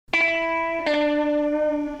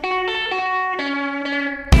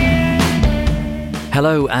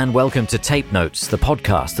Hello and welcome to Tape Notes, the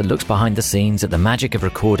podcast that looks behind the scenes at the magic of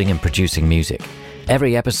recording and producing music.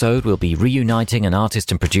 Every episode we'll be reuniting an artist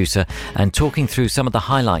and producer and talking through some of the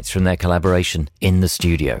highlights from their collaboration in the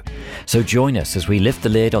studio. So join us as we lift the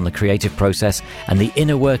lid on the creative process and the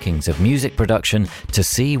inner workings of music production to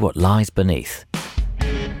see what lies beneath.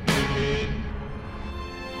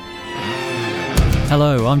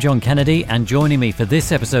 Hello, I'm John Kennedy, and joining me for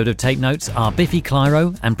this episode of Tape Notes are Biffy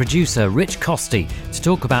Clyro and producer Rich Costey to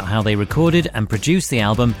talk about how they recorded and produced the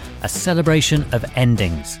album A Celebration of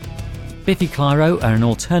Endings. Biffy Clyro are an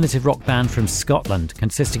alternative rock band from Scotland,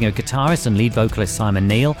 consisting of guitarist and lead vocalist Simon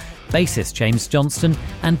Neil, bassist James Johnston,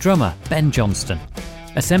 and drummer Ben Johnston.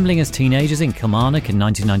 Assembling as teenagers in Kilmarnock in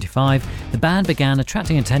 1995, the band began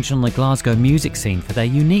attracting attention on the Glasgow music scene for their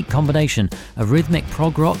unique combination of rhythmic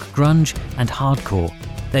prog rock, grunge and hardcore.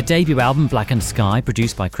 Their debut album, Blackened Sky,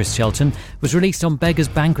 produced by Chris Shelton, was released on Beggars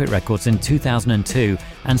Banquet Records in 2002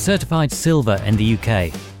 and certified silver in the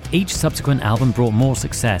UK. Each subsequent album brought more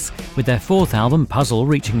success, with their fourth album, Puzzle,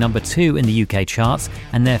 reaching number 2 in the UK charts,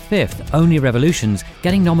 and their fifth, Only Revolutions,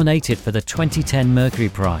 getting nominated for the 2010 Mercury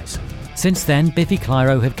Prize. Since then, Biffy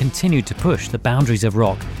Clyro have continued to push the boundaries of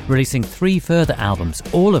rock, releasing 3 further albums,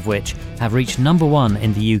 all of which have reached number 1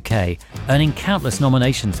 in the UK, earning countless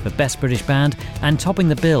nominations for Best British Band and topping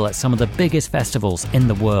the bill at some of the biggest festivals in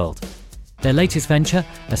the world. Their latest venture,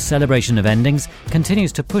 A Celebration of Endings,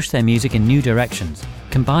 continues to push their music in new directions,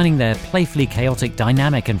 combining their playfully chaotic,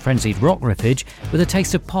 dynamic and frenzied rock riffage with a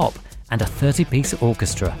taste of pop and a 30-piece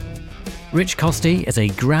orchestra. Rich Costey is a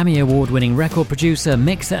Grammy Award-winning record producer,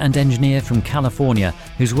 mixer and engineer from California,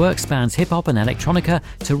 whose work spans hip-hop and electronica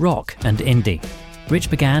to rock and indie. Rich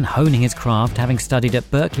began honing his craft having studied at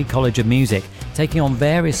Berklee College of Music, taking on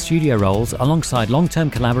various studio roles alongside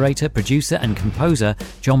long-term collaborator, producer and composer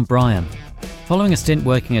John Bryan. Following a stint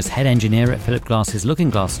working as head engineer at Philip Glass's Looking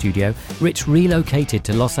Glass studio, Rich relocated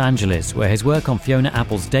to Los Angeles, where his work on Fiona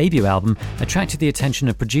Apple's debut album attracted the attention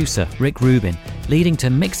of producer Rick Rubin, leading to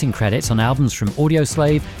mixing credits on albums from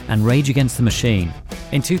Audioslave and Rage Against the Machine.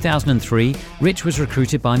 In 2003, Rich was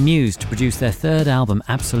recruited by Muse to produce their third album,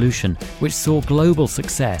 Absolution, which saw global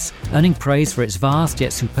success, earning praise for its vast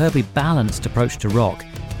yet superbly balanced approach to rock.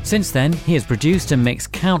 Since then, he has produced and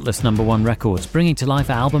mixed countless number 1 records, bringing to life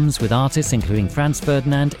albums with artists including Franz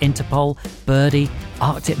Ferdinand, Interpol, Birdie,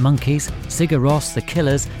 Arctic Monkeys, Sigur Rós, The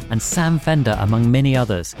Killers and Sam Fender, among many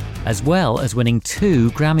others, as well as winning 2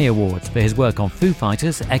 Grammy Awards for his work on Foo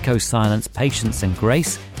Fighters, Echo, Silence, Patience and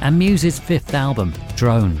Grace, and Muse's 5th album,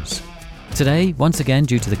 Drones. Today, once again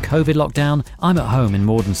due to the COVID lockdown, I'm at home in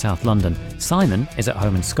Morden, South London. Simon is at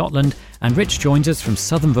home in Scotland, and Rich joins us from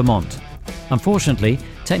southern Vermont. Unfortunately,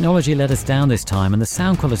 technology let us down this time and the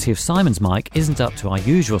sound quality of Simon's mic isn't up to our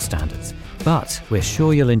usual standards. But we're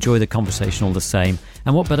sure you'll enjoy the conversation all the same,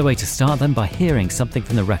 and what better way to start than by hearing something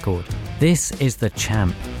from the record. This is The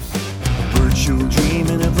Champ. A virtual dream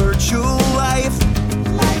and a virtual life.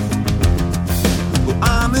 Well,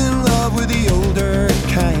 I'm in love with the older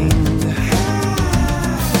kind.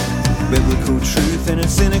 Biblical truth and a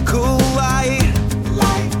cynical lie.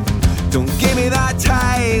 Don't give me that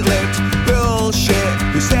tight-lipped bullshit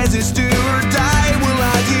who says it's do or die. Well,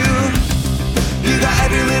 I do. You got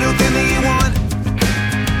every little thing that you want.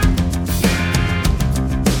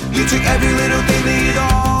 You took every little thing that you'd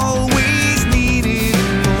always needed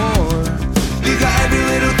and more. You got every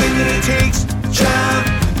little thing that it takes,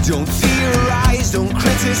 champ. Don't theorize, don't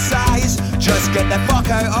criticize. Just get the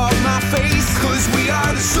fuck out of my face, 'cause we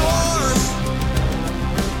are the source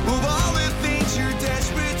of all the things you're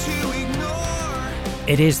desperate to ignore.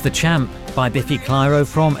 It is The Champ by Biffy Clyro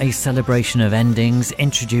from A Celebration of Endings,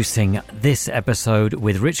 introducing this episode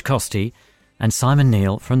with Rich Costey and Simon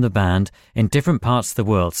Neil from the band in different parts of the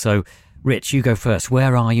world. So, Rich, you go first.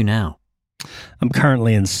 Where are you now? I'm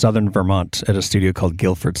currently in southern Vermont at a studio called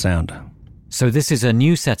Guilford Sound. So this is a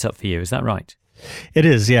new setup for you, is that right? It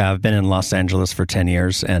is, yeah. I've been in Los Angeles for 10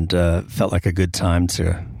 years and felt like a good time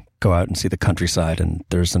to go out and see the countryside. And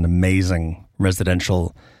there's an amazing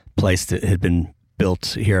residential place that had been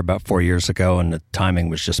built here about 4 years ago, and the timing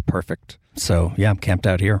was just perfect. So, yeah, I'm camped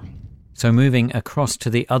out here. So moving across to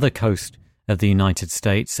the other coast of the United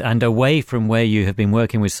States and away from where you have been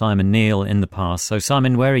working with Simon Neil in the past. So,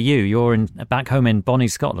 Simon, where are you? You're back home in Bonnie,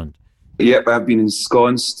 Scotland. Yep, I've been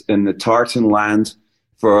ensconced in the tartan land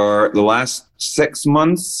for the last 6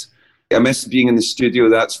 months. I miss being in the studio,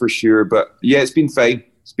 that's for sure. But yeah, it's been fine.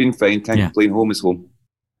 It's been fine. Can't complain. Home is home.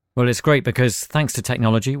 Well, it's great because thanks to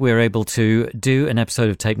technology, we're able to do an episode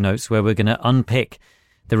of Tape Notes where we're going to unpick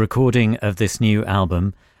the recording of this new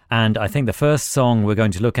album. And I think the first song we're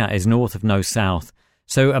going to look at is North of No South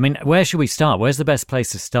So, I mean, where should we start? Where's the best place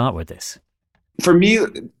to start with this? For me,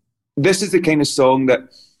 this is the kind of song that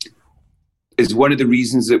is one of the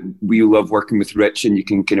reasons that we love working with Rich, and you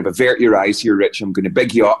can kind of avert your eyes here, Rich. I'm going to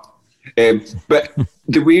big you up. But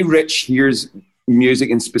the way Rich hears music,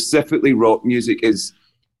 and specifically rock music, is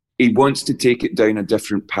he wants to take it down a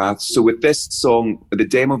different path. So with this song, the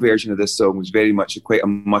demo version of this song was very much quite a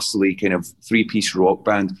muscly kind of 3-piece rock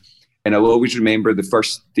band. And I'll always remember the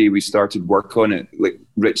first day we started work on it, like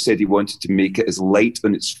Rich said he wanted to make it as light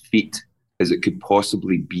on its feet as it could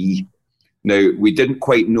possibly be. Now, we didn't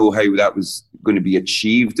quite know how that was going to be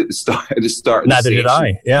achieved at the start. Neither did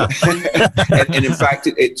I. Yeah. and in fact,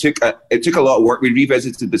 it took a lot of work. We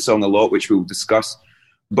revisited the song a lot, which we'll discuss.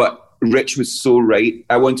 But Rich was so right.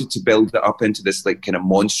 I wanted to build it up into this like kind of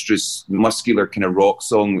monstrous, muscular kind of rock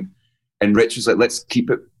song. And Rich was like, let's keep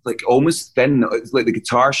it like almost thin. It's like the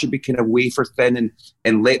guitar should be kind of wafer thin,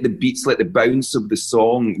 and let the beats, let the bounce of the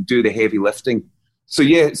song do the heavy lifting. So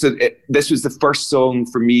yeah, this was the first song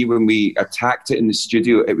for me when we attacked it in the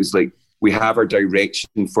studio. It was like, we have our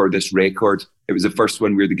direction for this record. It was the first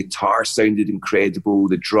one where the guitar sounded incredible.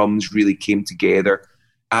 The drums really came together,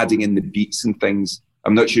 adding in the beats and things.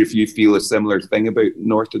 I'm not sure if you feel a similar thing about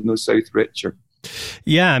North of No South, Rich. Or...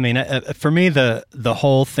 Yeah, I mean, for me, the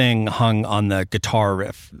whole thing hung on the guitar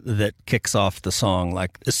riff that kicks off the song.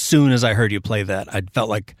 Like, as soon as I heard you play that, I felt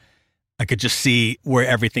like I could just see where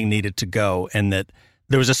everything needed to go, and that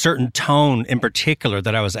there was a certain tone in particular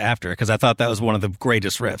that I was after, because I thought that was one of the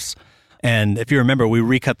greatest riffs. And if you remember, we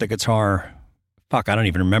recut the guitar, I don't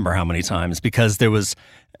even remember how many times, because there was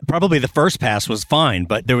probably the first pass was fine,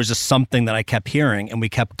 but there was just something that I kept hearing, and we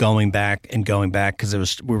kept going back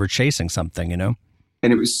because we were chasing something, you know?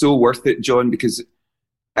 And it was so worth it, John, because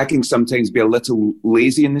I can sometimes be a little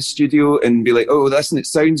lazy in the studio and be like, oh, listen, it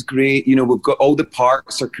sounds great. You know, we've got all the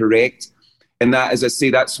parts are correct. And that, as I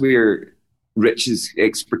say, that's where Rich's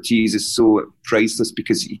expertise is so priceless,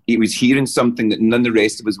 because he was hearing something that none of the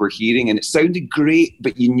rest of us were hearing. And it sounded great,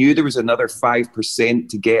 but you knew there was another 5%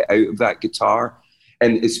 to get out of that guitar.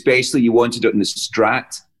 And especially you wanted it in the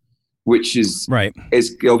Strat, which is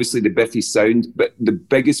obviously the Biffy sound. But the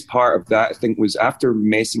biggest part of that, I think, was after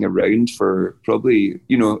messing around for probably,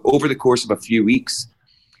 over the course of a few weeks,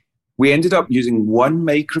 we ended up using one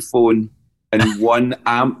microphone and one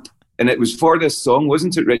amp. And it was for this song,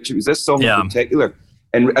 wasn't it, Rich? It was this song in particular.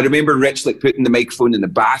 And I remember Rich putting the microphone in the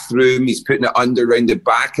bathroom. He's putting it around the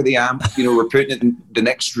back of the amp. We're putting it in the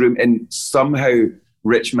next room. And somehow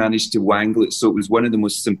Rich managed to wangle it. So it was one of the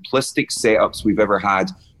most simplistic setups we've ever had,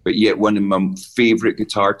 but yet one of my favorite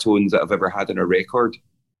guitar tones that I've ever had on a record.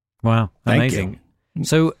 Wow, amazing.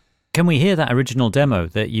 So can we hear that original demo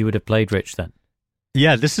that you would have played, Rich, then?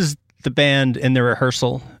 Yeah, this is the band in their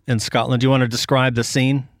rehearsal in Scotland. Do you want to describe the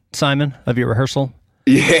scene, Simon, of your rehearsal?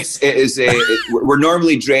 Yes, it is. We're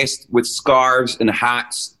normally dressed with scarves and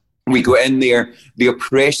hats. We go in there. The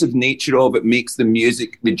oppressive nature of it makes the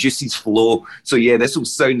music, the juices flow. So yeah, this will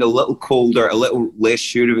sound a little colder, a little less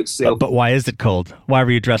sure of itself. But why is it cold? Why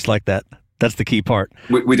were you dressed like that? That's the key part.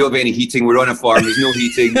 We don't have any heating. We're on a farm. There's no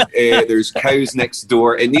heating. There's cows next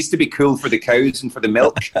door. It needs to be cool for the cows and for the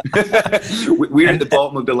milk. We're at the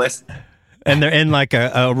bottom of the list. And they're in like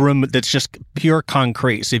a room that's just pure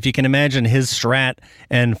concrete. So if you can imagine his Strat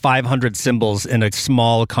and 500 cymbals in a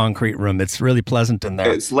small concrete room, it's really pleasant in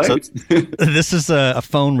there. It's loud. So this is a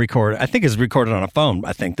phone record. I think it's recorded on a phone,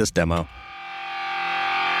 this demo.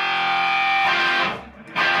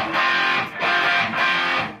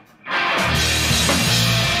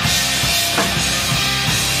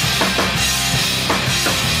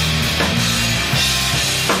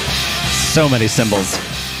 So many cymbals.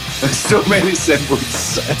 So many cymbals.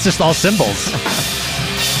 It's just all cymbals.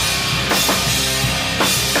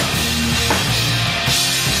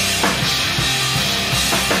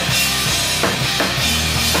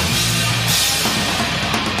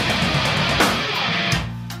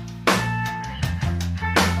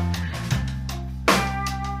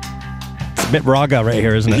 It's a bit raga right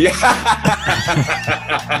here, isn't it? Yeah.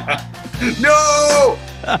 No!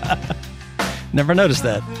 Never noticed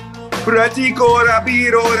that. Pratico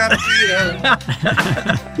rapiro rapira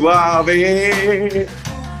suave.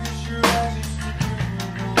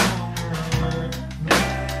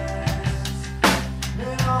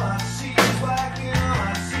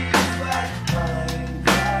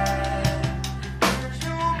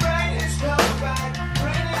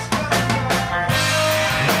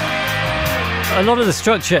 A lot of the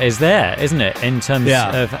structure is there, isn't it, in terms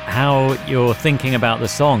of how you're thinking about the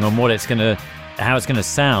song and how it's gonna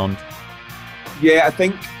sound. Yeah, I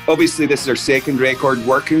think obviously this is our second record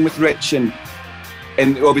working with Rich, and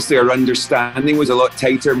And obviously our understanding was a lot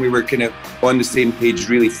tighter and we were kind of on the same page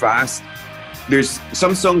really fast. There's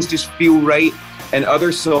some songs just feel right, and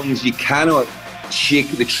other songs you cannot shake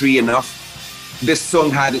the tree enough. This song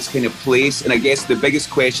had its kind of place, and I guess the biggest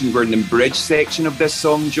questions were in the bridge section of this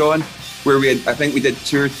song, John, where I think we did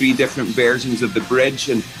 2 or 3 different versions of the bridge,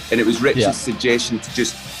 and it was Rich's suggestion to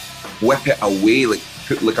just whip it away,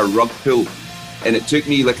 like a rug pull. And it took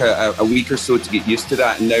me like a week or so to get used to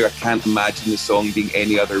that, and now I can't imagine the song being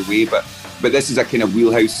any other way. But this is a kind of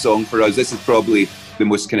wheelhouse song for us. This is probably the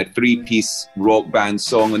most kind of 3-piece rock band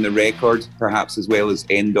song on the record, perhaps as well as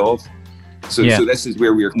End Of. So this is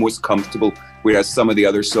where we're most comfortable, whereas some of the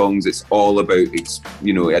other songs, it's all about,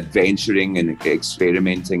 adventuring and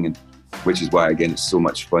experimenting, and which is why, again, it's so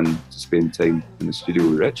much fun to spend time in the studio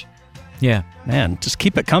with Rich. Yeah, man, just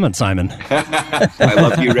keep it coming, Simon. I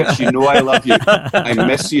love you, Rich. You know I love you. I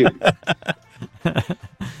miss you.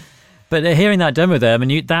 But hearing that demo there, I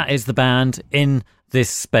mean, that is the band in this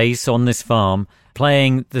space on this farm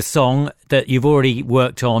playing the song that you've already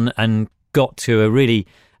worked on and got to a really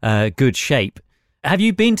good shape. Have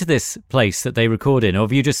you been to this place that they record in, or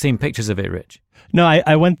have you just seen pictures of it, Rich? No,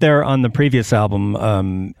 I went there on the previous album,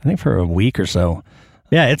 I think for a week or so.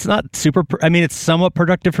 Yeah, it's not super... it's somewhat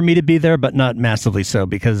productive for me to be there, but not massively so,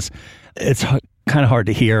 because it's kind of hard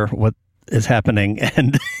to hear what is happening,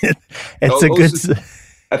 and it's a good...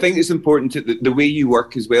 I think it's important the way you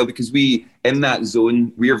work as well, because in that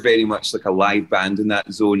zone, we're very much like a live band in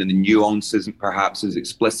that zone, and the nuance isn't perhaps as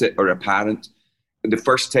explicit or apparent. The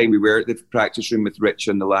first time we were at the practice room with Rich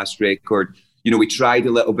on the last record, we tried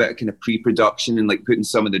a little bit of kind of pre-production and like putting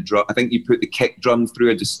some of the drum. I think you put the kick drum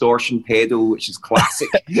through a distortion pedal, which is classic,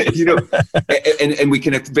 and we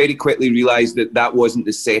kind of very quickly realized that wasn't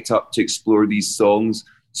the setup to explore these songs.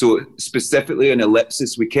 So specifically on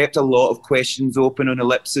Ellipsis, we kept a lot of questions open on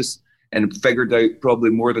Ellipsis and figured out probably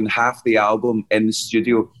more than half the album in the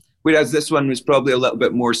studio. Whereas this one was probably a little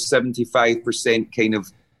bit more 75% kind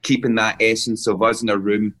of keeping that essence of us in a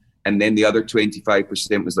room. And then the other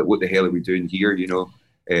 25% was like, what the hell are we doing here, he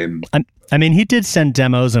did send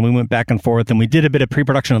demos, and we went back and forth, and we did a bit of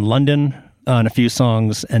pre-production in London on a few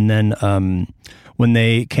songs. And then when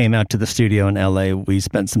they came out to the studio in LA, we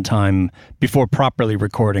spent some time before properly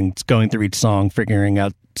recording, going through each song, figuring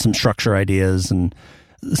out some structure ideas. And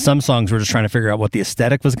some songs we're just trying to figure out what the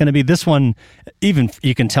aesthetic was going to be. This one, even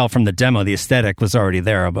you can tell from the demo, the aesthetic was already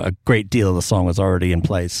there. A great deal of the song was already in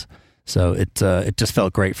place. So it just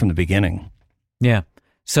felt great from the beginning. Yeah.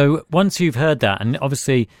 So once you've heard that, and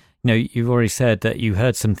obviously, you've already said that you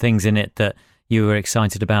heard some things in it that you were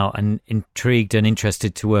excited about and intrigued and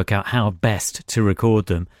interested to work out how best to record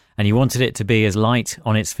them. And you wanted it to be as light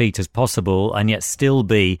on its feet as possible and yet still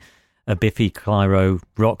be a Biffy Clyro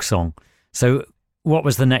rock song. So what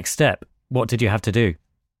was the next step? What did you have to do?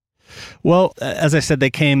 Well, as I said, they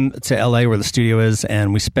came to LA where the studio is,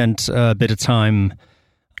 and we spent a bit of time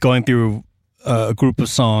going through a group of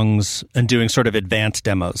songs and doing sort of advanced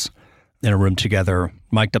demos in a room together,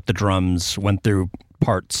 mic'd up the drums, went through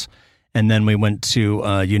parts, and then we went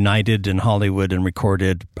to United in Hollywood and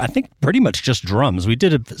recorded, I think, pretty much just drums. We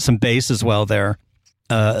did some bass as well there.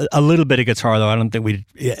 A little bit of guitar, though. I don't think we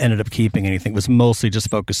ended up keeping anything. It was mostly just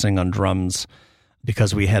focusing on drums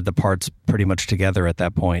because we had the parts pretty much together at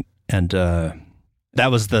that point. And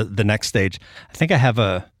that was the next stage. I think I have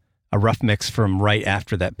a rough mix from right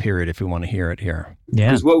after that period if we want to hear it here. Yeah.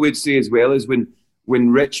 Because what we'd say as well is when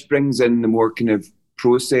Rich brings in the more kind of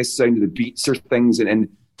processed sound of the beats or things, and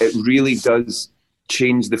it really does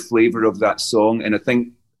change the flavour of that song. And I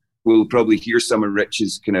think we'll probably hear some of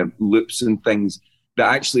Rich's kind of loops and things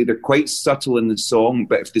that actually they're quite subtle in the song,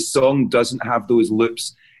 but if the song doesn't have those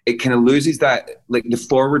loops, it kind of loses that, like the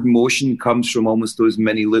forward motion comes from almost those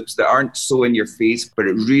mini loops that aren't so in your face, but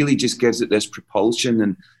it really just gives it this propulsion.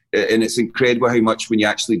 And it's incredible how much when you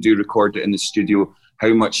actually do record it in the studio,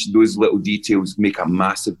 how much those little details make a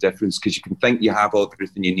massive difference, because you can think you have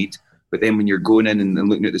everything you need, but then when you're going in and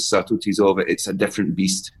looking at the subtleties of it, it's a different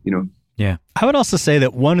beast, Yeah. I would also say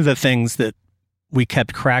that one of the things that we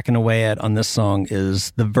kept cracking away at on this song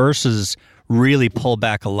is the verses really pull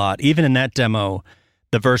back a lot. Even in that demo,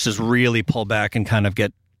 the verses really pull back and kind of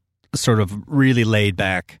get sort of really laid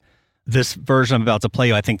back. This version I'm about to play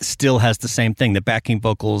you, I think, still has the same thing. The backing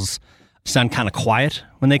vocals sound kind of quiet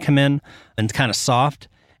when they come in and kind of soft.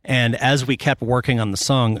 And as we kept working on the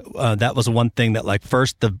song, that was one thing that, like,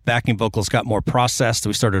 first the backing vocals got more processed.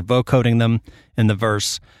 We started vocoding them in the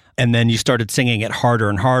verse. And then you started singing it harder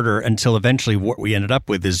and harder until eventually what we ended up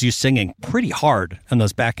with is you singing pretty hard on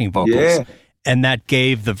those backing vocals. Yeah. And that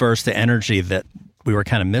gave the verse the energy that we were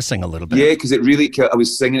kind of missing a little bit. Yeah, because it really, I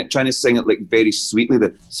was singing it, trying to sing it like very sweetly, the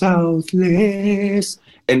Southless.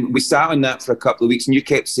 And we sat on that for a couple of weeks, and you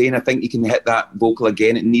kept saying, I think you can hit that vocal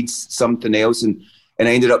again. It needs something else. And I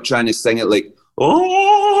ended up trying to sing it like,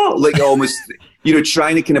 oh, like almost,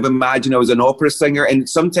 trying to kind of imagine I was an opera singer. And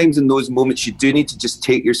sometimes in those moments, you do need to just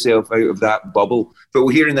take yourself out of that bubble. But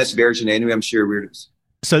we're hearing this version anyway, I'm sure we're...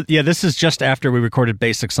 So, yeah, this is just after we recorded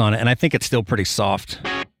basics on it, and I think it's still pretty soft.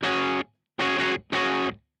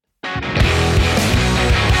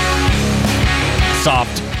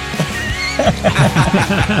 Soft.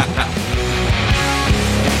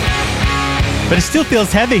 But it still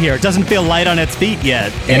feels heavy here. It doesn't feel light on its feet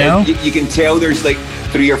yet, you know? You can tell there's like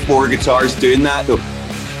 3 or 4 guitars doing that, though.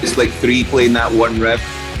 It's like 3 playing that one riff.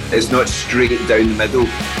 It's not straight down the middle.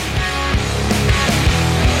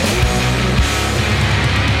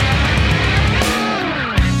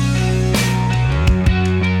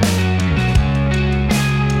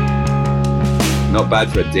 Not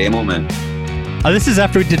bad for a demo, man. Oh, this is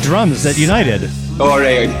after we did drums at United. Oh,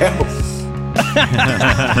 right.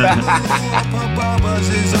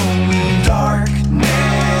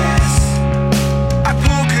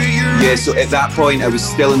 Yeah, so at that point, I was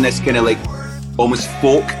still in this kind of like almost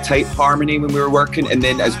folk type harmony when we were working. And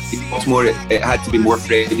then as it got more, it had to be more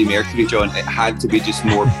Freddie Mercury, John. It had to be just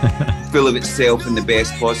more full of itself in the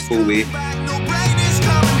best possible way.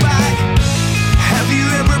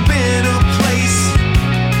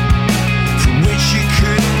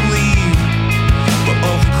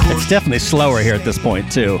 It's definitely slower here at this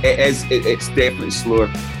point, too. It is. It's definitely slower.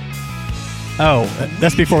 Oh,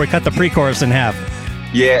 that's before we cut the pre-chorus in half.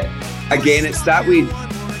 Yeah. Again, it's that way.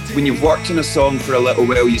 When you've worked on a song for a little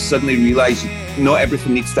while, you suddenly realise not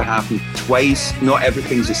everything needs to happen twice. Not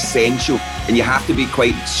everything's essential. And you have to be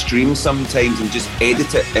quite extreme sometimes and just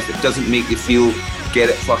edit it. If it doesn't make you feel, get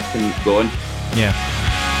it fucking gone. Yeah.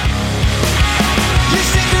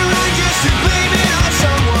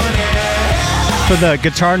 For the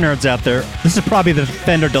guitar nerds out there, this is probably the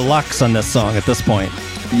Fender Deluxe on this song at this point.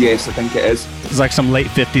 Yes, I think it is. It's like some late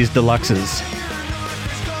 50s Deluxes.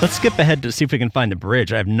 Let's skip ahead to see if we can find a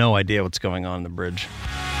bridge. I have no idea what's going on in the bridge.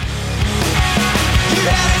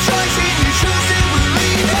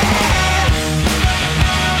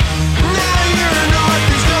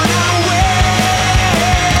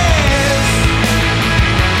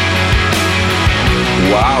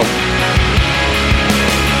 Wow.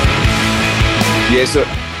 Yeah, so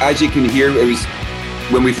as you can hear, it was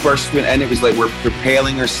when we first went in, it was like we're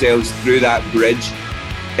propelling ourselves through that bridge.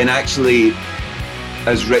 And actually,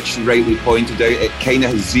 as Rich rightly pointed out, it kind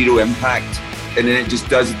of has zero impact. And then it just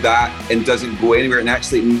does that and doesn't go anywhere. And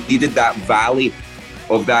actually, it needed that valley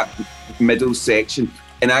of that middle section.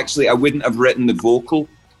 And actually, I wouldn't have written the vocal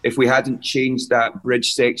if we hadn't changed that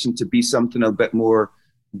bridge section to be something a bit more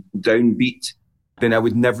downbeat. Then I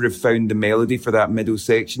would never have found the melody for that middle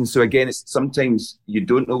section. So again, it's sometimes you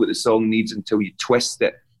don't know what the song needs until you twist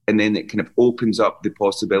it, and then it kind of opens up the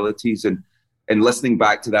possibilities. And listening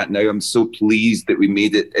back to that now, I'm so pleased that we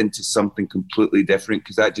made it into something completely different,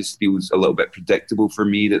 because that just feels a little bit predictable for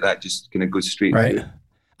me, that just kind of goes straight right through.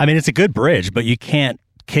 I mean, it's a good bridge, but you can't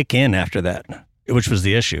kick in after that, which was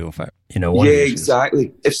the issue. Yeah,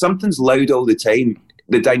 exactly. If something's loud all the time,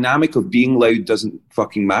 the dynamic of being loud doesn't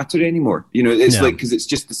fucking matter anymore. It's like, because it's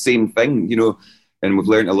just the same thing, and we've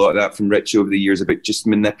learned a lot of that from Rich over the years about just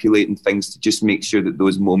manipulating things to just make sure that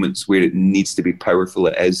those moments where it needs to be powerful,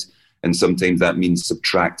 it is. And sometimes that means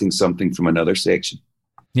subtracting something from another section.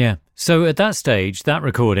 Yeah. So at that stage, that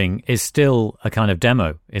recording is still a kind of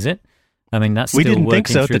demo, is it? I mean, that's we still didn't think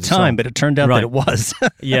so at the time, song. but it turned out that it was.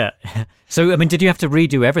 Yeah. So, I mean, did you have to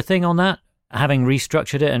redo everything on that, having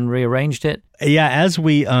restructured it and rearranged it? Yeah, as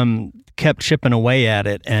we kept chipping away at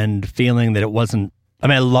it and feeling that it wasn't... I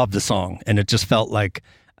mean, I love the song, and it just felt like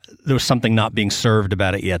there was something not being served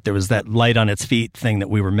about it yet. There was that light on its feet thing that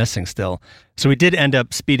we were missing still. So we did end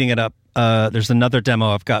up speeding it up. There's another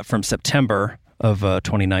demo I've got from September of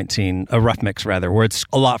 2019, a rough mix rather, where it's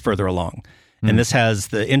a lot further along. And this has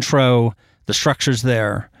the intro, the structure's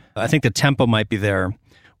there. I think the tempo might be there.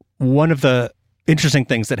 One of the interesting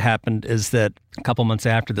things that happened is that a couple months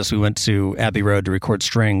after this, we went to Abbey Road to record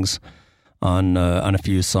strings on a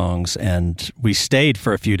few songs, and we stayed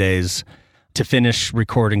for a few days to finish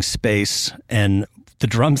recording Space. And the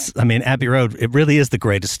drums, I mean, Abbey Road, it really is the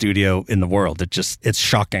greatest studio in the world. It's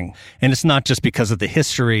shocking. And it's not just because of the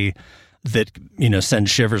history that,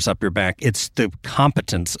 sends shivers up your back. It's the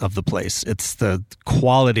competence of the place. It's the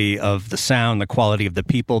quality of the sound, the quality of the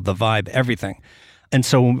people, the vibe, everything. And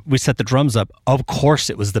so when we set the drums up, of course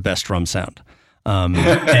it was the best drum sound. And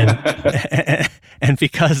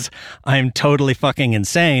because I'm totally fucking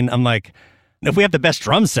insane, I'm like, if we have the best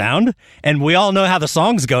drum sound and we all know how the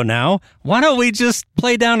songs go now, why don't we just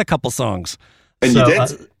play down a couple songs? And you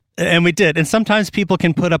did? And we did. And sometimes people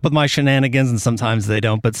can put up with my shenanigans and sometimes they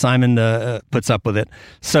don't, but Simon puts up with it.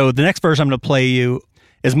 So the next version I'm going to play you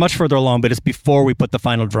is much further along, but it's before we put the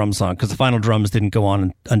final drums on, because the final drums didn't go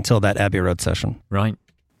on until that Abbey Road session. Right.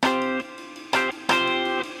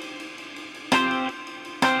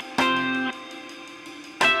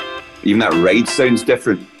 Even that ride sounds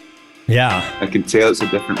different. Yeah. I can tell it's a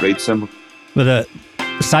different ride cymbal. But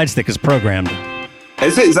the side stick is programmed.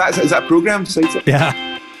 Is it? Is that programmed? Side stick? Yeah.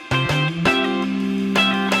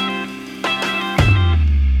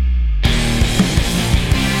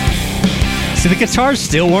 See, the guitars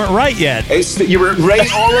still weren't right yet. You were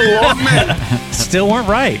right all along, man. Still weren't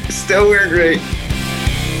right. Still weren't right.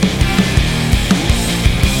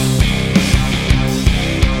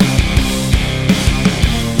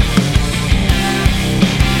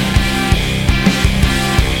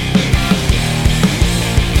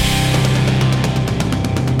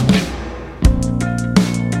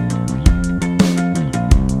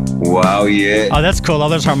 Wow, yeah. Oh, that's cool. All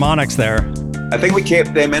those harmonics there. I think we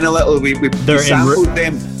kept them in a little. We sampled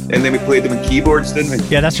them, and then we played them on keyboards, didn't we?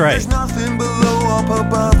 Yeah, that's right. There's nothing below, up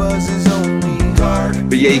above us is only dark.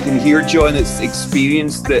 But yeah, you can hear, John, it's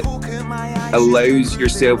experience that allows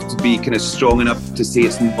yourself to be kind of strong enough to say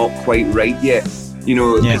it's not quite right yet. You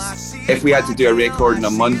know, 'cause if we had to do a record in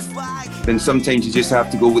a month, then sometimes you just have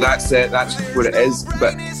to go, well, that's it, that's what it is.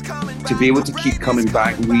 But to be able to keep coming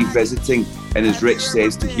back, revisiting, and as Rich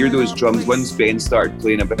says, to hear those drums, once Ben started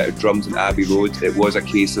playing a bit of drums in Abbey Road, it was a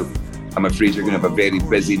case of, I'm afraid you're going to have a very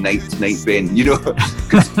busy night tonight, Ben, you know,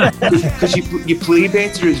 because you play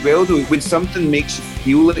better as well, though. When something makes you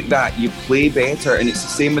feel like that, you play better, and it's the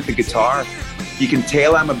same with the guitar. You can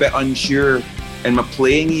tell I'm a bit unsure in my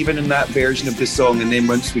playing even in that version of the song, and then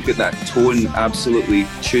once we get that tone absolutely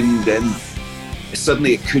tuned in,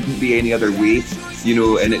 suddenly it couldn't be any other way, you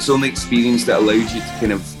know, and it's only experience that allows you to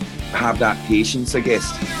kind of have that patience, I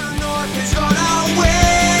guess.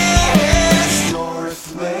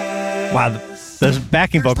 Wow, the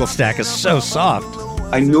backing vocal stack is so soft.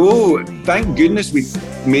 I know. Thank goodness we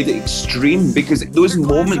made it extreme, because those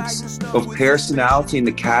moments of personality in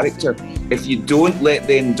the character, if you don't let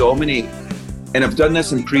them dominate, and I've done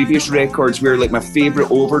this in previous records where like my favourite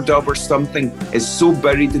overdub or something is so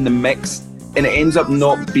buried in the mix and it ends up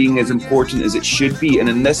not being as important as it should be. And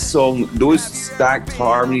in this song, those stacked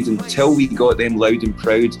harmonies, until we got them loud and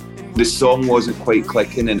proud, the song wasn't quite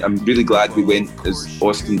clicking, and I'm really glad we went as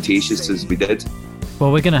ostentatious as we did.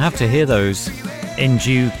 Well, we're going to have to hear those in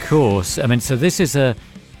due course. I mean, so this is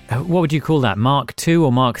what would you call that, Mark II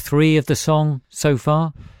or Mark III of the song so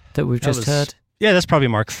far that we've just heard? Yeah, that's probably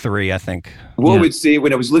Mark III, I think. What I would say,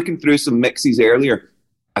 when I was looking through some mixes earlier,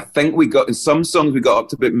 I think we got, in some songs, we got up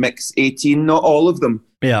to about mix 18, not all of them.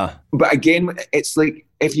 Yeah. But again, it's like,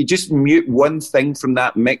 if you just mute one thing from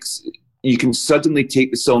that mix, you can suddenly take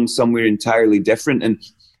the song somewhere entirely different. And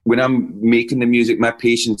when I'm making the music, my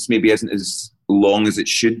patience maybe isn't as long as it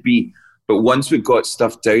should be. But once we've got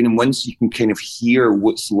stuff down, and once you can kind of hear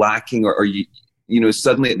what's lacking, or you know,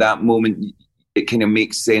 suddenly at that moment, it kind of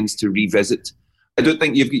makes sense to revisit. I don't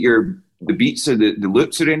think you've got the beats or the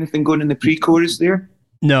loops or anything going in the pre-chorus there.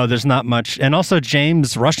 No, there's not much. And also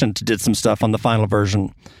James Rushent did some stuff on the final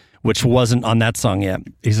version, which wasn't on that song yet.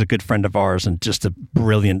 He's a good friend of ours and just a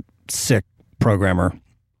brilliant, sick programmer.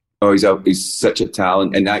 Oh, he's such a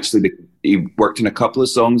talent. And actually, he worked in a couple of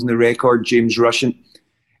songs in the record, James Rushent.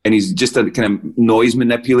 And he's just a kind of noise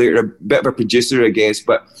manipulator, a bit of a producer, I guess,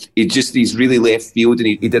 but he's really left field, and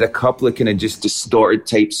he did a couple of kind of just distorted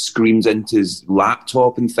type screams into his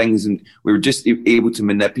laptop and things, and we were just able to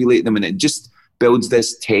manipulate them, and it just builds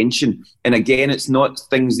this tension. And again, it's not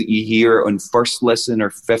things that you hear on first listen or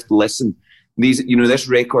fifth listen. These, you know, this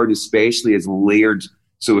record especially is layered.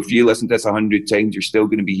 So if you listen to this 100 times, you're still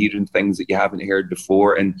going to be hearing things that you haven't heard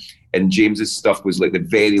before. And James's stuff was like the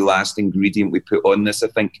very last ingredient we put on this, I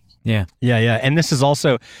think. Yeah. And this is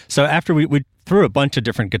also, so after we threw a bunch of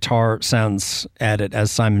different guitar sounds at it,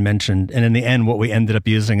 as Simon mentioned, and in the end, what we ended up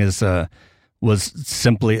using was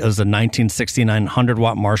simply a 1969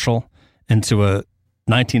 100-watt Marshall into a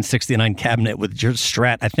 1969 cabinet with just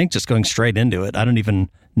Strat, I think, just going straight into it. I don't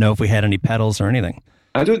even know if we had any pedals or anything.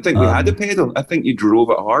 I don't think we had a pedal. I think you drove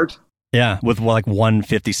it hard. Yeah, with like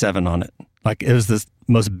 157 on it. Like, it was the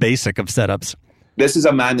most basic of setups. This is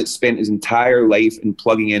a man that spent his entire life in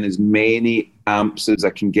plugging in as many amps as I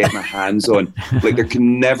can get my hands on. Like, there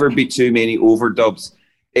can never be too many overdubs.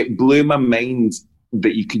 It blew my mind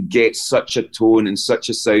that you could get such a tone and such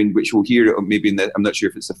a sound, which we'll hear maybe I'm not sure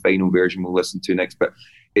if it's the final version we'll listen to next, but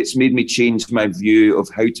it's made me change my view of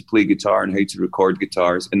how to play guitar and how to record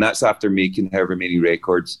guitars. And that's after making however many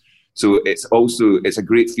records. So it's a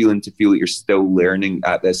great feeling to feel that you're still learning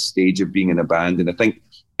at this stage of being in a band. And I think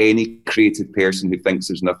any creative person who thinks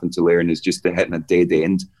there's nothing to learn is just hitting a dead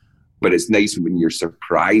end. But it's nice when you're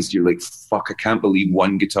surprised. You're like, fuck, I can't believe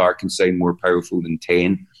one guitar can sound more powerful than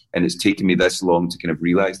 10. And it's taken me this long to kind of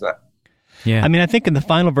realize that. Yeah. I mean, I think in the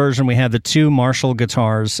final version, we have the 2 Marshall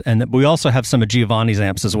guitars, and we also have some of Giovanni's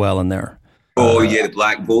amps as well in there. Oh, yeah, the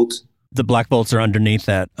Black Bolt. The Black Bolts are underneath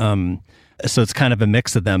that. So it's kind of a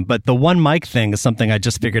mix of them. But the one mic thing is something I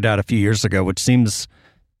just figured out a few years ago, which seems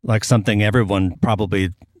like something everyone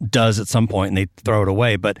probably does at some point and they throw it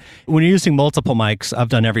away. But when you're using multiple mics, I've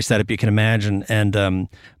done every setup you can imagine, and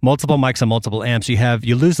multiple mics and multiple amps,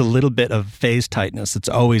 you lose a little bit of phase tightness. It's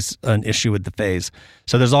always an issue with the phase.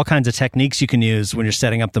 So there's all kinds of techniques you can use when you're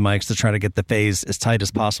setting up the mics to try to get the phase as tight as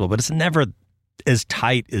possible. But it's never as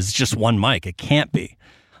tight as just one mic. It can't be.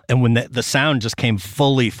 And when the sound just came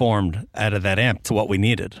fully formed out of that amp to what we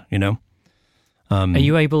needed, you know? Are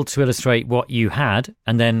you able to illustrate what you had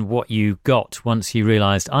and then what you got once you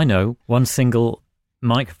realized, I know, one single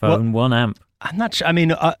microphone, one amp? I'm not sure. I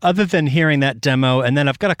mean, other than hearing that demo, and then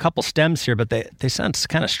I've got a couple stems here, but they sound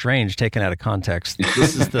kind of strange taken out of context.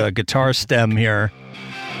 This is the guitar stem here.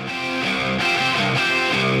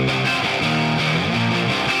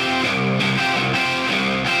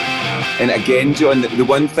 And again, John, the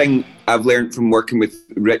one thing I've learned from working with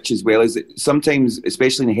Rich as well is that sometimes,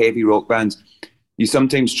 especially in heavy rock bands, you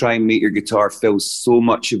sometimes try and make your guitar fill so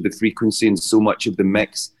much of the frequency and so much of the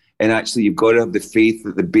mix. And actually, you've got to have the faith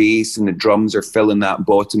that the bass and the drums are filling that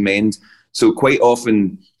bottom end. So quite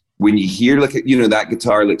often, when you hear that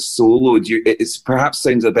guitar soloed, it's perhaps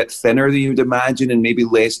sounds a bit thinner than you'd imagine and maybe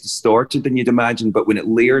less distorted than you'd imagine. But when it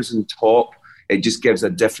layers on top, it just gives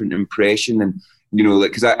a different impression. And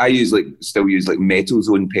because I still use Metal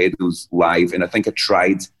Zone pedals live, and I think I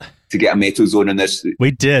tried to get a Metal Zone in this.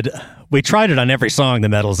 We did. We tried it on every song, the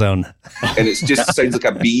Metal Zone, and it just sounds like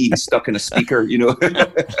a bee stuck in a speaker,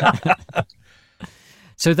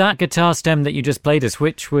 So that guitar stem that you just played us,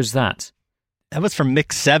 which was that? That was from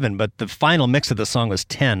mix 7, but the final mix of the song was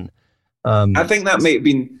 10. I think that might have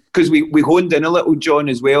been because we honed in a little, John,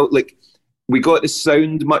 as well. We got the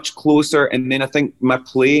sound much closer, and then I think my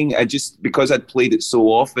playing, because I'd played it so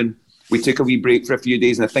often, we took a wee break for a few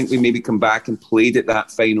days, and I think we maybe come back and played it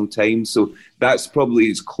that final time. So that's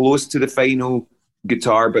probably as close to the final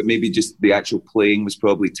guitar, but maybe just the actual playing was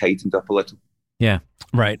probably tightened up a little. Yeah.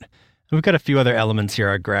 Right. We've got a few other elements here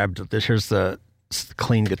I grabbed. Here's the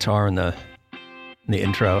clean guitar in the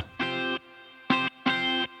intro.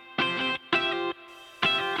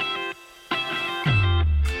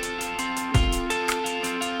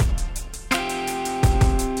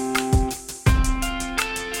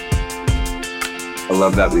 I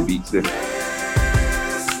love that with beats there.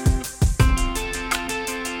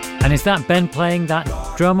 And is that Ben playing that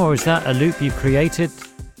drum, or is that a loop you've created?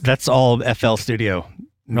 That's all FL Studio.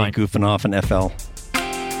 Me Right. goofing off in FL.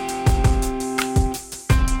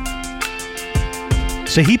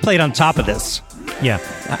 So he played on top of this. Yeah.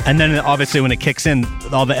 And then obviously when it kicks in,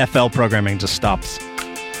 all the FL programming just stops.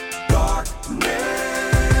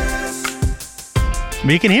 I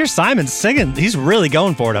mean, you can hear Simon singing. He's really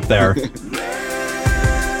going for it up there.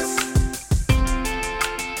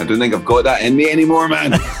 I don't think I've got that in me anymore,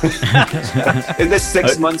 man. In this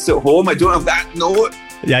 6 months at home, I don't have that note.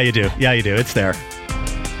 Yeah, you do. It's there.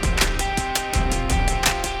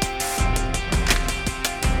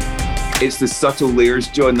 It's the subtle layers,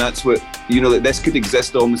 John. That's what, this could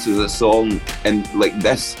exist almost as a song, and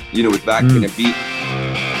this, with that kind of beat.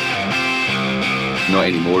 Not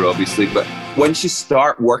anymore, obviously, but once you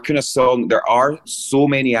start working a song, there are so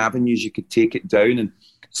many avenues you could take it down, and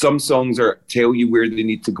some songs tell you where they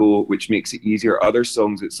need to go, which makes it easier. Other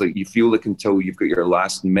songs, it's you feel until you've got your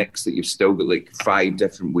last mix that you've still got 5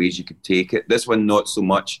 different ways you could take it. This one, not so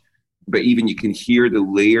much, but even you can hear the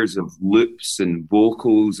layers of loops and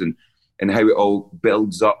vocals and how it all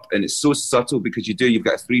builds up. And it's so subtle because you've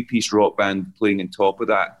got a 3-piece rock band playing on top of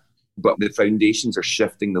that, but the foundations are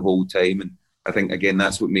shifting the whole time. And I think, again,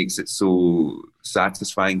 that's what makes it so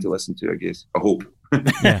satisfying to listen to, I guess. I hope.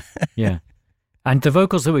 Yeah. And the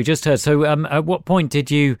vocals that we just heard, so at what point did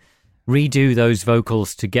you redo those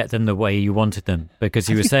vocals to get them the way you wanted them? Because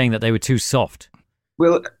you were saying that they were too soft.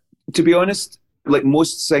 Well, to be honest,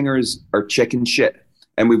 most singers are chicken shit,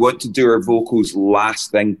 and we want to do our vocals last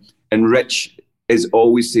thing. And Rich is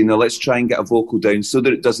always saying, let's try and get a vocal down so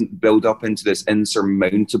that it doesn't build up into this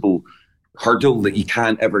insurmountable hurdle that you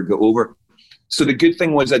can't ever get over. So the good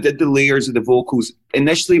thing was I did the layers of the vocals.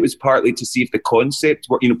 Initially, it was partly to see if the concept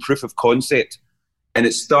worked, proof of concept, and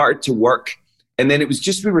it started to work. And then it was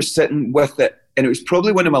just we were sitting with it, and it was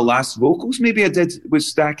probably one of my last vocals maybe I did was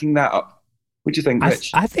stacking that up. What do you think,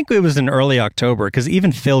 Rich? I think it was in early October, because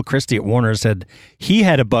even Phil Christie at Warner said he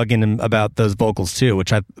had a bug in him about those vocals too,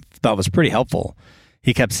 which I thought was pretty helpful.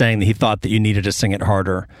 He kept saying that he thought that you needed to sing it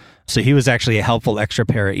harder. So he was actually a helpful extra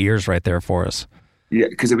pair of ears right there for us. Yeah,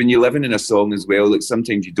 because when you're living in a song as well, like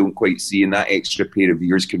sometimes you don't quite see, and that extra pair of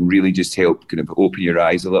ears can really just help kind of open your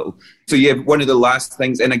eyes a little. So yeah, one of the last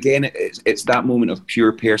things, and again, it's that moment of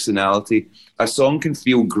pure personality. A song can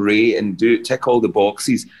feel great and tick all the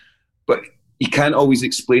boxes, but you can't always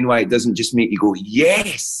explain why it doesn't just make you go,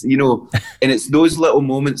 yes, and it's those little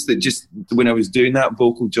moments that just, when I was doing that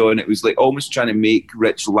vocal, John, it was like almost trying to make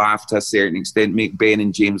Rich laugh to a certain extent, make Ben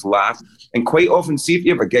and James laugh. And quite often, see if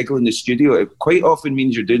you have a giggle in the studio, it quite often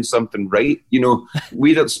means you're doing something right.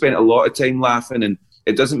 We'd spent a lot of time laughing, and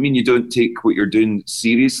it doesn't mean you don't take what you're doing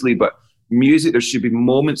seriously, but music, there should be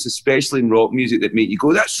moments, especially in rock music, that make you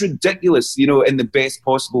go, that's ridiculous, in the best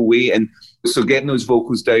possible way. And so getting those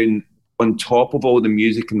vocals down on top of all the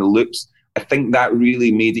music and the loops, I think that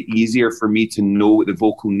really made it easier for me to know what the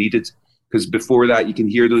vocal needed. Because before that, you can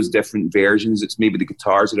hear those different versions. It's maybe the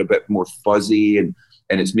guitars are a bit more fuzzy and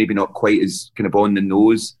it's maybe not quite as kind of on the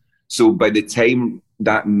nose. So by the time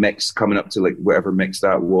that mix coming up to like whatever mix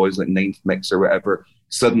that was, like 9th mix or whatever,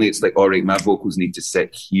 suddenly it's like, all right, my vocals need to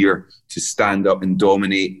sit here to stand up and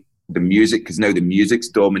dominate the music, because now the music's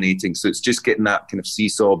dominating. So it's just getting that kind of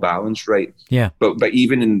seesaw balance right. Yeah. But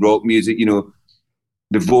even in rock music,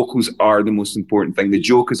 the vocals are the most important thing. The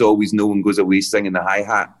joke is always no one goes away singing the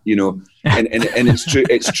hi-hat, and it's true.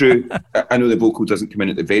 It's true. I know the vocal doesn't come in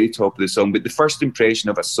at the very top of the song, but the first impression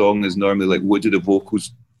of a song is normally like, what do the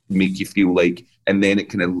vocals make you feel like? And then it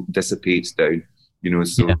kind of dissipates down,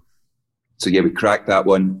 so... Yeah. So yeah, we cracked that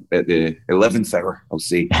one at the 11th hour, I'll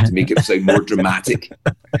say, to make it sound more dramatic.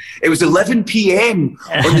 It was 11 p.m.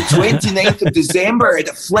 on the 29th of December at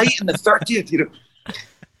a flight on the 30th,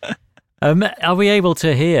 Are we able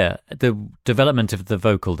to hear the development of the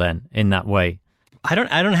vocal then in that way? I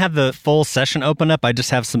don't have the full session open up. I just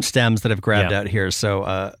have some stems that I've grabbed out here.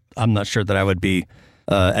 So I'm not sure that I would be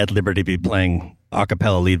at liberty to be playing a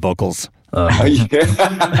cappella lead vocals.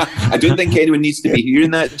 I don't think anyone needs to be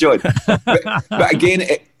hearing that, John. But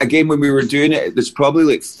again, when we were doing it, there's probably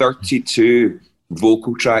like 32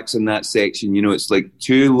 vocal tracks in that section. It's like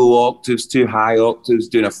 2 low octaves, 2 high octaves,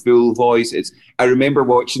 doing a full voice. I remember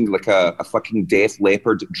watching like a fucking Def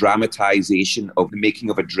Leppard dramatization of the making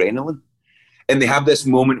of Adrenaline. And they have this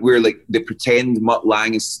moment where like they pretend Mutt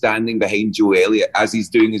Lange is standing behind Joe Elliott as he's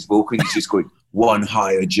doing his vocal, and he's just going, one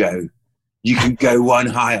higher, Joe. You can go one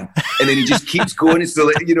higher. And then he just keeps going.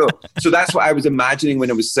 So, so that's what I was imagining when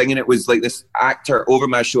I was singing. It was like this actor over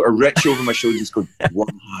my shoulder, Rich over my shoulder, just going, one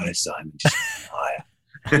higher, Simon, just one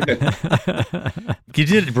higher. You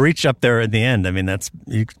did reach up there at the end. I mean,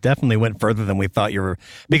 you definitely went further than we thought you were.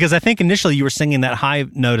 Because I think initially you were singing that high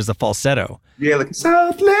note as a falsetto. Yeah, like,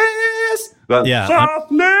 Southless.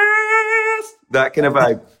 Southless. That kind of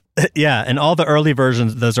vibe. Yeah, and all the early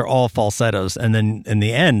versions, those are all falsettos, and then in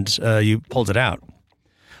the end, you pulled it out.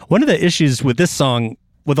 One of the issues with this song,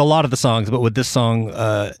 with a lot of the songs, but with this song,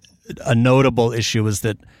 a notable issue is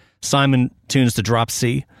that Simon tunes to drop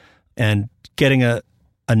C, and getting a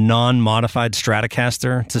non-modified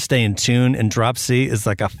Stratocaster to stay in tune and drop C is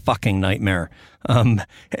like a fucking nightmare. And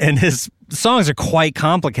his songs are quite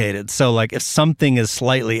complicated, so like if something is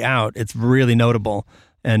slightly out, it's really notable.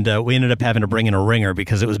 And we ended up having to bring in a ringer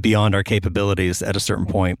because it was beyond our capabilities at a certain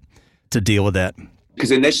point to deal with that.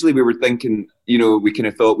 Because initially we were thinking, we kind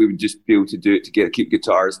of thought we would just be able to do it to keep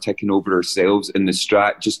guitars ticking over ourselves, and the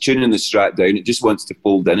Strat, just tuning the Strat down, it just wants to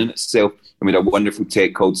fold in itself. I mean, a wonderful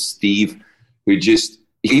tech called Steve, who he's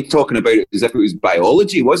talking about it as if it was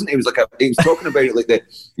biology, wasn't it? He was talking about it like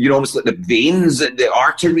almost like the veins and the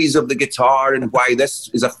arteries of the guitar, and why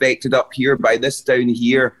this is affected up here by this down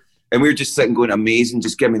here. And we were just sitting going, amazing,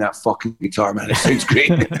 just give me that fucking guitar, man. It sounds great.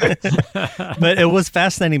 But it was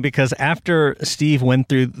fascinating because after Steve went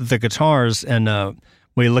through the guitars and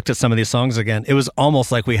we looked at some of these songs again, it was almost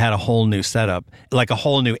like we had a whole new setup, like a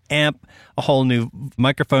whole new amp, a whole new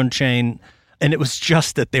microphone chain. And it was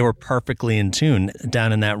just that they were perfectly in tune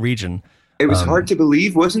down in that region. It was hard to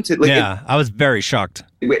believe, wasn't it? I was very shocked.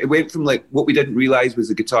 It went from like, what we didn't realize was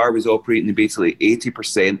the guitar was operating at basically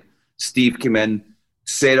 80%. Steve came in,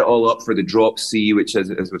 set it all up for the drop C, which, as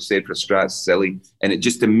we've said, for a Strat is silly. And it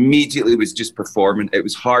just immediately was just performing. It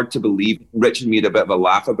was hard to believe. Rich and me had a bit of a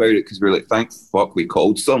laugh about it because we were like, thank fuck we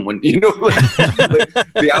called someone. You know,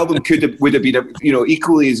 the album would have been,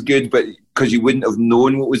 equally as good, but because you wouldn't have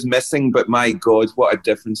known what was missing. But my God, what a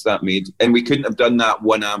difference that made. And we couldn't have done that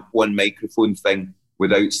one amp, one microphone thing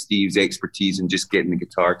without Steve's expertise and just getting the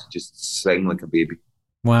guitar to just sing like a baby.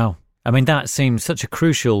 Wow. I mean, that seems such a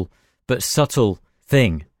crucial but subtle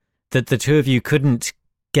thing that the two of you couldn't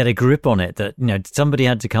get a grip on it, that somebody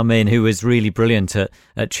had to come in who was really brilliant at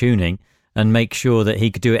tuning and make sure that he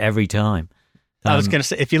could do it every time. I was going to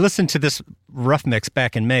say, if you listen to this rough mix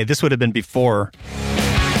back in May, this would have been before.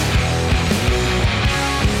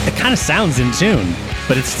 It kind of sounds in tune,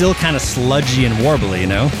 but it's still kind of sludgy and warbly,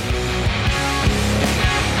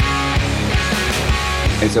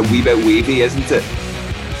 It's a wee bit wavy, isn't it?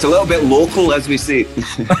 It's a little bit local, as we say.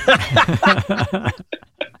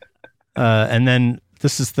 And then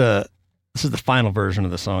this is the final version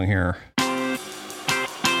of the song here.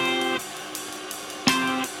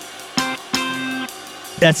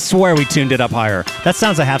 I swear we tuned it up higher. That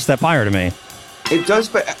sounds a half step higher to me. It does,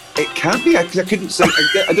 but it can't be, because I couldn't sing.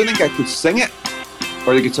 I don't think I could sing it,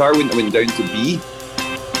 or the guitar wouldn't have went down to B.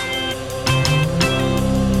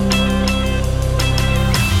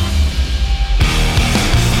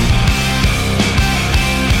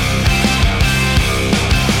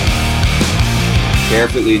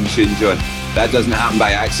 Perfectly in tune, John. That doesn't happen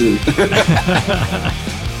by accident.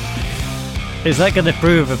 Is that going to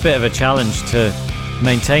prove a bit of a challenge to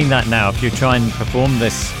maintain that now if you try and perform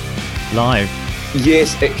this live?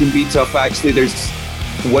 Yes, it can be tough actually.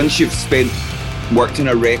 Once you've worked on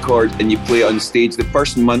a record and you play it on stage, the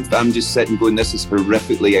first month I'm just sitting going, this is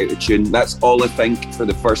horrifically out of tune. That's all I think for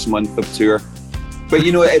the first month of tour. But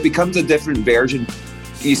it becomes a different version.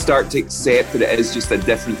 You start to accept that it is just a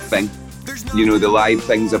different thing. The live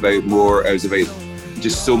thing's about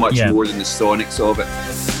just so much more than the sonics of it.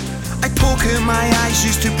 I poke in my eyes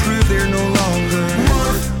just to prove they're no longer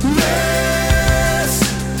worthless.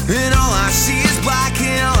 And all I see is black,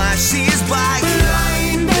 and all I see is black.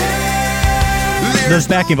 Those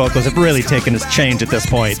backing vocals have really taken a change at this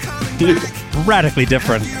point. Radically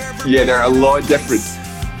different. Yeah, they're a lot different.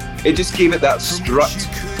 It just gave it that strut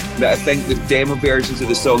that I think the demo versions of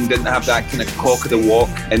the song didn't have, that kind of cock of the walk,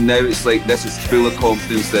 and now it's like, this is full of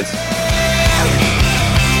confidence, this.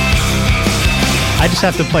 I just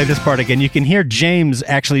have to play this part again. You can hear James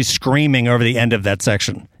actually screaming over the end of that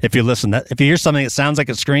section. If you listen, if you hear something that sounds like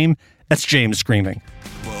a scream, that's James screaming.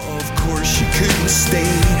 Well, of course you couldn't stay.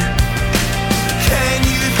 Can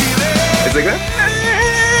you feel it? It's like that.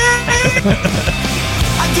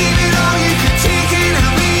 I gave it all, you could take it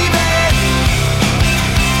or leave it.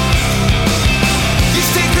 You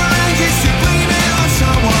stick around just to blame it on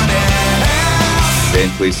someone else. Ben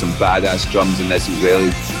plays some badass drums in this as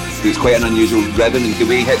well. It's quite an unusual rhythm, and the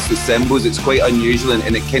way he hits the cymbals, it's quite unusual,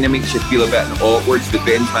 and it kind of makes you feel a bit awkward, but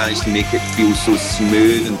Ben's managed to make it feel so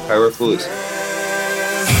smooth and powerful.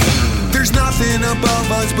 There's nothing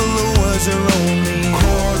above us, below us, or only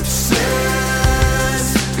corpses.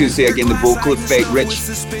 I was going to say again, the vocal effect,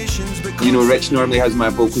 Rich normally has my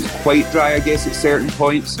vocals quite dry, I guess, at certain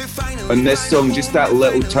points. On this song, just that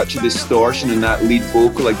little touch of distortion and that lead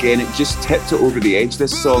vocal, again, it just tipped it over the edge,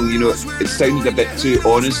 this song. It sounded a bit too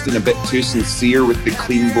honest and a bit too sincere with the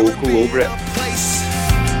clean vocal over it.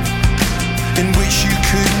 In which you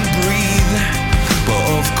couldn't breathe, but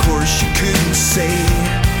of course you couldn't say.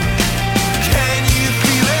 Can you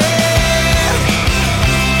feel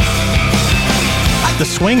it? The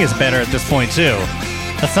swing is better at this point too.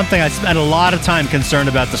 That's something I spent a lot of time concerned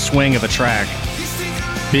about, the swing of a track.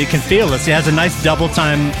 But you can feel this. It has a nice double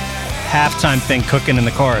time, halftime thing cooking in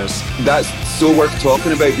the chorus. That's so worth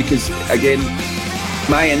talking about because, again,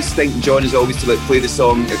 my instinct, John, is always to play the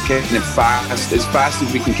song kind of fast, as fast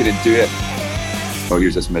as we can kind of do it. Oh,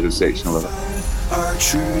 here's this middle section. I love it. Our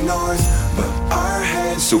true north, but our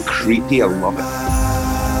heads It's so creepy. I love it.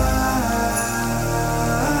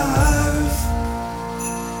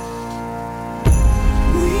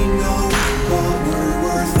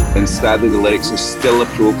 And sadly, the lyrics are still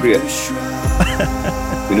appropriate.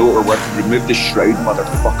 We know what we're worth. Remove the shroud,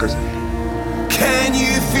 motherfuckers. Can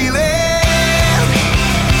you feel it?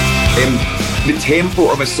 The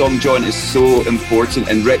tempo of a song, John, is so important,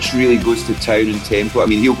 and Rich really goes to town in tempo. I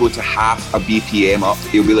mean, he'll go to half a BPM up.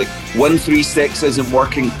 He'll be like, 136 isn't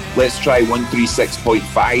working, let's try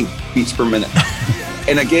 136.5 beats per minute.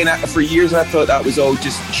 And again, for years I thought that was all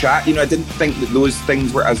just chat. I didn't think that those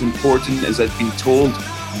things were as important as I'd been told.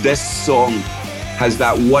 This song has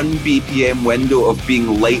that 1 BPM window of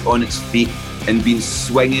being light on its feet, and being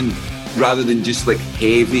swinging rather than just like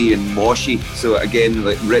heavy and moshy. So again,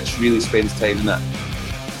 like Rich really spends time in that.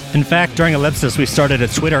 In fact, during Ellipsis, we started a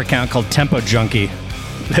Twitter account called Tempo Junkie.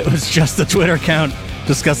 It was just a Twitter account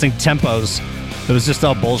discussing tempos. It was just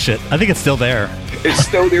all bullshit. I think it's still there. It's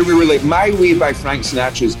still there. We were like, My Way by Frank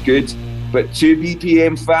Sinatra is good, but 2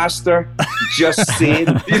 BPM faster. Just saying.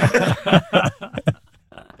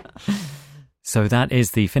 So that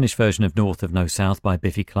is the finished version of North of No South by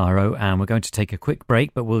Biffy Clyro, and we're going to take a quick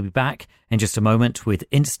break, but we'll be back in just a moment with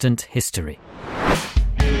Instant History.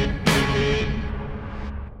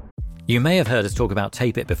 You may have heard us talk about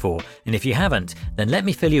Tape It before, and if you haven't, then let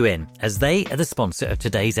me fill you in, as they are the sponsor of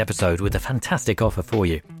today's episode with a fantastic offer for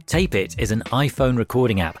you. Tape It is an iPhone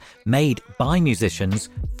recording app made by musicians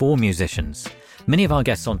for musicians. Many of our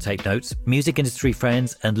guests on Tape Notes, music industry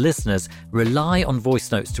friends and listeners rely on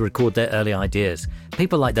voice notes to record their early ideas.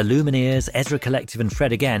 People like the Lumineers, Ezra Collective and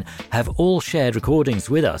Fred Again have all shared recordings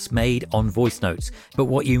with us made on voice notes. But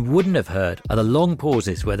what you wouldn't have heard are the long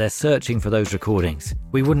pauses where they're searching for those recordings.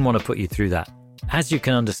 We wouldn't want to put you through that. As you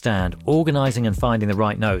can understand, organising and finding the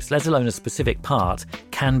right notes, let alone a specific part,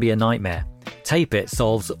 can be a nightmare. Tape It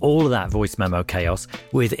solves all of that voice memo chaos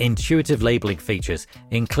with intuitive labelling features,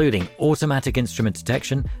 including automatic instrument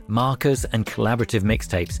detection, markers and collaborative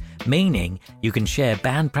mixtapes, meaning you can share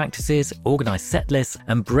band practices, organise set lists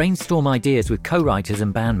and brainstorm ideas with co-writers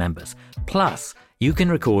and band members. Plus, you can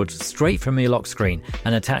record straight from your lock screen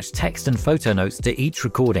and attach text and photo notes to each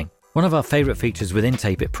recording. One of our favourite features within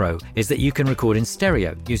Tape It Pro is that you can record in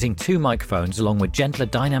stereo using 2 microphones along with gentler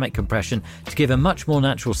dynamic compression to give a much more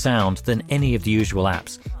natural sound than any of the usual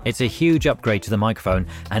apps. It's a huge upgrade to the microphone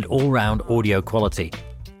and all-round audio quality.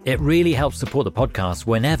 It really helps support the podcast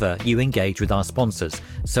whenever you engage with our sponsors.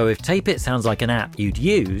 So if Tape It sounds like an app you'd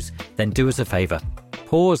use, then do us a favour.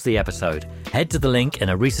 Pause the episode, head to the link in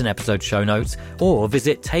a recent episode show notes, or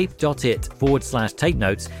visit tape.it/tape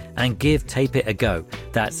notes and give Tape It a go.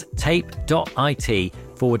 That's tape.it/tape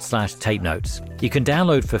notes. You can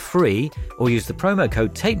download for free or use the promo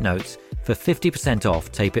code Tape Notes for 50%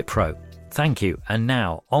 off Tape It Pro. Thank you, and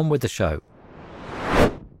now on with the show.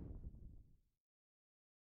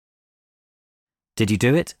 Did you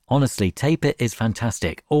do it? Honestly, Tape It is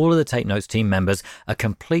fantastic. All of the Tape Notes team members are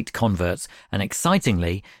complete converts, and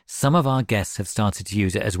excitingly, some of our guests have started to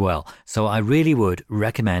use it as well. So I really would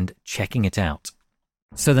recommend checking it out.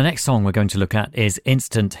 So the next song we're going to look at is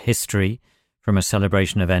Instant History from A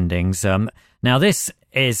Celebration of Endings. Now this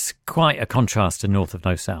is quite a contrast to North of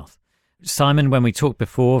No South. Simon, when we talked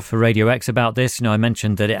before for Radio X about this, I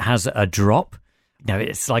mentioned that it has a drop.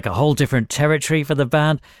 It's like a whole different territory for the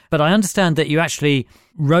band. But I understand that you actually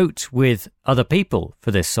wrote with other people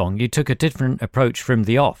for this song. You took a different approach from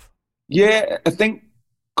the off. Yeah, I think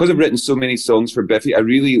because I've written so many songs for Biffy, I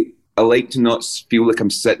like to not feel like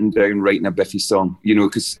I'm sitting down writing a Biffy song,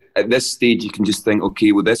 because at this stage you can just think,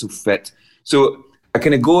 okay, well, this will fit. So I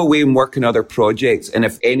kind of go away and work on other projects. And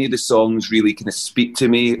if any of the songs really kind of speak to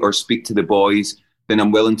me or speak to the boys, then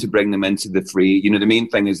I'm willing to bring them into the fray. The main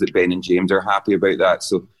thing is that Ben and James are happy about that.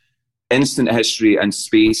 So Instant History and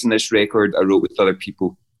Space in this record I wrote with other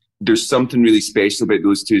people. There's something really special about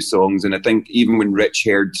those 2 songs. And I think even when Rich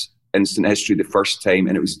heard Instant History the first time,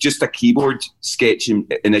 and it was just a keyboard sketch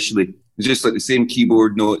initially, it was just like the same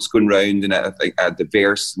keyboard notes going round, and I think I had the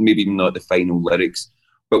verse, maybe even not the final lyrics,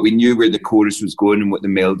 but we knew where the chorus was going and what the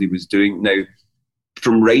melody was doing. Now,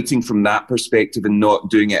 from writing from that perspective and not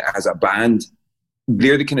doing it as a band,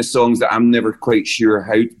 they're the kind of songs that I'm never quite sure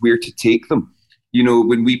where to take them.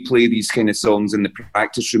 When we play these kind of songs in the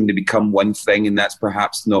practice room, they become one thing, and that's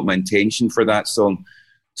perhaps not my intention for that song.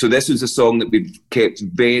 So this was a song that we've kept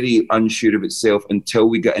very unsure of itself until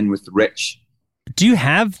we got in with Rich. Do you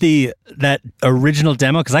have that original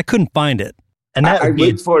demo? Because I couldn't find it. And I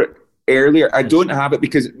looked for it earlier. I don't have it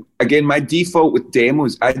because, again, my default with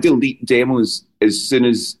demos, I delete demos as soon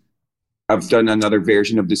as I've done another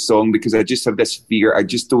version of the song, because I just have this fear. I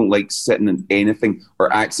just don't like sitting in anything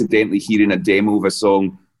or accidentally hearing a demo of a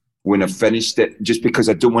song when I've finished it, just because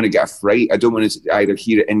I don't want to get a fright. I don't want to either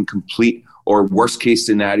hear it incomplete, or worst case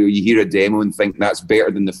scenario, you hear a demo and think that's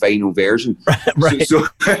better than the final version. Right.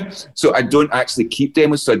 So I don't actually keep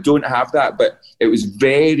demos, so I don't have that, but it was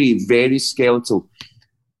very, very skeletal.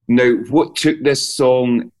 Now, what took this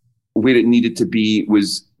song where it needed to be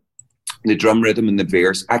was the drum rhythm and the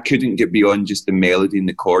verse. I couldn't get beyond just the melody and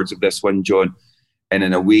the chords of this one, John. And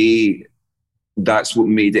in a way, that's what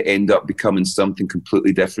made it end up becoming something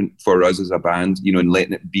completely different for us as a band, and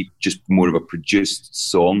letting it be just more of a produced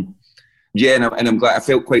song. Yeah, and I'm glad. I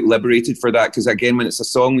felt quite liberated for that, because again, when it's a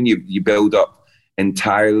song, when you build up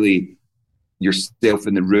entirely yourself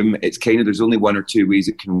in the room. It's kind of, there's only one or two ways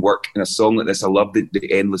it can work in a song like this. I love the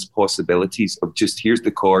endless possibilities of just, here's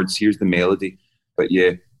the chords, here's the melody. But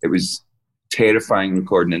yeah, it was terrifying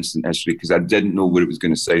recording Instant History because I didn't know what it was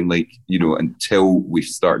going to sound like, until we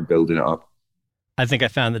started building it up. I think I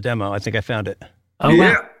found the demo. I think I found it. Oh,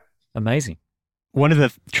 yeah. Wow. Amazing. One of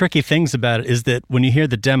the tricky things about it is that when you hear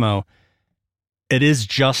the demo, it is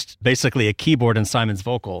just basically a keyboard and Simon's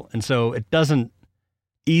vocal. And so it doesn't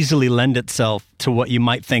easily lend itself to what you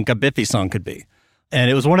might think a Biffy song could be.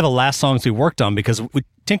 And it was one of the last songs we worked on because we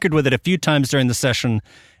tinkered with it a few times during the session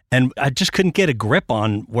and I just couldn't get a grip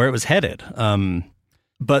on where it was headed.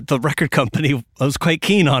 But the record company was quite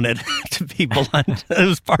keen on it, to be blunt. It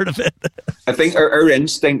was part of it. I think our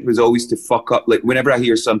instinct was always to fuck up. Like, whenever I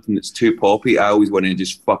hear something that's too poppy, I always want to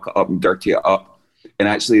just fuck it up and dirty it up. And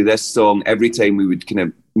actually, this song, every time we would kind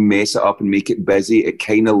of mess it up and make it busy, it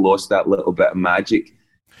kind of lost that little bit of magic.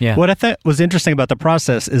 Yeah. What I thought was interesting about the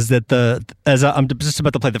process is that as I'm just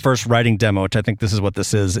about to play the first writing demo, which I think this is what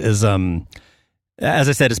this is as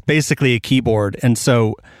I said, it's basically a keyboard. And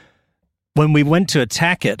so when we went to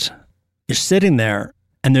attack it, you're sitting there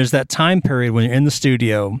and there's that time period when you're in the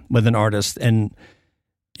studio with an artist and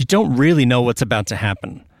you don't really know what's about to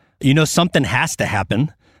happen. Something has to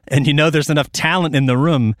happen and there's enough talent in the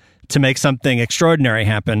room to make something extraordinary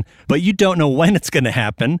happen, but you don't know when it's going to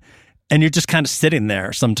happen. And you're just kind of sitting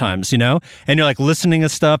there sometimes, and you're like listening to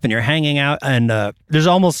stuff and you're hanging out. And there's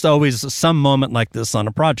almost always some moment like this on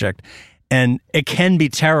a project. And it can be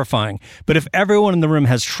terrifying. But if everyone in the room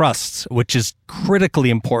has trust, which is critically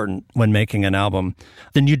important when making an album,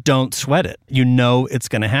 then you don't sweat it. You know it's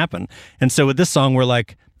going to happen. And so with this song, we're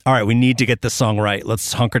like, all right, we need to get this song right.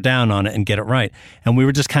 Let's hunker down on it and get it right. And we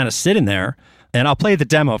were just kind of sitting there. And I'll play the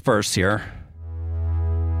demo first here.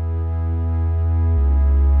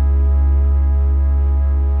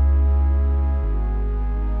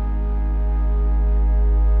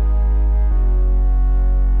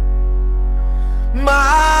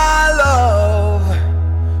 My love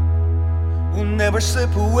will never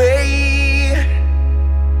slip away,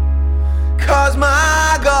 'cause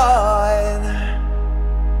my God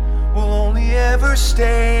will only ever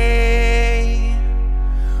stay.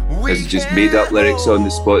 This is just made up lyrics on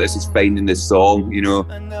the spot. This is finding this song,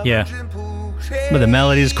 Yeah. But the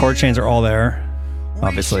melodies, chord chains are all there,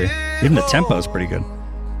 obviously. Even the tempo is pretty good.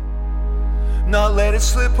 Not let it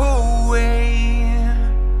slip away.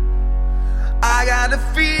 I got a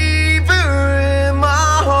fever in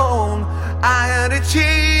my home. I had to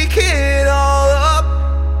take it all up.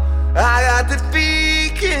 I got the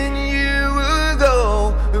feeling you will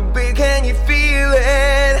go. Babe, can you feel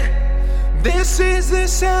it? This is the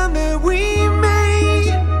sound that we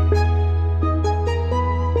made.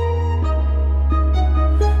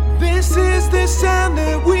 This is the sound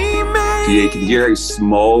that we made. Yeah, you can hear how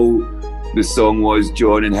small the song was,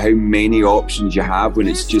 John, and how many options you have when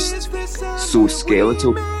it's just so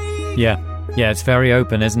skeletal. Yeah, it's very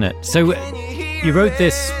open, isn't it? So you wrote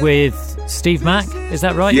this with Steve Mack, is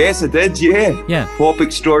that right? Yes, I did, yeah. Pop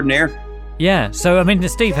extraordinaire. Yeah, so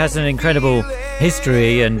Steve has an incredible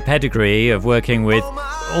history and pedigree of working with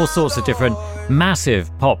all sorts of different massive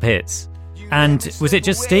pop hits. And was it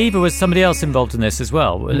just Steve or was somebody else involved in this as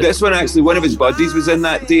well? This one, actually, one of his buddies was in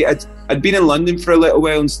that day. I'd been in London for a little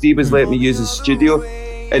while and Steve has let me use his studio.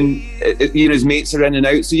 And, his mates are in and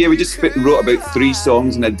out. So, yeah, we just wrote about 3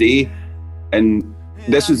 songs in a day. And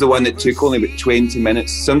this was the one that took only about 20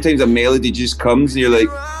 minutes. Sometimes a melody just comes and you're like,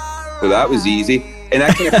 well, that was easy. And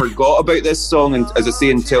I kind of forgot about this song, and as I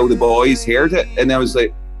say, until the boys heard it. And I was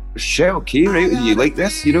like, shit, okay, right, you like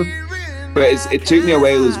this, But it took me a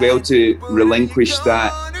while as well to relinquish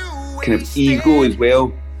that kind of ego as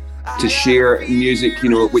well, to share music,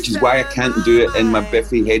 which is why I can't do it in my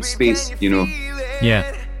Biffy headspace,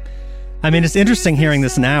 Yeah. It's interesting hearing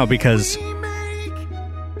this now because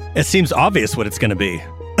it seems obvious what it's going to be.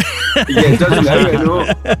 Yeah, it doesn't matter, I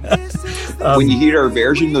know. When you hear our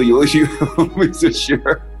version, though, you're always so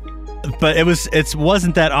sure. But it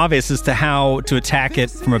wasn't that obvious as to how to attack it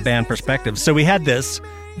from a band perspective. So we had this,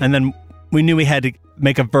 and then we knew we had to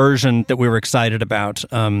make a version that we were excited about.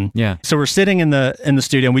 So we're sitting in the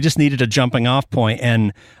studio, and we just needed a jumping off point,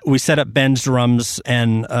 and we set up Ben's drums,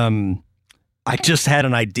 and I just had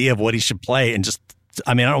an idea of what he should play, and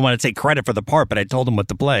I don't want to take credit for the part, but I told him what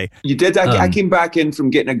to play. You did. I came back in from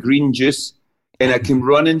getting a green juice, and I came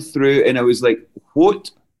running through, and I was like, what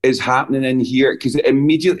is happening in here? Because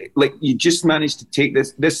immediately, you just managed to take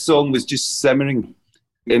this song was just simmering,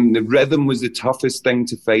 and the rhythm was the toughest thing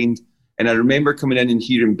to find. And I remember coming in and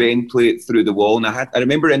hearing Ben play it through the wall. And I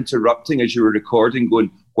remember interrupting as you were recording,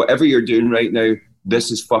 going, whatever you're doing right now,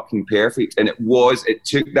 this is fucking perfect. And it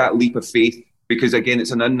took that leap of faith, because again,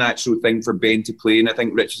 it's an unnatural thing for Ben to play. And I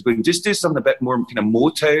think Rich is going, just do something a bit more kind of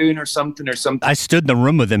Motown or something. I stood in the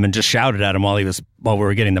room with him and just shouted at him while we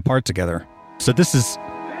were getting the part together. So this is...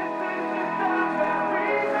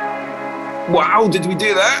 Wow, did we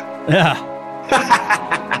do that? Yeah.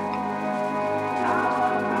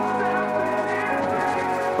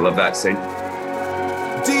 I love that scene.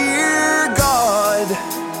 Dear God,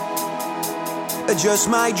 adjust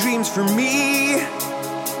my dreams for me.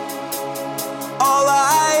 All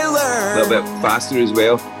I learned, A little bit faster as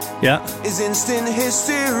well. Yeah. is instant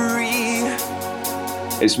history.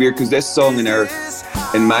 It's weird because this song in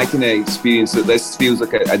my kind of experience, that this feels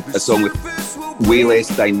like a song with way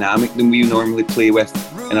less dynamic than we normally play with.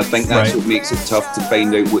 And I think that's what makes it tough to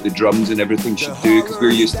find out what the drums and everything should do, because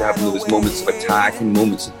we're used to having those moments of attack and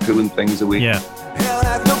moments of pulling things away. Yeah. Hell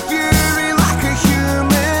hath no fury like a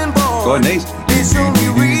human born. Oh, nice. It's only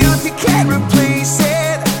real if you can't replace it.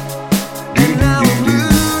 And now I'm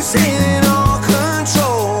losing all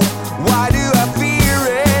control. Why do I fear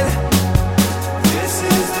it? This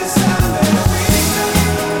is the sound that we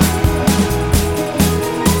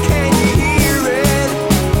make. Can you hear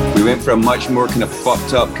it? We went for a much more kind of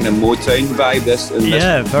fucked up kind of Motown vibe.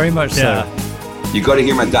 Yeah, very much so. You got to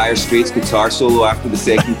hear my Dire Straits guitar solo after the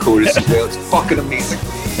second chorus as well. It's fucking amazing.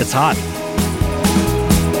 It's hot.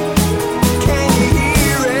 Can you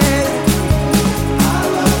hear it? I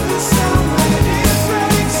love the sound when it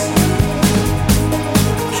breaks.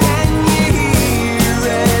 Can you hear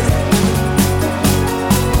it?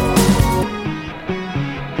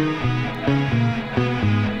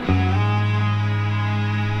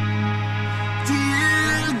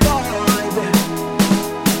 Dear God.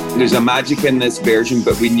 There's a magic in this version,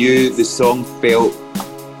 but we knew the song felt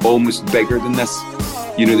almost bigger than this.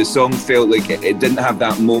 You know, the song felt like it didn't have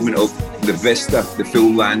that moment of the vista, the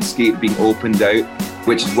full landscape being opened out,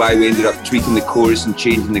 which is why we ended up tweaking the chorus and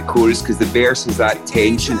changing the chorus, because the verse has that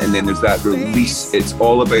tension and then there's that release. It's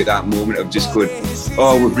all about that moment of just going,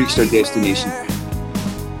 oh, we've reached our destination.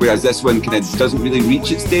 Whereas this one kind of doesn't really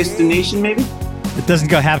reach its destination, maybe? It doesn't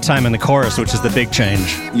go halftime in the chorus, which is the big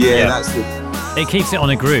change. Yeah. That's the... It keeps it on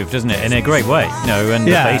a groove, doesn't it? In a great way, you know, and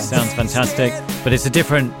the bass sounds fantastic, but it's a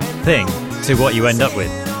different thing to what you end up with.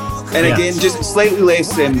 And again, just slightly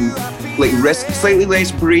less risk, slightly less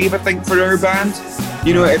brave, I think, for our band.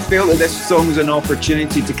 You know, it felt that this song was an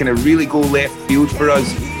opportunity to kind of really go left field for us,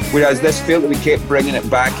 whereas this felt that we kept bringing it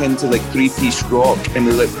back into like three-piece rock, and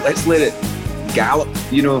we're like, let's let it gallop,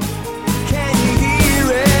 you know. Can you hear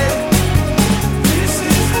it? This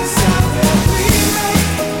is the sound that we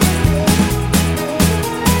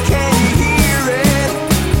make. Can you hear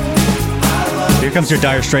it? Here comes your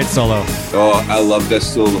Dire Straits solo. Oh, I love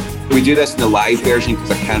this solo. We do this in the live version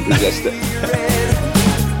because I can't resist it.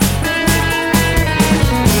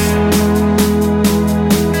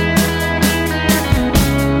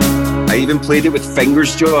 I even played it with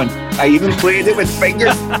fingers, John. I even played it with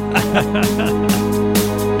fingers. Hell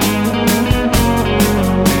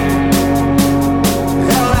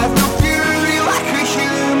hath no fury like a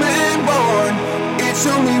human born. It's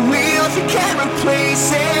only real if you can't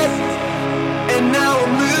replace it. And now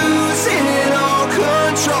I'm losing all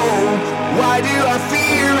control. Why do I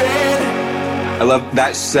fear it? I love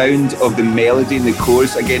that sound of the melody in the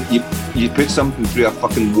chorus. Again, you put something through a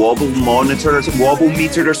fucking wobble monitor or wobble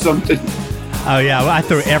meter or something. Oh yeah, I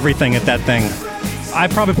threw everything at that thing. I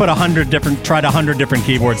probably put 100 different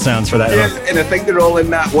keyboard sounds for that hook. And I think they're all in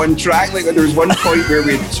that one track. Like there was one point where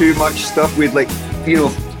we had too much stuff. We had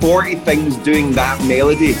 40 things doing that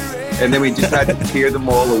melody, and then we just had to tear them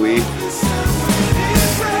all away.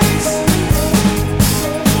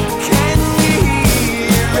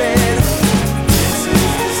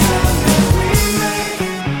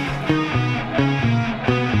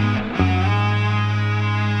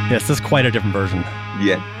 Yes, this is quite a different version.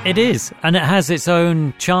 Yeah. It is, and it has its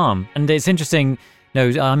own charm. And it's interesting,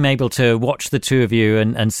 you know, I'm able to watch the two of you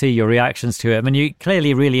and see your reactions to it. I mean, you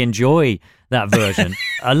clearly really enjoy that version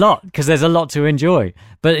a lot, because there's a lot to enjoy.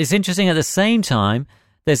 But it's interesting at the same time,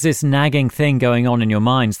 there's this nagging thing going on in your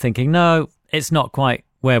minds thinking, no, it's not quite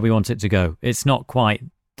where we want it to go. It's not quite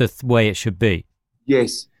the way it should be.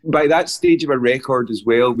 Yes. By that stage of a record as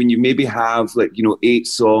well, when you maybe have 8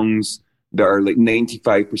 songs that are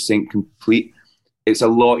 95% complete, it's a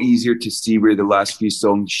lot easier to see where the last few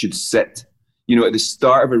songs should sit. You know, at the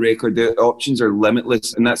start of a record, the options are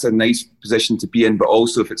limitless, and that's a nice position to be in. But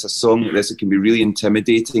also, if it's a song like this, it can be really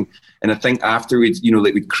intimidating. And I think afterwards,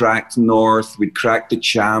 we'd cracked North, we'd cracked The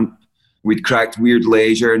Champ, We'd cracked Weird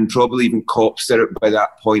Leisure and probably even Cop Syrup by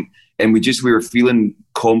that point. And we were feeling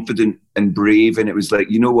confident and brave. And it was like,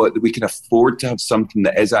 you know what, we can afford to have something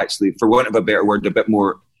that is actually, for want of a better word, a bit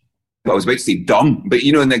more, I was about to say dumb, but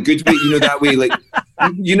you know, in a good way, you know, that way, like,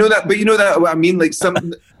 you know that what I mean? Like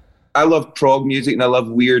I love prog music and I love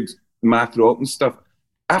weird math rock and stuff.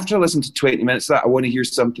 After I listen to 20 minutes of that, I want to hear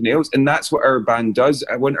something else. And that's what our band does.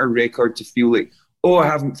 I want our record to feel like, oh, I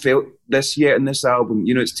haven't felt this yet in this album.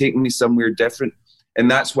 You know, it's taking me somewhere different. And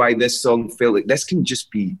that's why this song felt like this can just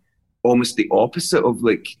be almost the opposite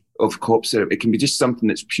of Cop Syrup. It can be just something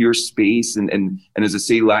that's pure space and as I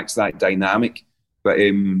say, lacks that dynamic. But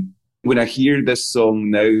when I hear this song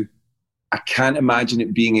now, I can't imagine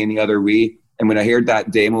it being any other way. And when I heard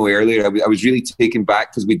that demo earlier, I was really taken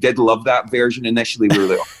back because we did love that version initially. We were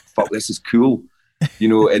like, oh, fuck, this is cool. You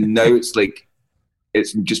know, and now it's like,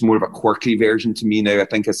 it's just more of a quirky version to me now. I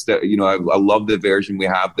think I love the version we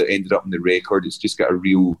have that ended up in the record. It's just got a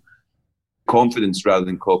real confidence rather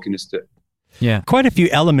than cockiness to it. Yeah. Quite a few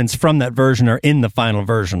elements from that version are in the final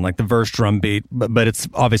version, like the verse drum beat, but it's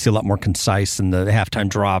obviously a lot more concise and the halftime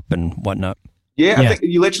drop and whatnot. Yeah, I think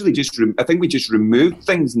you literally I think we just removed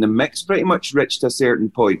things in the mix pretty much, Rich, to a certain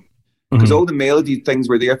point. Because all the melody things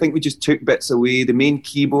were there. I think we just took bits away. The main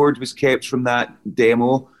keyboard was kept from that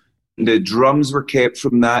demo. The drums were kept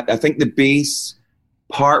from that. I think the bass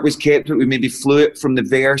part was kept, but we maybe flew it from the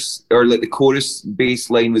verse, or like the chorus bass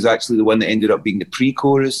line was actually the one that ended up being the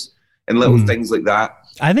pre-chorus and little things like that.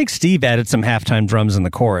 I think Steve added some halftime drums in the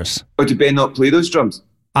chorus. Oh, did Ben not play those drums?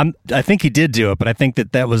 I think he did do it, but I think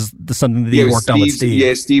that was something that he worked on with Steve.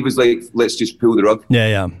 Yeah, Steve was like, let's just pull the rug.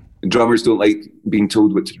 Yeah. And drummers don't like being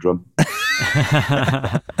told what to drum.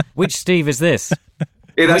 Which Steve is this?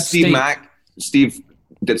 Yeah, that's Steve Mack. Steve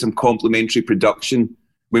did some complimentary production.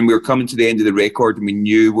 When we were coming to the end of the record and we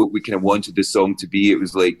knew what we kind of wanted the song to be, it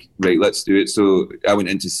was like, right, let's do it. So I went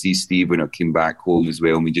in to see Steve when I came back home as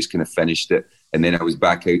well, and we just kind of finished it. And then I was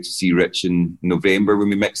back out to see Rich in November when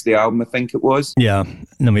we mixed the album, I think it was. Yeah, and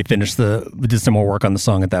then we did some more work on the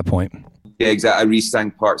song at that point. Yeah, exactly. I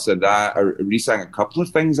re-sang parts of that. I re-sang a couple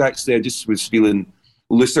of things, actually. I just was feeling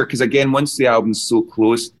looser, because again, once the album's so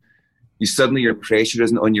close, your pressure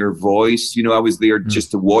isn't on your voice. You know, I was there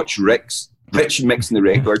just to watch Rich mixing the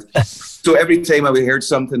record. So every time I heard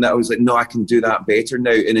something that I was like, no, I can do that better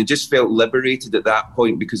now. And it just felt liberated at that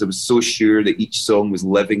point because I was so sure that each song was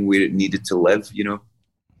living where it needed to live, you know.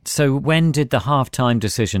 So when did the halftime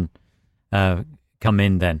decision come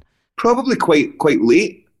in then? Probably quite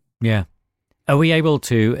late. Yeah. Are we able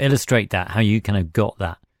to illustrate that, how you kind of got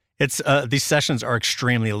that? It's these sessions are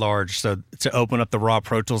extremely large, so to open up the raw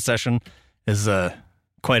Pro Tools session is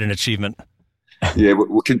quite an achievement. Yeah,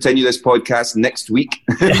 we'll continue this podcast next week.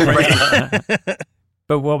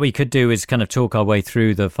 But what we could do is kind of talk our way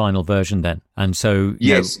through the final version then. And so...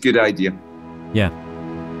 Yes, good idea. Yeah.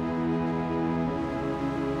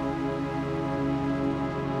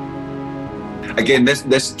 Again,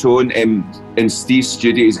 this tone in Steve's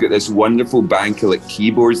studio, he's got this wonderful bank of like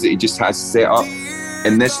keyboards that he just has set up.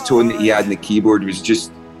 And this tone that he had in the keyboard was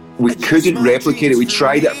just... We couldn't replicate it. We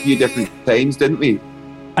tried it a few different times, didn't we?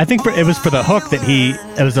 I think it was for the hook that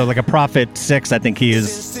it was like a Prophet 6, I think he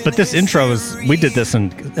is. But this intro we did this in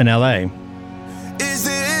LA. Is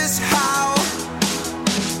this how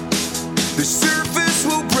the surface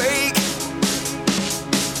will break?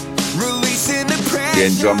 Releasing the pressure.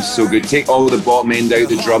 Again, drums so good. Take all the bottom end out of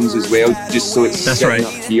the drums as well, just so it's sitting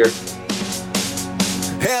up here.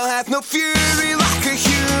 Hell hath no fury like a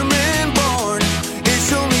human born.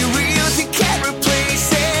 It's only real if you can't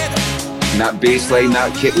replace it. And that bass line,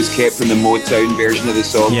 that kit was kept from the Motown version of the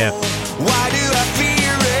song. Yeah. Why do I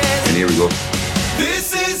fear it? And here we go.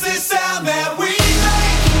 This is the sound that we make.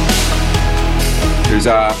 There's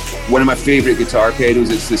one of my favourite guitar pedals.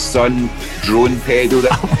 It's the Sun drone pedal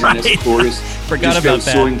that's in this chorus. Forgot about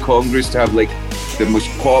that. So incongruous to have like the most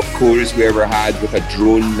pop chorus we ever had with a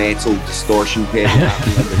drone metal distortion pedal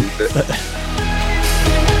happening underneath it.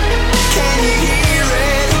 Can you hear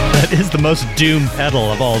it? That is the most doom pedal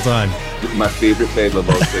of all time. My favourite pedal of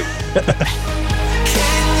all time.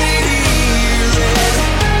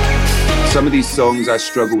 Some of these songs I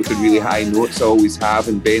struggle with the really high notes. I always have,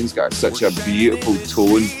 and Ben's got such a beautiful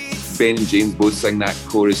tone. Ben and James both sing that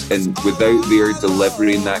chorus, and without their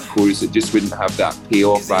delivery in that chorus, it just wouldn't have that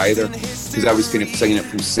payoff either. Because I was kind of singing it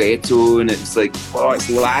falsetto, and it's like, oh, it's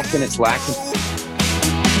lacking.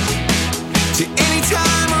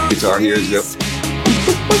 Guitar here as well.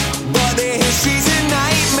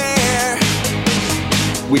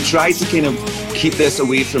 We tried to kind of keep this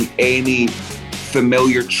away from any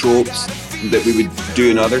familiar tropes that we would do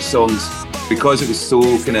in other songs, because it was so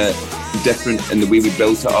kind of different, and the way we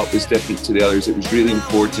built it up was different to the others. It was really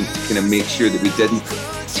important to kind of make sure that we didn't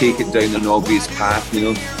take it down an obvious path, you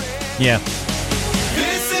know? Yeah.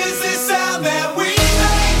 This is the sound that we make.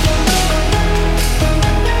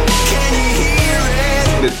 Can you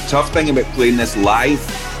hear it? The tough thing about playing this live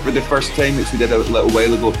for the first time, which we did a little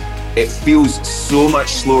while ago, it feels so much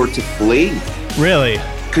slower to play. Really?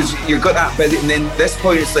 Because you've got that bit, and then this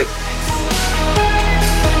point it's like,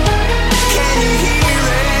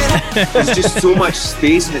 there's just so much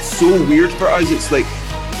space, and it's so weird for us. It's like,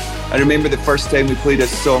 I remember the first time we played a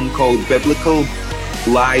song called Biblical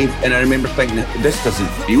live, and I remember thinking, this doesn't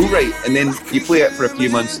feel right. And then you play it for a few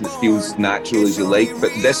months and it feels natural as you like.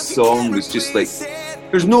 But this song was just like,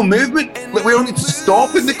 there's no movement. Like, we don't need to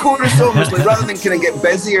stop in the chorus almost. Like, rather than kind of get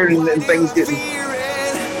busier and things getting.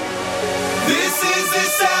 This is the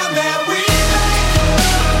sound that we make.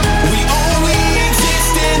 We only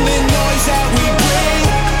exist in the noise that we bring.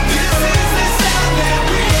 This is the sound that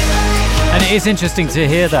we make. And it is interesting to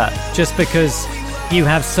hear that, just because you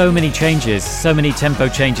have so many changes, so many tempo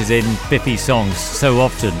changes in Biffy songs so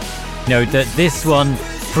often. You know, that this one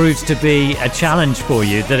proves to be a challenge for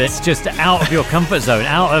you, that it's just out of your comfort zone,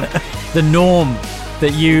 out of the norm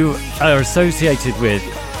that you are associated with.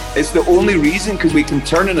 It's the only reason, because we can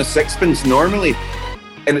turn in a sixpence normally,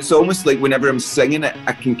 and it's almost like whenever I'm singing it,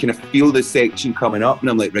 I can kind of feel the section coming up, and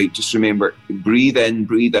I'm like, right, just remember, breathe in,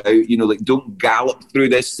 breathe out, you know, like, don't gallop through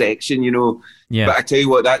this section, you know. Yeah. But I tell you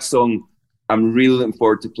what, that song, I'm really looking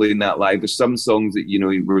forward to playing that live. There's some songs that, you know,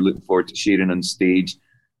 we're looking forward to sharing on stage.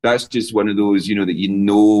 That's just one of those, you know, that you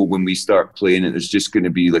know when we start playing it, there's just going to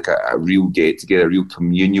be like a real get-together, a real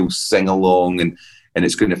communal sing-along, and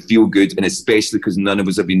it's going to feel good, and especially because none of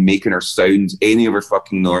us have been making our sounds, any of our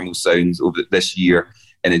fucking normal sounds over this year,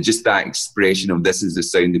 and it's just that expression of this is the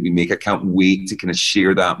sound that we make. I can't wait to kind of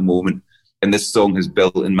share that moment, and this song has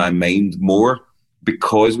built in my mind more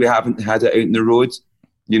because we haven't had it out in the road.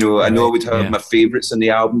 You know, I know I would have my favourites on the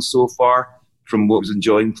album so far, from what I was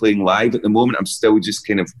enjoying playing live. At the moment, I'm still just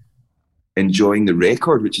kind of enjoying the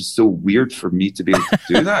record, which is so weird for me to be able to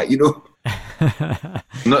do that, you know? I'm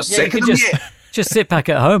not sick of them yet. Just sit back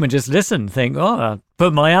at home and just listen, think, oh, I'll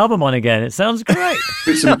put my album on again. It sounds great.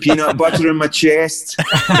 Put some peanut butter in my chest,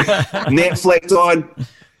 Netflix on,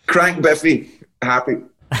 crank Biffy, happy.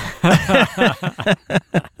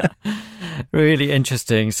 Really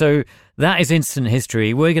interesting. So that is Instant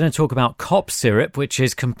History. We're going to talk about Cop Syrup, which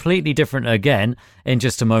is completely different again in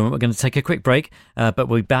just a moment. We're going to take a quick break, but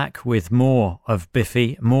we'll be back with more of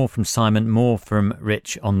Biffy, more from Simon, more from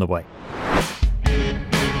Rich on the way.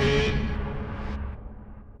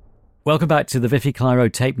 Welcome back to the Biffy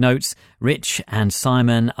Clyro Tape Notes. Rich and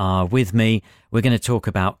Simon are with me. We're going to talk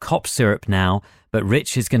about Cop Syrup now, but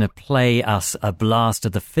Rich is going to play us a blast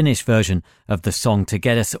of the finished version of the song to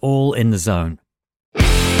get us all in the zone.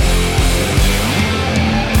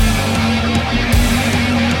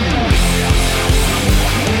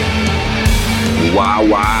 Wah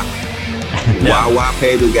wah. Wah wah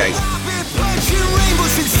pedal, guys.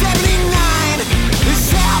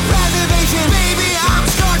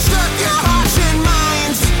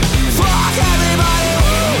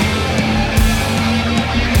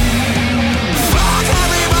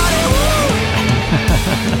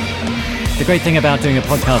 The great thing about doing a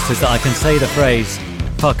podcast is that I can say the phrase,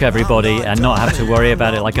 fuck everybody, and not have to worry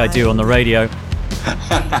about it like I do on the radio.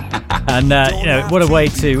 And, you know, what a way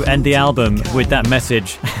to end the album with that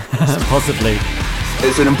message, possibly.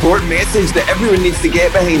 It's an important message that everyone needs to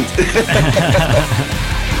get behind.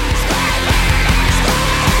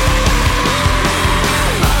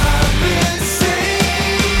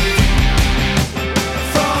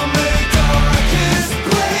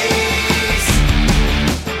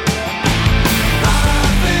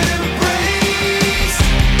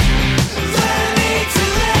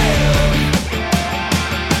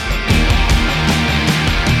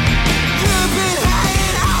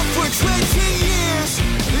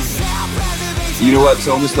 You know what? It's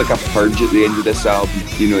almost like a purge at the end of this album.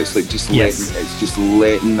 You know, it's like just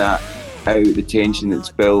letting that out, the tension that's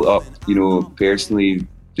built up. You know, personally,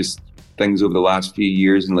 just things over the last few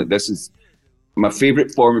years, and like this is my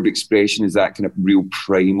favorite form of expression. Is that kind of real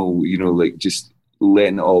primal? You know, like just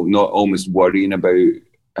letting it all, not almost worrying about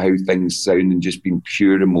how things sound, and just being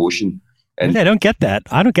pure emotion. And I don't get that.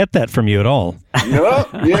 I don't get that from you at all. No,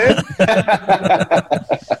 yeah,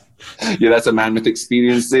 yeah, that's a man with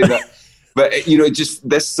experience saying that. But, you know, just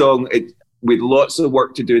this song, with lots of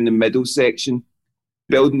work to do in the middle section,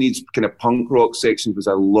 building these kind of punk rock sections was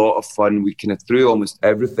a lot of fun. We kind of threw almost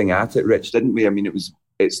everything at it, Rich, didn't we? I mean,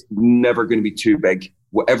 it's never going to be too big.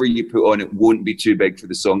 Whatever you put on, it won't be too big for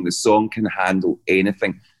the song. The song can handle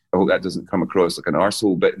anything. I hope that doesn't come across like an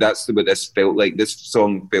arsehole, but that's what this felt like. This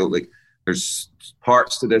song felt like there's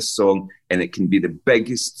parts to this song, and it can be the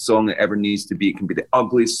biggest song it ever needs to be. It can be the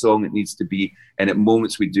ugliest song it needs to be. And at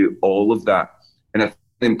moments we do all of that. And I think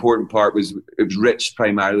the important part was, it was Rich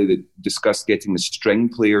primarily that discussed getting the string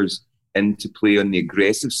players into play on the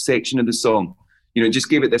aggressive section of the song. You know, it just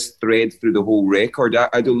gave it this thread through the whole record.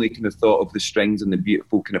 I'd only kind of thought of the strings and the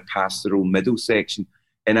beautiful kind of pastoral middle section.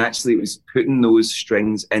 And actually it was putting those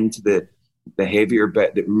strings into the heavier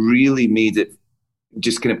bit that really made it,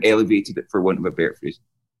 just kind of elevated it, for want of a better phrase.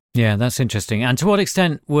 Yeah, that's interesting. And to what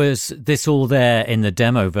extent was this all there in the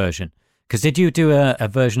demo version? Because did you do a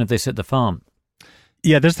version of this at the farm?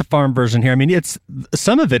 Yeah, there's the farm version here. I mean,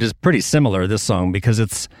 some of it is pretty similar, this song, because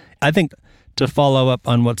it's, I think, to follow up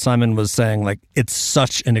on what Simon was saying, like, it's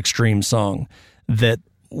such an extreme song that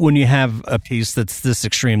when you have a piece that's this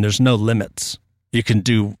extreme, there's no limits. You can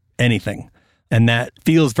do anything. And that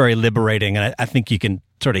feels very liberating. And I think you can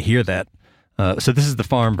sort of hear that. So this is the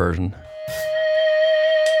farm version.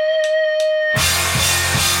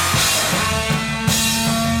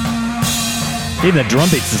 Even the drum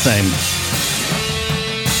beat's the same.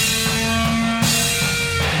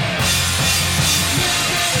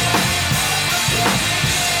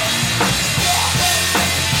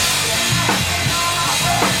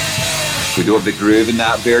 We do have the groove in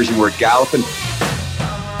that version. We're galloping.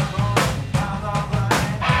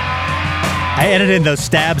 I edited in those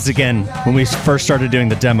stabs again when we first started doing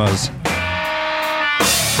the demos.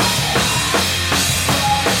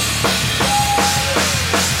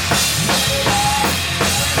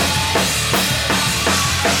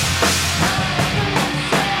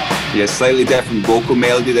 Yeah, slightly different vocal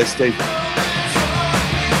melody this time.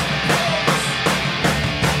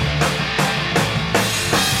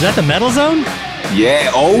 Is that the Metal Zone?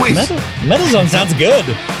 Yeah, always. Metal Zone sounds good.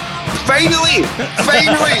 Finally!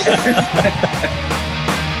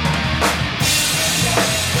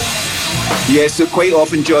 Yeah, so quite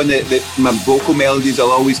often, John, my vocal melodies, I'll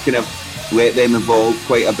always kind of let them evolve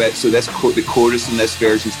quite a bit. So the chorus in this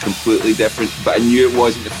version is completely different, but I knew it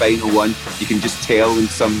wasn't the final one. You can just tell when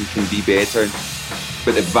something can be better,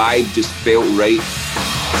 but the vibe just felt right.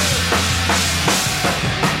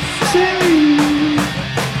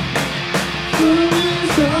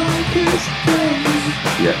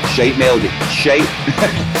 Yeah, shite melody, shite.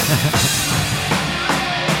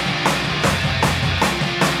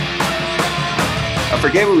 I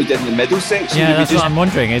forget what we did in the middle section. Yeah, that's what I'm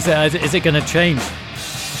wondering. Is it going to change?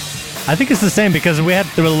 I think it's the same, because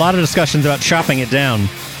there were a lot of discussions about chopping it down,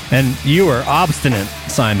 and you were obstinate,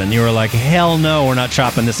 Simon. You were like, hell no, we're not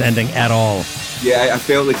chopping this ending at all. Yeah, I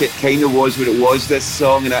felt like it kind of was what it was, this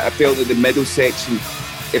song, and I felt that the middle section,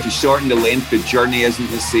 if you shorten the length, the journey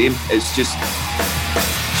isn't the same. It's just...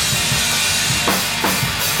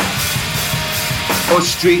 Oh,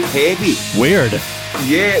 straight heavy. Weird.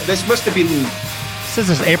 Yeah, this must have been... This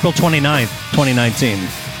is April 29th, 2019.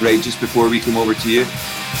 Right, just before we come over to you.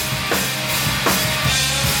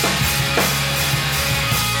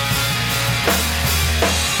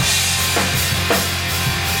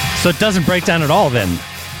 So it doesn't break down at all then?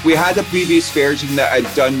 We had a previous version that I'd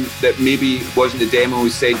done that maybe wasn't the demo we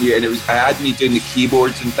sent you, and I had me doing the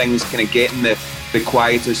keyboards and things, kind of getting the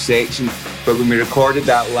quieter section. But when we recorded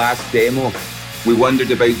that last demo, we wondered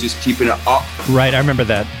about just keeping it up. Right, I remember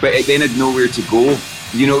that. But it then had nowhere to go.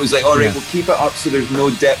 You know, it was like, all right, we'll keep it up so there's no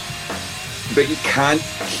dip. But you can't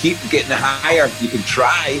keep getting higher. You can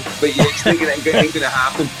try, but it's thinking it ain't going to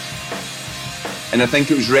happen. And I think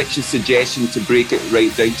it was Rich's suggestion to break it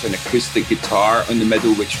right down to an acoustic guitar on the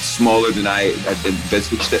middle, which was smaller than I had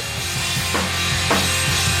envisaged it.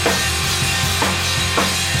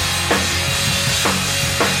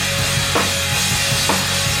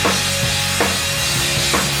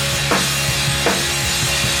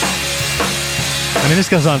 I mean, this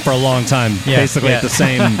goes on for a long time, basically at the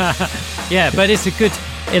same... Yeah, but it's a good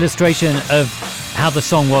illustration of how the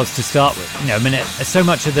song was to start with. You know, I mean, so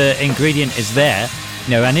much of the ingredient is there,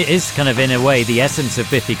 you know, and it is kind of, in a way, the essence of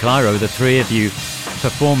Biffy Clyro, the three of you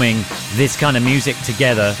performing this kind of music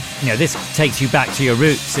together. You know, this takes you back to your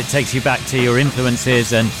roots. It takes you back to your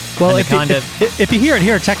influences and if you hear it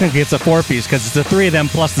here, technically it's a four-piece, because it's the three of them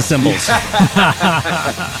plus the cymbals.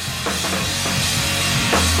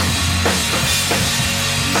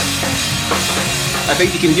 I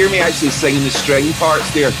think you can hear me actually singing the string parts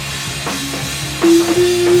there.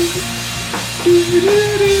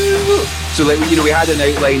 So, like, you know, we had an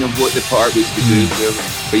outline of what the part was to do,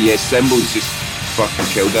 but yeah, cymbals just fucking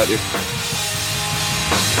killed that there.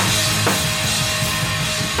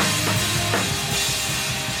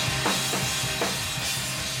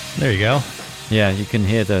 There you go. Yeah, you can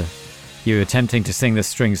hear you attempting to sing the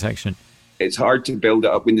string section. It's hard to build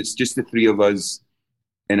it up when it's just the three of us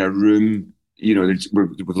in a room. You know,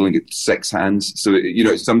 we've only got 6 hands. So, you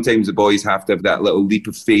know, sometimes the boys have to have that little leap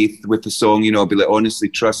of faith with the song. You know, I'll be like, honestly,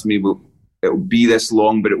 trust me, it'll be this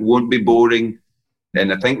long, but it won't be boring.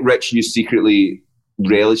 And I think, Rich, you secretly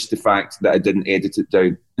relished the fact that I didn't edit it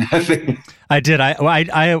down. I did.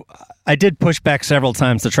 I did push back several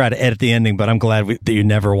times to try to edit the ending, but I'm glad that you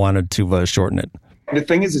never wanted to shorten it. The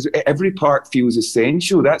thing is every part feels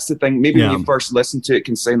essential. That's the thing. Maybe when you first listen to it, it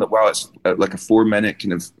can sound like, wow, it's like a 4-minute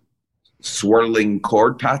kind of swirling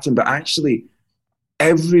chord pattern, but actually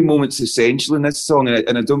every moment's essential in this song.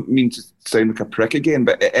 And I don't mean to sound like a prick again,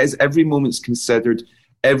 but it is. Every moment's considered.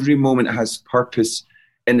 Every moment has purpose.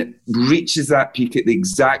 And it reaches that peak at the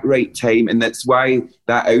exact right time. And that's why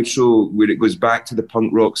that outro, where it goes back to the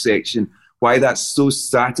punk rock section, why that's so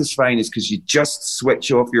satisfying is because you just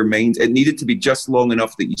switch off your mind. It needed to be just long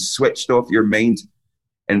enough that you switched off your mind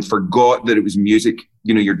and forgot that it was music.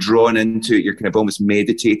 You know, you're drawn into it, you're kind of almost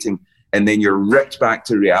meditating, and then you're ripped back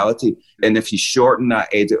to reality. And if you shorten that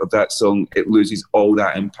edit of that song, it loses all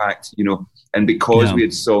that impact, you know. And because we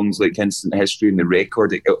had songs like Instant History in the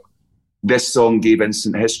record, this song gave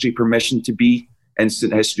Instant History permission to be.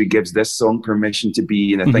 Instant History gives this song permission to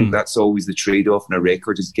be. And I think that's always the trade-off in a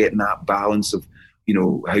record, is getting that balance of, you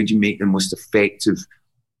know, how do you make the most effective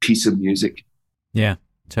piece of music? Yeah,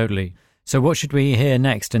 totally. So what should we hear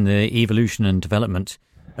next in the evolution and development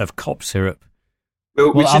of Cop Syrup?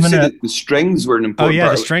 Well, we should say that the strings were an important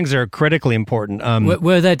part. The strings are critically important.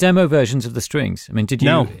 Were there demo versions of the strings? I mean, did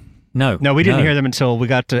you... No, we didn't hear them until we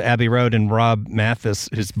got to Abbey Road, and Rob Mathis,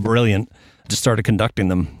 who's brilliant, just started conducting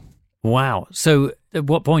them. Wow. So at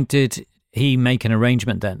what point did he make an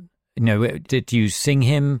arrangement then? You know, did you sing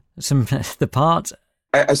him the part?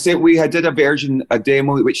 I said we did a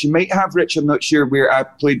demo, which you might have, Rich, I'm not sure, where I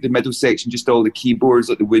played the middle section, just all the keyboards,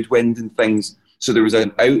 like the woodwind and things. So there was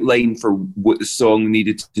an outline for what the song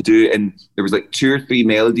needed to do. And there was like 2 or 3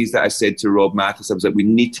 melodies that I said to Rob Mathis. I was like, we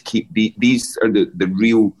need to keep these are the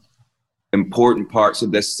real important parts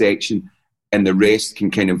of this section. And the rest can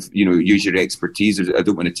kind of, you know, use your expertise. I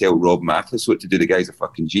don't want to tell Rob Mathis what to do. The guy's a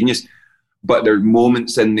fucking genius. But there are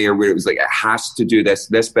moments in there where it was like, it has to do this.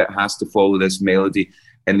 This bit has to follow this melody.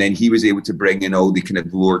 And then he was able to bring in all the kind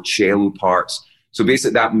of lower cello parts. So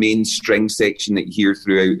basically that main string section that you hear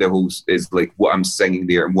throughout the whole is like what I'm singing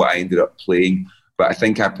there and what I ended up playing. But I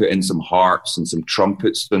think I put in some harps and some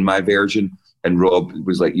trumpets in my version. And Rob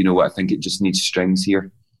was like, you know what, I think it just needs strings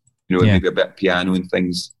here. You know, maybe a bit of piano and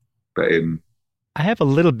things. But I have a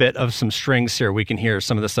little bit of some strings here. We can hear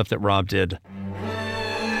some of the stuff that Rob did.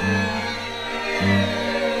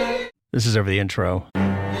 This is over the intro.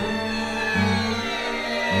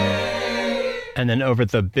 And then over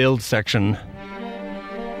the build section.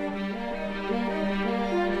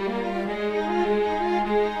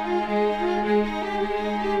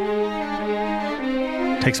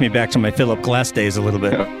 Takes me back to my Philip Glass days a little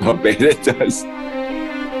bit. I bet it does.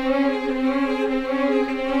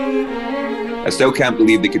 I still can't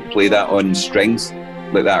believe they could play that on strings,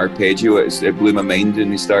 like that arpeggio. It blew my mind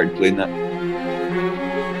when they started playing that.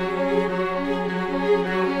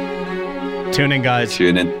 Tune in, guys.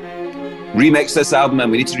 Tune in. Remix this album,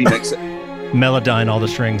 man. We need to remix it. Melodyne all the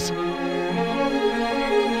strings.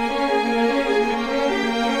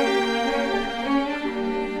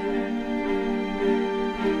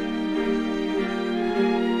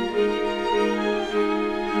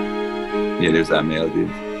 Yeah, there's that melody.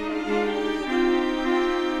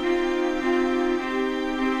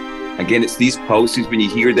 Again, it's these pulses. When you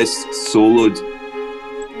hear this soloed,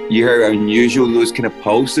 you hear how unusual those kind of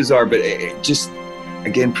pulses are, but it just,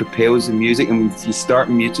 again, propels the music. And if you start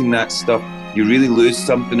muting that stuff, you really lose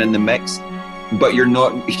something in the mix, but you're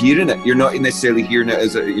not hearing it. You're not necessarily hearing it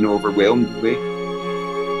as a, you know, overwhelmed way.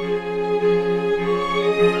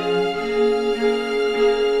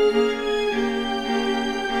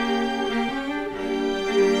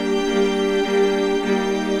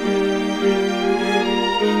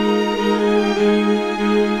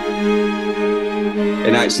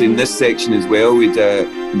 And actually in this section as well, we had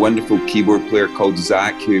a wonderful keyboard player called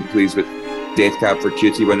Zach, who plays with Death Cab for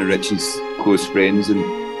Cutie, one of Richie's close friends, and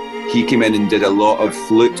he came in and did a lot of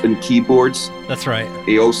flute and keyboards. That's right.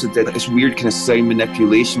 He also did this weird kind of sound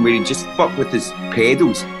manipulation where he just fuck with his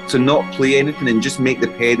pedals, so not play anything and just make the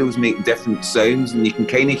pedals make different sounds, and you can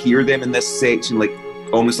kind of hear them in this section, like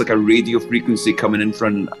almost like a radio frequency coming in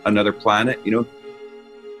from another planet, you know?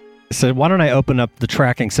 So why don't I open up the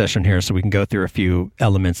tracking session here so we can go through a few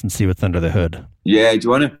elements and see what's under the hood? Yeah, do you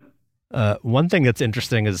want to? One thing that's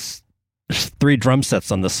interesting is there's 3 drum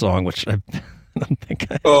sets on this song, which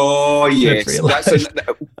Oh, yes.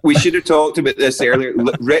 We should have talked about this earlier.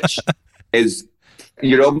 Rich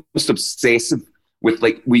you're almost obsessive with,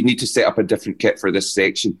 like, we need to set up a different kit for this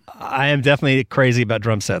section. I am definitely crazy about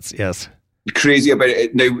drum sets, yes. Crazy about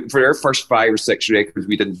it. Now, for our first 5 or 6 records,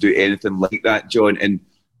 we didn't do anything like that, John. And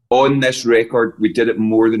on this record, we did it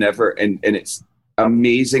more than ever. And it's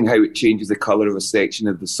amazing how it changes the colour of a section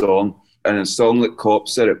of the song. And a song like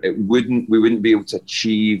Copser, we wouldn't be able to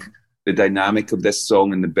achieve the dynamic of this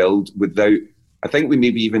song and the build without, I think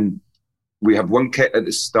we have one kit at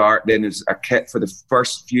the start, then there's a kit for the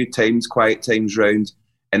first few times, quiet times round,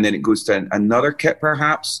 and then it goes to another kit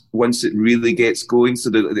perhaps once it really gets going. So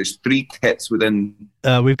there's 3 kits within.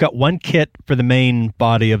 We've got one kit for the main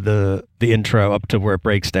body of the intro up to where it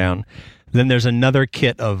breaks down. Then there's another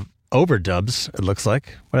kit of overdubs, it looks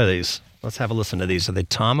like. What are these? Let's have a listen to these. Are they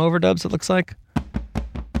tom overdubs, it looks like?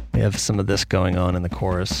 We have some of this going on in the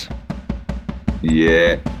chorus.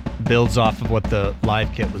 Yeah. Builds off of what the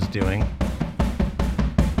live kit was doing.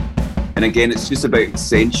 And again, it's just about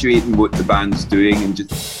accentuating what the band's doing and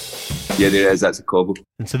just, yeah, there it is, that's a cobble.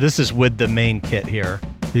 And so this is with the main kit here.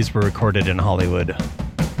 These were recorded in Hollywood.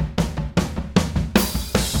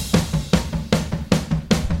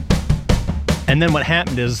 And then what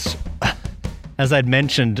happened is, as I'd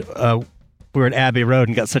mentioned, we were at Abbey Road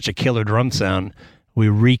and got such a killer drum sound, we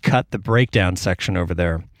recut the breakdown section over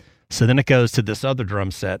there. So then it goes to this other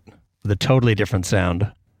drum set with a totally different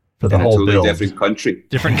sound for the whole totally build. Different country.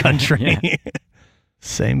 Different country. Yeah.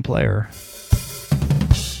 Same player.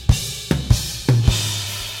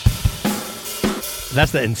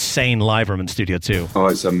 That's the insane live room in Studio 2. Oh,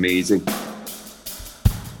 it's amazing.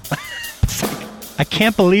 I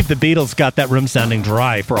can't believe the Beatles got that room sounding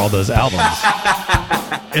dry for all those albums.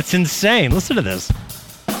 It's insane. Listen to this.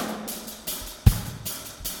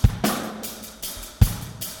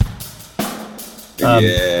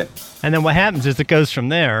 Yeah. And then what happens is it goes from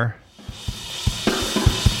there.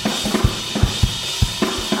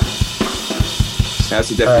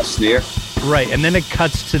 That's a different snare. Right, and then it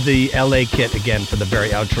cuts to the LA kit again for the very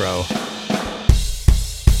outro.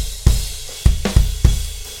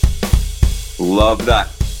 Love that.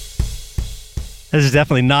 This is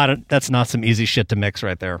definitely that's not some easy shit to mix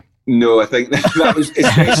right there. No, I think that was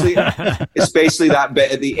especially that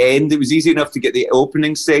bit at the end. It was easy enough to get the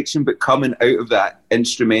opening section, but coming out of that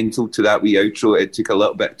instrumental to that wee outro, it took a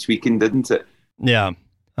little bit of tweaking, didn't it? Yeah.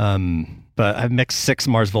 But I've mixed 6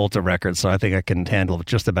 Mars Volta records, so I think I can handle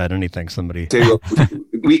just about anything somebody...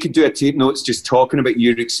 We could do a tape notes just talking about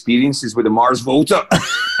your experiences with the Mars Volta.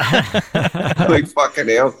 Like, fucking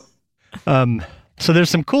hell. So there's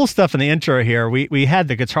some cool stuff in the intro here. We had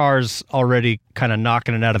the guitars already kind of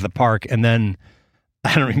knocking it out of the park, and then,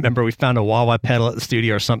 I don't remember, we found a wah-wah pedal at the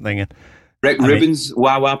studio or something. Rick Rubin's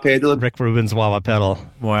wah-wah pedal. Rick Rubin's wah-wah pedal.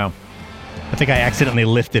 Wow. I think I accidentally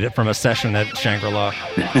lifted it from a session at Shangri-La.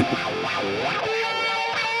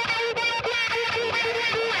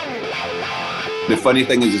 The funny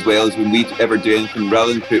thing is, as well, is when we ever do anything,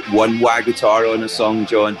 rather than put one wah guitar on a song,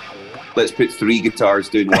 John, let's put 3 guitars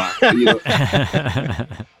doing wah. You know?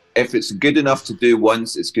 If it's good enough to do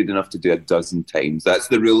once, it's good enough to do a dozen times. That's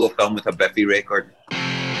the rule of thumb with a Biffy record.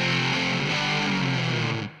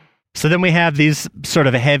 So then we have these sort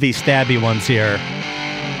of heavy, stabby ones here.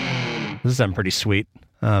 This is pretty sweet.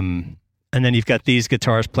 And then you've got these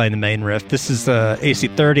guitars playing the main riff. This is a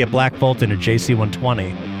AC30, a Black Bolt, and a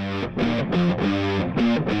JC120.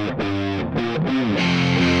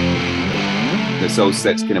 This all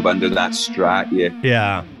sits kind of under that Strat, yeah.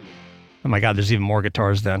 Yeah. Oh my God, there's even more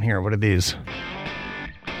guitars down here. What are these?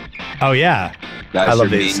 Oh yeah. That's your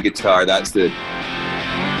main guitar. That's the...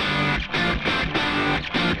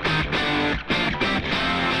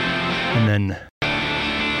 And then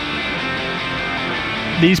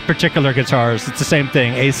these particular guitars, it's the same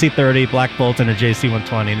thing. AC30, Black Bolt, and a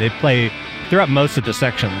JC120. They play throughout most of the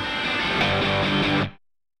section.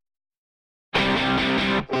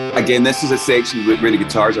 Again, this is a section where the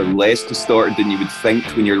guitars are less distorted than you would think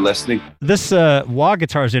when you're listening. This wah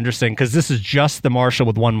guitar is interesting because this is just the Marshall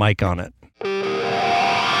with one mic on it.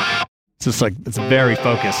 It's just like, it's very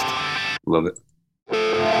focused. Love it.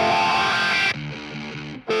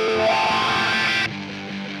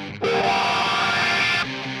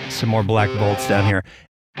 Some more Black Bolts down here.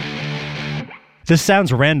 This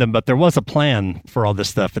sounds random, but there was a plan for all this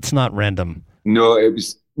stuff. It's not random. No, it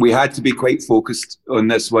was... We had to be quite focused on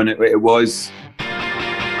this one. It was...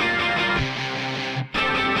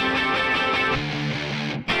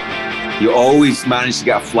 You always manage to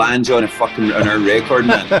get a flange on our record,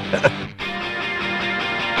 man.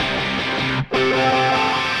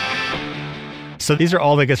 So these are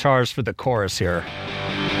all the guitars for the chorus here.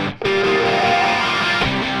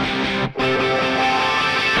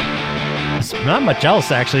 It's not much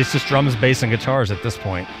else, actually. It's just drums, bass, and guitars at this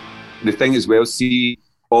point. The thing as well, see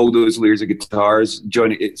all those layers of guitars,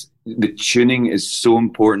 Johnny, the tuning is so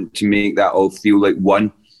important to make that all feel like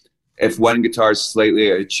one. If one guitar is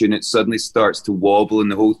slightly out of tune, it suddenly starts to wobble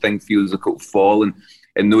and the whole thing feels like it'll fall. And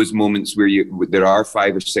in those moments where there are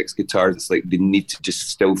 5 or 6 guitars, it's like they need to just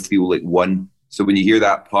still feel like one. So when you hear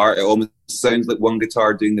that part, it almost sounds like one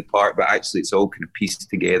guitar doing the part, but actually it's all kind of pieced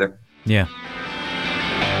together. Yeah.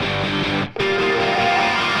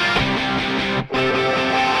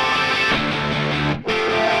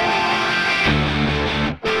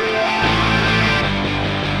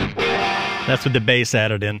 That's with the bass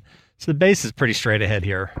added in. So the bass is pretty straight ahead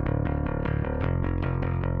here.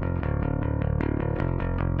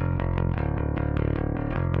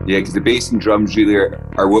 Yeah, because the bass and drums really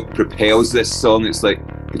are what propels this song. It's like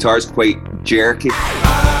guitar's quite jerky.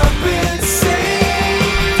 I've been saved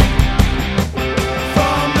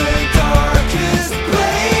from the darkest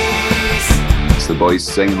place. It's the boys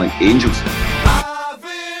singing like angels. I've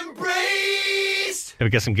embraced. And we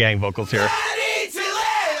get some gang vocals here. Ready to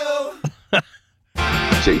live.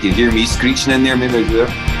 So you can hear me screeching in there, maybe as well. You've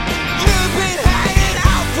been hanging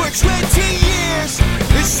out for 20 years.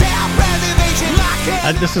 The self-preservation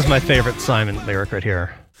locket. This is my favorite Simon lyric right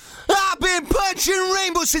here. I've been punching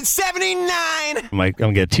rainbows since 79. I'm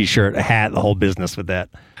gonna get a t-shirt, a hat, the whole business with that.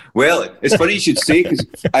 Well, it's funny you should say, because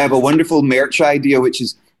I have a wonderful merch idea, which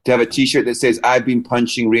is to have a t-shirt that says, I've been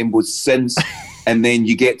punching rainbows since, and then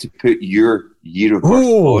you get to put your year of birth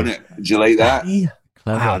on it. Do you like that?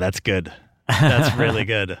 Wow, that's good. That's really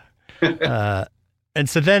good. And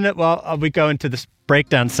so then, we go into this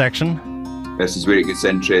breakdown section. This is where it gets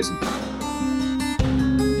interesting.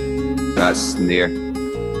 That snare.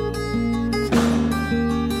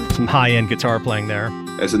 Some high-end guitar playing there.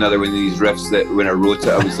 It's another one of these riffs that when I wrote it,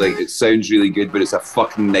 I was like, it sounds really good, but it's a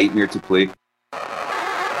fucking nightmare to play.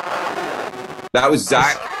 That was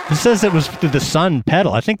Zach. It says it was through the Sun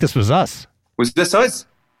pedal. I think this was us. Was this us?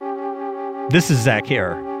 This is Zach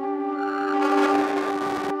here.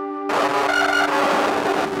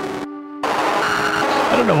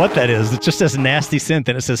 I don't know what that is. It just says nasty synth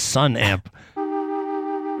and it says Sun amp.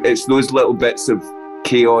 It's those little bits of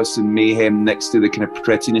chaos and mayhem next to the kind of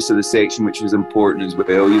prettiness of the section, which was important as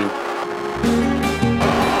well, you know.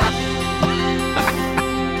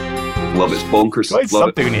 Love it's bonkers. Quite Love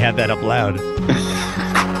something it. when you have that up loud.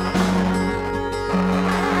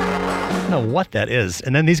 I don't know what that is.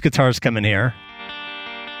 And then these guitars come in here.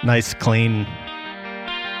 Nice, clean.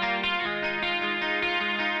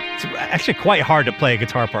 It's actually quite hard to play a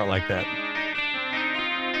guitar part like that.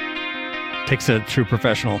 Takes a true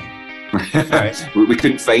professional. All right. We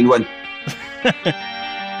couldn't find one.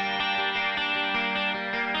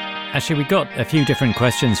 Actually, we got a few different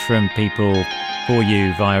questions from people for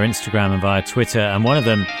you via Instagram and via Twitter, and one of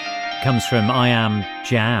them comes from I Am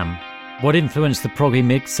Jam. What influenced the proggy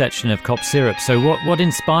mix section of Cop Syrup? So what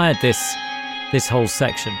inspired this whole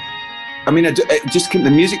section? I mean,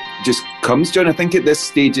 the music just comes, John. I think at this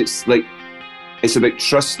stage it's about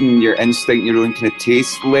trusting your instinct, your own kind of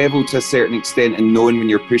taste level to a certain extent, and knowing when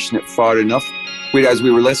you're pushing it far enough. Whereas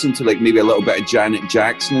we were listening to maybe a little bit of Janet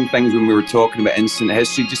Jackson and things when we were talking about Instant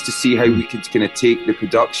History, just to see how we could kind of take the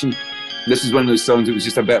production. This is one of those songs that was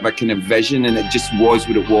just a bit of a kind of vision, and it just was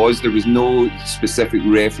what it was. There was no specific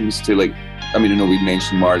reference to I know we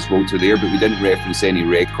mentioned Mars Volta there, but we didn't reference any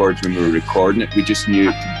records when we were recording it. We just knew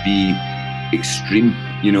it to be extreme,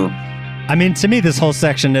 you know. I mean, to me, this whole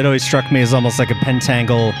section, it always struck me as almost like a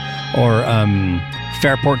Pentangle or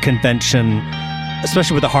Fairport Convention,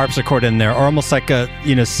 especially with the harpsichord in there, or almost like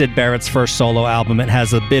Syd Barrett's first solo album. It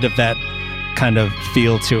has a bit of that kind of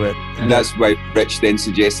feel to it. And that's why Rich then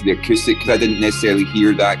suggested the acoustic, because I didn't necessarily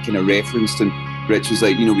hear that kind of reference. And Rich was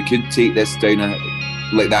like, we could take this down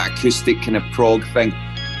like that acoustic kind of prog thing,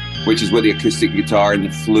 which is what the acoustic guitar and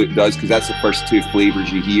the flute does, because that's the first two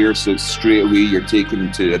flavors you hear. So straight away you're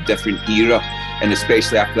taken to a different era, and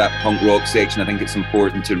especially after that punk rock section, I think it's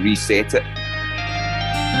important to reset it.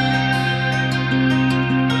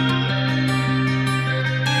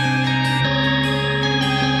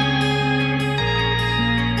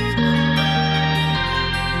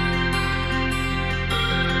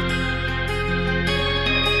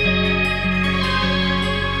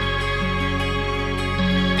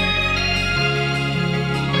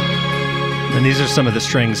 And these are some of the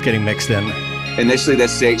strings getting mixed in. Initially,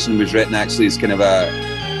 this section was written actually as kind of a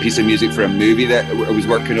piece of music for a movie that I was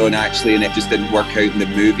working on actually, and it just didn't work out in the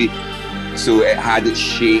movie. So it had its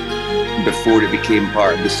shape before it became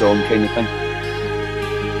part of the song kind of thing.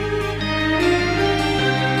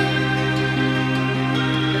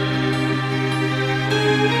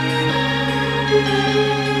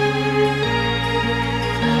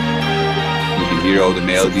 hear all the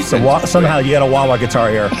melodies. So somehow you got a wah-wah guitar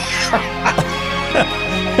here.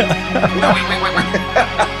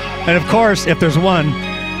 And of course, if there's one,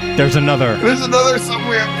 there's another. There's another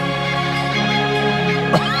somewhere.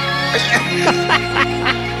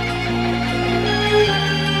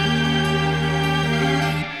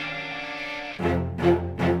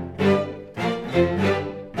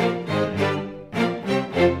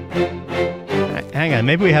 Hang on,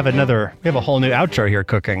 maybe we have a whole new outro here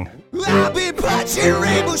cooking. I've been punching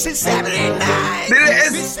rainbows since 79. There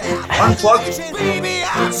it is. Unplugged. Baby,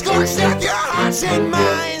 I'm scorched up your hearts and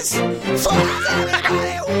minds.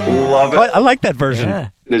 Love it. I like that version. Yeah.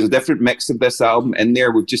 There's a different mix of this album in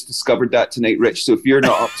there. We've just discovered that tonight, Rich. So if you're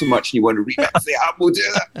not up to much and you want to remix the album, we'll do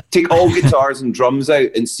that. Take all guitars and drums out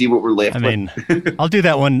and see what we're left with. I'll do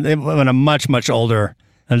that when I'm much, much older.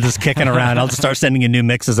 I'm just kicking around. I'll just start sending you new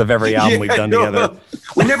mixes of every album we've done together.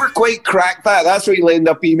 We never quite cracked that. That's what you'll end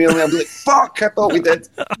up emailing me. I'm like, fuck, I thought we did.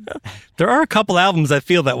 There are a couple albums I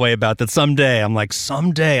feel that way about, that someday, I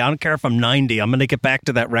don't care if I'm 90, I'm going to get back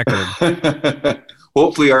to that record.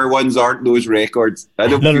 Hopefully our ones aren't those records. I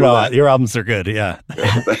don't No, that. your albums are good, yeah.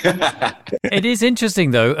 It is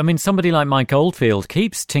interesting, though. I mean, somebody like Mike Oldfield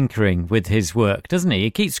keeps tinkering with his work, doesn't he?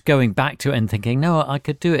 He keeps going back to it and thinking, no, I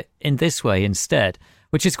could do it in this way instead,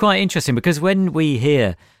 which is quite interesting, because when we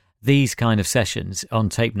hear these kind of sessions on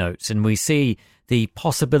Tape Notes and we see the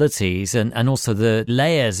possibilities and also the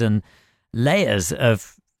layers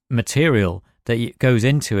of material that goes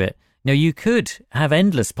into it, you could have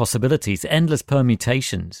endless possibilities, endless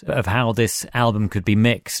permutations of how this album could be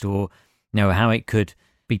mixed, or how it could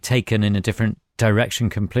be taken in a different direction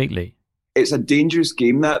completely. It's a dangerous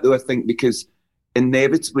game, that, though, I think, because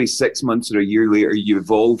inevitably 6 months or a year later, you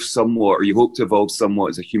evolve somewhat, or you hope to evolve somewhat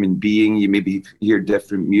as a human being. You maybe hear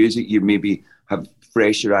different music, you maybe have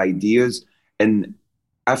fresher ideas. And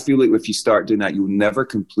I feel like if you start doing that, you'll never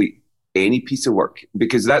complete any piece of work,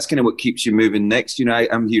 because that's kind of what keeps you moving next.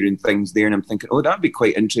 I'm hearing things there and I'm thinking, that'd be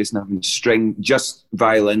quite interesting, having just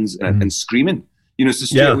violins and screaming. So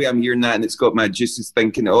straight away I'm hearing that and it's got my juices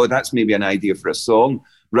thinking, that's maybe an idea for a song,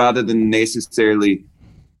 rather than necessarily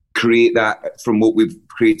create that from what we've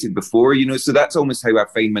created before, So that's almost how I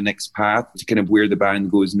find my next path, to kind of where the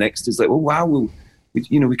band goes next, is like, wow,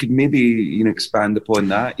 we could maybe, expand upon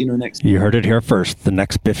that, next. You heard it here first. The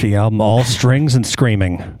next Biffy album, all strings and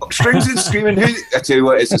screaming. Strings and screaming. I tell you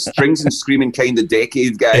what, it's a strings and screaming kind of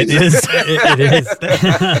decade, guys. It is. It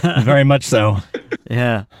is. Very much so.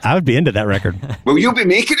 Yeah. I would be into that record. Well, you'll be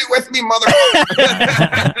making it with me, mother.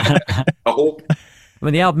 I hope. I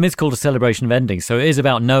mean, the album is called A Celebration of Endings, so it is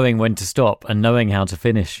about knowing when to stop and knowing how to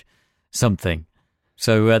finish something.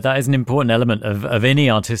 So that is an important element of any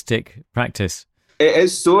artistic practice. It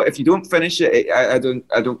is. So if you don't finish it, I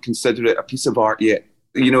don't consider it a piece of art yet.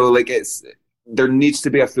 There needs to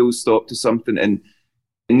be a full stop to something, and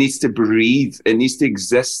it needs to breathe. It needs to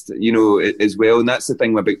exist, as well. And that's the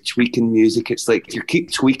thing about tweaking music. It's like, if you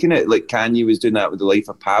keep tweaking it, like Kanye was doing that with The Life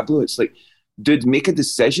of Pablo, it's like, dude, make a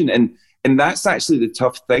decision. And that's actually the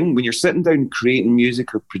tough thing. When you're sitting down creating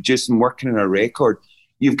music or producing, working on a record,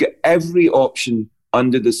 you've got every option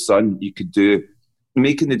under the sun you could do.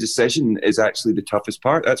 Making the decision is actually the toughest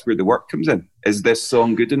part. That's where the work comes in. Is this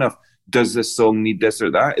song good enough? Does this song need this or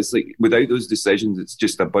that? It's like, without those decisions, it's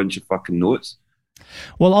just a bunch of fucking notes.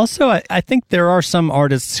 Well, also, I think there are some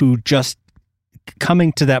artists who just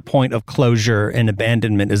coming to that point of closure and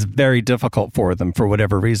abandonment is very difficult for them for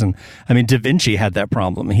whatever reason. I mean, Da Vinci had that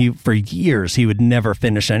problem. For years, he would never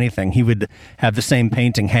finish anything. He would have the same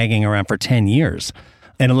painting hanging around for 10 years.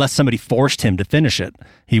 And unless somebody forced him to finish it,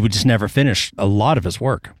 he would just never finish a lot of his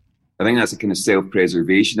work. I think that's a kind of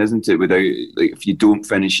self-preservation, isn't it? Without, if you don't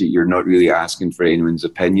finish it, you're not really asking for anyone's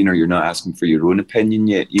opinion, or you're not asking for your own opinion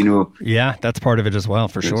yet, Yeah, that's part of it as well,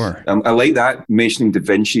 for sure. I like that, mentioning Da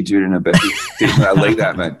Vinci during a Biffy statement. I like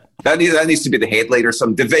that, man. That needs to be the headline or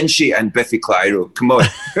something. Da Vinci and Biffy Clyro. Come on.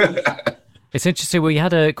 It's interesting. We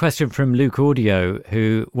had a question from Luke Audio,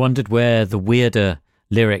 who wondered where the weirder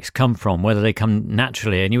lyrics come from, whether they come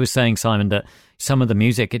naturally. And you were saying, Simon, that some of the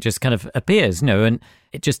music, it just kind of appears, and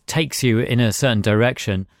it just takes you in a certain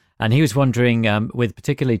direction. And he was wondering, with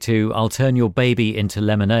particularly to I'll Turn Your Baby Into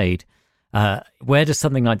Lemonade, where does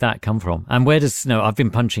something like that come from? And where does, I've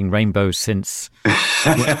been punching rainbows since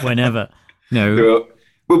whenever. Well,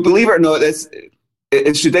 believe it or not, it's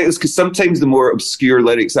ridiculous, because sometimes the more obscure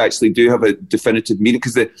lyrics actually do have a definitive meaning,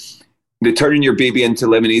 because the Turning Your Baby Into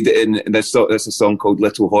Lemonade, and that's a song called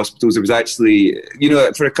Little Hospitals. It was actually,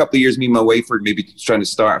 for a couple of years, me and my wife were maybe trying to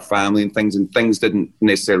start a family and things didn't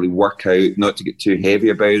necessarily work out, not to get too heavy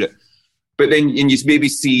about it. But then, and you maybe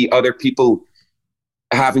see other people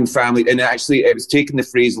having family, and actually it was taking the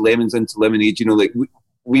phrase lemons into lemonade, you know, like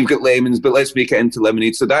we've got lemons, but let's make it into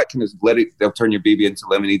lemonade. So that kind of lyric, they'll turn your baby into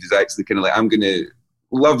lemonade, is actually kind of like, I'm going to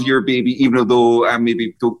love your baby, even though I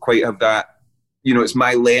maybe don't quite have that, you know, it's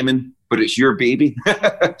my lemon, but it's your baby.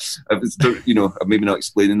 You know, I'm maybe not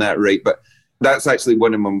explaining that right, but that's actually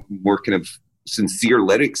one of my more kind of sincere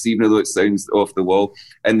lyrics, even though it sounds off the wall.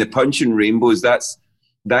 And the Punching Rainbows,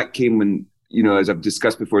 that came when, you know, as I've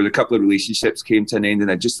discussed before, a couple of relationships came to an end,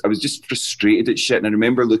 and I was just frustrated at shit. And I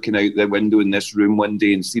remember looking out the window in this room one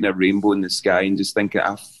day and seeing a rainbow in the sky and just thinking,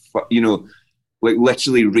 you know, like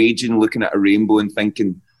literally raging, looking at a rainbow and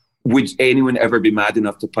thinking, would anyone ever be mad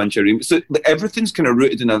enough to punch a rainbow? So everything's kind of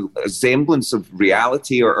rooted in a semblance of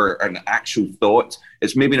reality or an actual thought.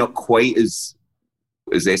 It's maybe not quite as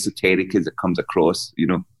esoteric as it comes across, you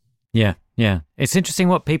know? Yeah. Yeah, it's interesting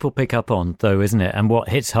what people pick up on, though, isn't it? And what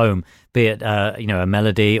hits home, be it you know, a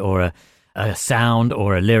melody or a sound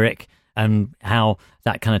or a lyric, and how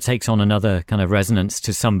that kind of takes on another kind of resonance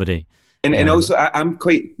to somebody. And also, I'm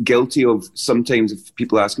quite guilty of sometimes if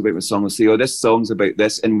people ask about my song, I'll say, "Oh, this song's about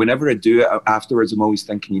this," and whenever I do it afterwards, I'm always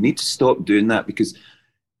thinking, you need to stop doing that, because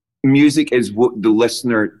music is what the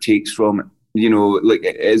listener takes from it. You know, like,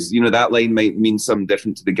 as you know, that line might mean something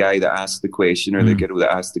different to the guy that asked the question or the girl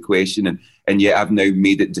that asked the question, and yet I've now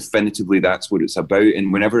made it definitively that's what it's about.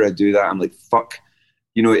 And whenever I do that, I'm like, fuck,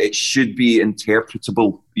 you know, it should be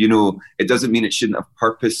interpretable. You know, it doesn't mean it shouldn't have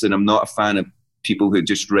purpose. And I'm not a fan of people who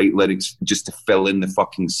just write lyrics just to fill in the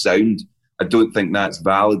fucking sound. I don't think that's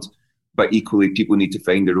valid. But equally, people need to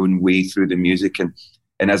find their own way through the music.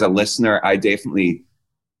 And as a listener, I definitely,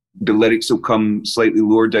 the lyrics will come slightly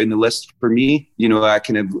lower down the list for me. You know, I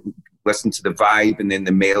kind of listen to the vibe and then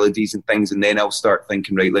the melodies and things, and then I'll start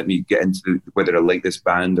thinking, right, let me get into whether I like this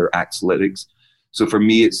band or Act's lyrics. So for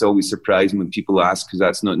me, it's always surprising when people ask, because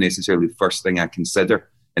that's not necessarily the first thing I consider.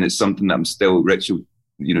 And it's something that I'm still, Rich will,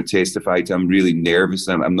 you know, testify to. I'm really nervous.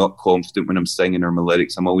 I'm not confident when I'm singing or my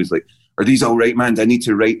lyrics. I'm always like, are these all right, man? I need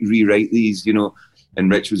to rewrite these, you know?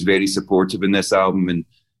 And Rich was very supportive in this album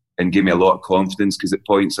and gave me a lot of confidence, because at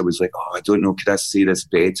points I was like, oh, I don't know, could I say this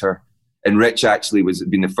better? And Rich actually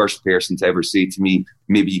been the first person to ever say to me,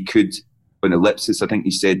 maybe you could, on Ellipsis, I think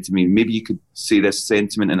he said to me, maybe you could say this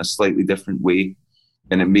sentiment in a slightly different way.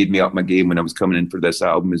 And it made me up my game when I was coming in for this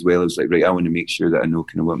album as well. I was like, right, I want to make sure that I know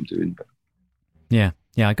kind of what I'm doing. Yeah,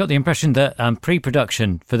 I got the impression that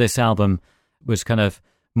pre-production for this album was kind of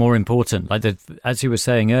more important. Like, as you were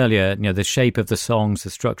saying earlier, you know, the shape of the songs,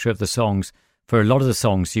 the structure of the songs. For a lot of the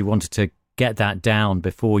songs, you wanted to get that down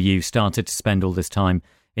before you started to spend all this time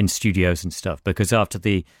in studios and stuff, because after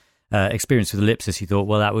the experience with Ellipsis, you thought,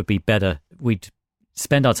 well, that would be better. We'd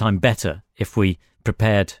spend our time better if we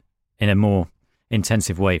prepared in a more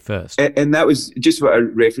intensive way first. And that was just what I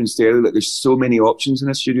referenced earlier. Like, there's so many options in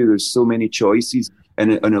a studio. There's so many choices.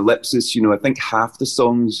 And on Ellipsis, you know, I think half the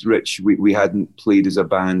songs, Rich, we hadn't played as a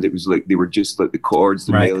band. It was like they were just like the chords,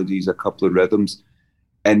 the melodies, a couple of rhythms.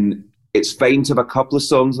 And it's fine to have a couple of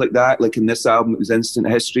songs like that. Like in this album, it was Instant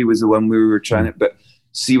History was the one we were trying it. But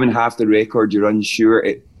see, when half the record you're unsure,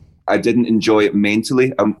 I didn't enjoy it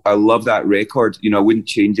mentally. I love that record. You know, I wouldn't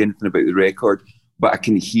change anything about the record, but I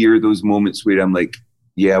can hear those moments where I'm like,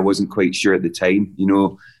 yeah, I wasn't quite sure at the time, you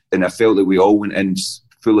know. And I felt that we all went in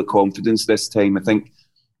full of confidence this time. I think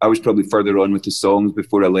I was probably further on with the songs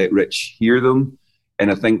before I let Rich hear them.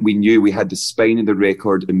 And I think we knew we had the spine of the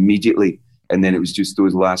record immediately. And then it was just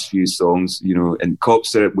those last few songs, you know, and Cop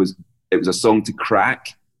Syrup was a song to crack,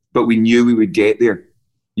 but we knew we would get there,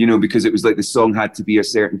 you know, because it was like the song had to be a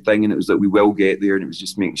certain thing, and it was like, we will get there. And it was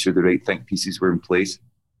just making sure the right think pieces were in place.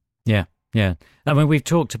 Yeah. I mean, we've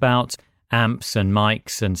talked about amps and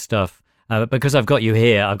mics and stuff, but because I've got you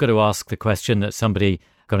here, I've got to ask the question that somebody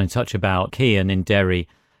got in touch about, Cian in Derry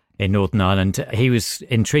in Northern Ireland. He was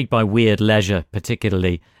intrigued by Weird Leisure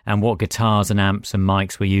particularly, and what guitars and amps and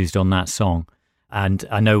mics were used on that song. And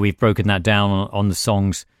I know we've broken that down on the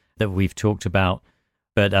songs that we've talked about,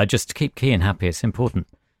 but just to keep Cian happy, it's important.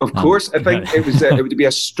 Of course, I think it would be a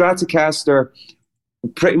Stratocaster.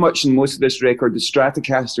 Pretty much in most of this record, the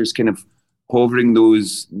Stratocaster is kind of hovering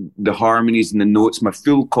the harmonies and the notes. My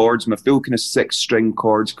full chords, my full kind of 6-string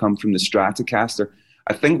chords come from the Stratocaster.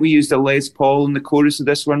 I think we used a Les Paul in the chorus of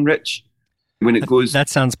this one, Rich. When it goes, that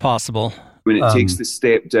sounds possible. When it takes the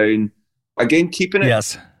step down, again keeping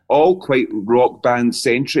it all quite rock band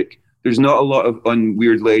centric. There's not a lot of on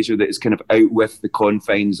Weird Leisure that is kind of out with the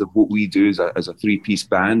confines of what we do as a 3-piece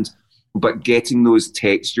band, but getting those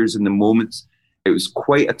textures in the moments. It was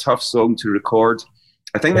quite a tough song to record.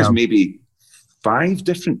 I think there's maybe 5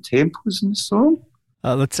 different tempos in the song.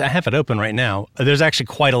 I have it open right now. There's actually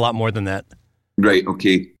quite a lot more than that. Right,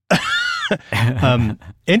 okay.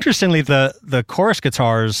 Interestingly, the chorus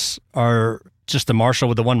guitars are just a Marshall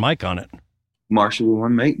with the one mic on it. Marshall with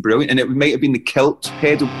one mic, brilliant. And it might have been the kilt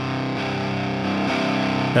pedal.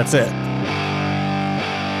 That's it.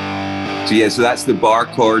 So yeah, so that's the bar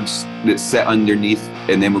chords that sit underneath,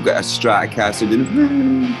 and then we've got a Stratocaster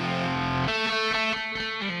doing.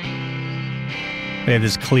 We have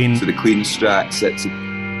this clean. So the clean Strat sits.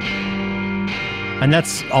 And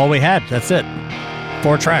that's all we had. That's it.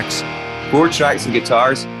 4 tracks. 4 tracks and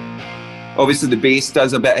guitars. Obviously, the bass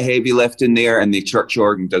does a bit of heavy lifting there, and the church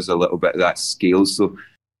organ does a little bit of that scale. So,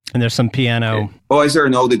 and there's some piano. Oh, is there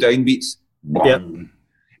in all the downbeats? Yep.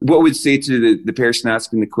 What I would say to the person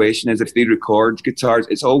asking the question is, if they record guitars,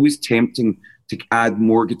 it's always tempting to add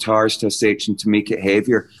more guitars to a section to make it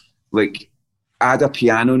heavier. Like, add a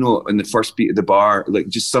piano note on the first beat of the bar, like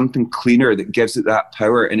just something cleaner that gives it that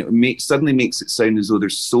power, and it suddenly makes it sound as though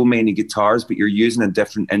there's so many guitars, but you're using a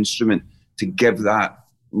different instrument to give that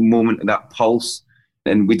moment, that pulse.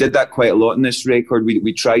 And we did that quite a lot in this record.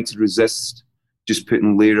 We tried to resist just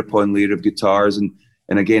putting layer upon layer of guitars, and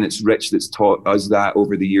again, it's Rich that's taught us that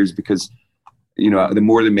over the years, because, you know, the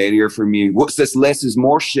more the merrier for me. What's this less is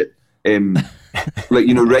more shit? Like,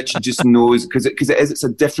 you know, Rich just knows, because it's a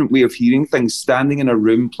different way of hearing things. Standing in a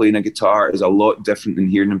room playing a guitar is a lot different than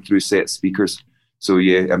hearing them through set speakers. So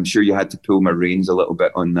yeah, I'm sure you had to pull my reins a little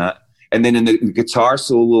bit on that. And then in the guitar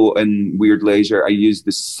solo in Weird Leisure, I used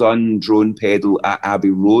the Sun drone pedal at Abbey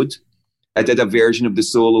Road. I did a version of the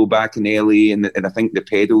solo back in LA, and I think the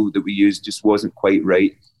pedal that we used just wasn't quite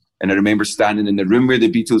right. And I remember standing in the room where the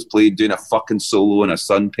Beatles played, doing a fucking solo on a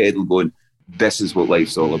Sun pedal, going, this is what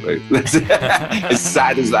life's all about. As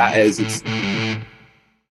sad as that is, it's...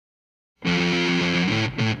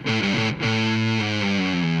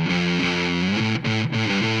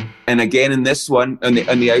 And again, in this one, on the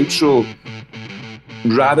outro,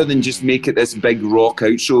 rather than just make it this big rock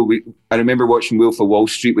outro, I remember watching Wolf of Wall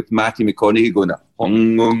Street with Matthew McConaughey going,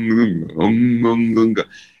 and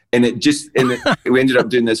we ended up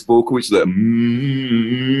doing this vocal, which is like,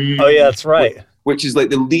 oh yeah, that's right. Which is like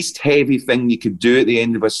the least heavy thing you could do at the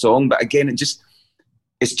end of a song. But again, it's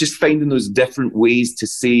just finding those different ways to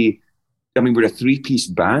say, I mean, we're a 3-piece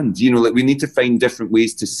band, you know, like we need to find different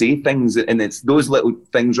ways to say things. And it's those little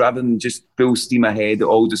things, rather than just full steam ahead,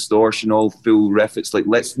 all distortion, all full riff. It's like,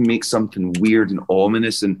 let's make something weird and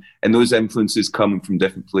ominous. And those influences coming from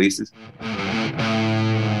different places.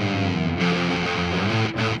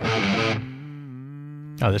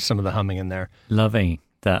 Oh, there's some of the humming in there. Loving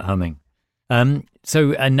that humming.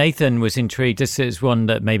 So Nathan was intrigued. This is one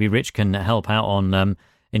that maybe Rich can help out on.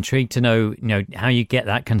 Intrigued to know, you know, how you get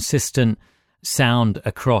that consistent sound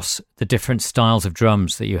across the different styles of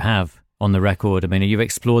drums that you have on the record. I mean, you've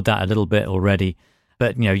explored that a little bit already,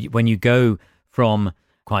 but you know, when you go from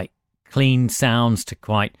quite clean sounds to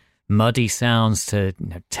quite muddy sounds to, you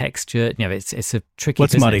know, texture, you know, it's a tricky.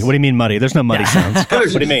 What's business. muddy? What do you mean muddy? There's no muddy sounds.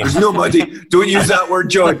 What do you mean? There's no muddy. Don't use that word,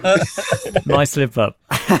 John. My slip up.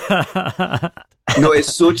 No,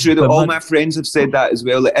 it's so true that all my friends have said that as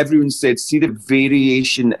well. Like, everyone said, see the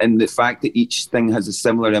variation and the fact that each thing has a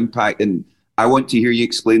similar impact. And I want to hear you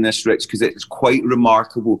explain this, Rich, because it's quite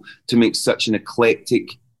remarkable to make such an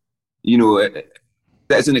eclectic, you know,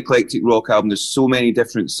 that is an eclectic rock album. There's so many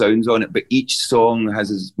different sounds on it, but each song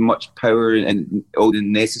has as much power and all the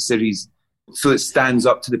necessaries, so it stands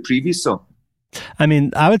up to the previous song. I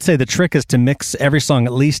mean, I would say the trick is to mix every song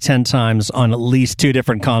at least 10 times on at least 2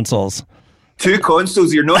 different consoles. 2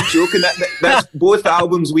 consoles, you're not joking. That's both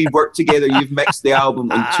albums we worked together. You've mixed the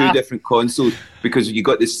album on 2 different consoles, because you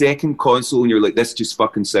got the second console and you're like, this just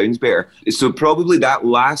fucking sounds better. So probably that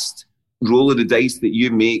last roll of the dice that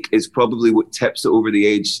you make is probably what tips it over the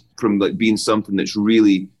edge from like being something that's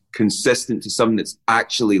really consistent to something that's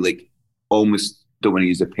actually like almost, don't want to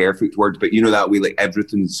use a perfect word, but you know, that way, like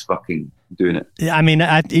everything's fucking doing it. Yeah, I mean,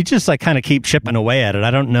 you just like kind of keep chipping away at it.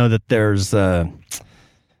 I don't know that there's the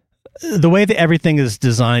way that everything is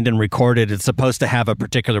designed and recorded, it's supposed to have a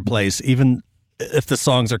particular place. Even if the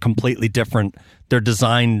songs are completely different, they're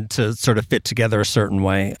designed to sort of fit together a certain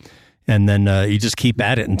way. And then you just keep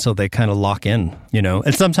at it until they kind of lock in, you know.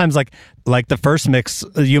 And sometimes like the first mix,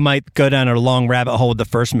 you might go down a long rabbit hole with the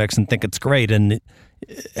first mix and think it's great. And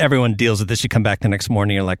everyone deals with this. You come back the next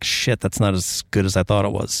morning, you're like, shit, that's not as good as I thought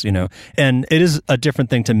it was, you know. And it is a different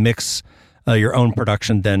thing to mix your own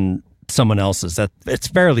production than someone else's. That it's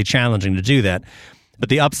fairly challenging to do that. But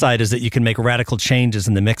the upside is that you can make radical changes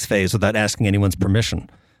in the mix phase without asking anyone's permission.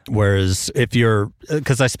 Whereas if you're,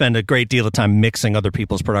 because I spend a great deal of time mixing other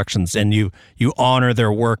people's productions and you honor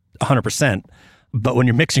their work 100%, But when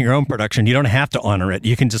you're mixing your own production, you don't have to honor it.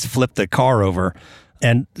 You can just flip the car over.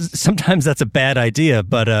 And sometimes that's a bad idea,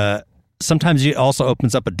 but sometimes it also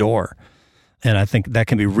opens up a door. And I think that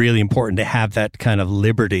can be really important to have that kind of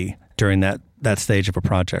liberty during that stage of a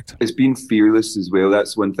project. It's being fearless as well.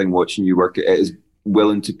 That's one thing watching you work. It is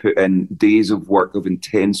willing to put in days of work, of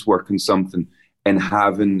intense work on something, and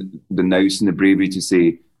having the nous and the bravery to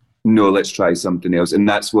say, no, let's try something else. And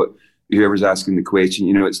that's what whoever's asking the question,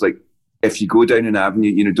 it's like, if you go down an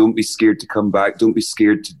avenue, don't be scared to come back. Don't be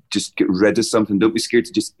scared to just get rid of something. Don't be scared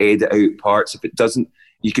to just edit out parts. If it doesn't,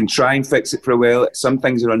 you can try and fix it for a while. Some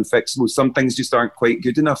things are unfixable. Some things just aren't quite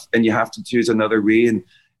good enough, and you have to choose another way.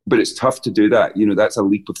 But it's tough to do that. That's a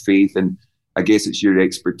leap of faith. And I guess it's your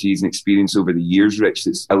expertise and experience over the years, Rich,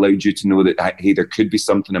 that's allowed you to know that, hey, there could be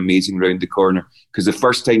something amazing around the corner. Because the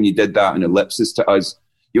first time you did that in Ellipsis to us,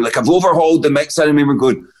 you're like, I've overhauled the mix. And I remember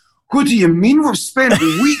going, what do you mean? We've spent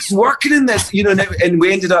weeks working in this, and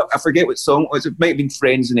we ended up, I forget what song it was. It might have been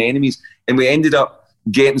Friends and Enemies. And we ended up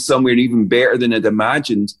getting somewhere even better than I'd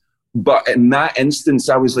imagined. But in that instance,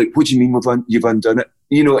 I was like, what do you mean you've undone it?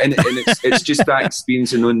 And it's just that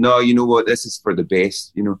experience of knowing, no, you know what, this is for the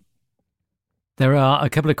best, There are a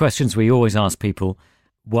couple of questions we always ask people.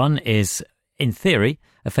 One is, in theory,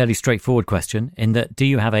 a fairly straightforward question in that, do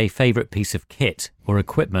you have a favourite piece of kit or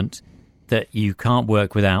equipment that you can't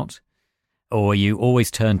work without, or you always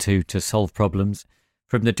turn to solve problems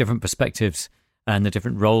from the different perspectives and the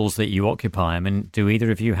different roles that you occupy? I mean, do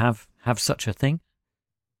either of you have such a thing?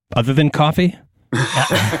 Other than coffee?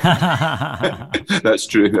 That's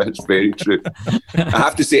true. That's very true. I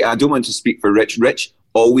have to say, I don't want to speak for Rich. Rich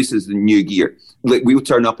always has the new gear. Like, we'll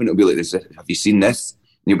turn up and it'll be like this. Have you seen this? And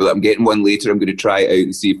you'll be like, I'm getting one later. I'm going to try it out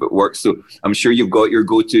and see if it works. So I'm sure you've got your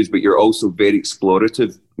go-tos, but you're also very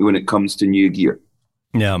explorative when it comes to new gear.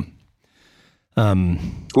 Yeah.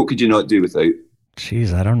 What could you not do without?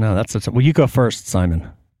 Jeez, I don't know. Well, you go first, Simon.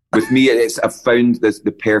 With me, I've found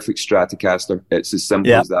the perfect Stratocaster. It's as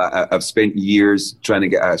simple as that. I've spent years trying to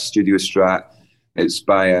get a studio Strat. It's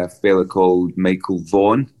by a fella called Michael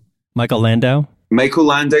Vaughan. Michael Landau? Michael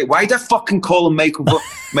Landau. Why did I fucking call him Michael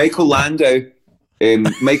Michael Landau?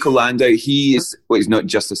 Michael Landau, he's not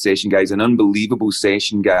just a session guy, he's an unbelievable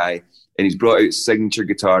session guy. And he's brought out his signature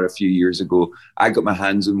guitar a few years ago. I got my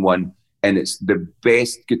hands on one, and it's the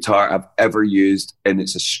best guitar I've ever used. And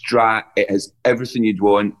it's a Strat. It has everything you'd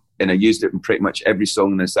want. And I used it in pretty much every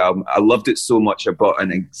song on this album. I loved it so much, I bought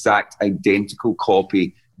an exact identical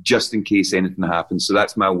copy just in case anything happens. So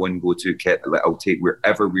that's my one go-to kit that I'll take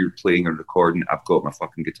wherever we're playing or recording. I've got my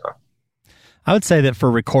fucking guitar. I would say that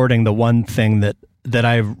for recording, the one thing that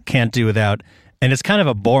I can't do without, and it's kind of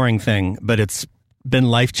a boring thing, but it's been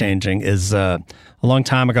life-changing, is a long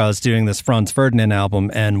time ago I was doing this Franz Ferdinand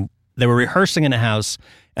album, and they were rehearsing in a house,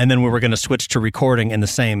 and then we were going to switch to recording in the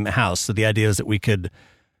same house. So the idea is that we could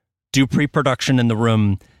do pre-production in the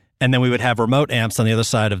room, and then we would have remote amps on the other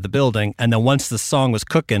side of the building, and then once the song was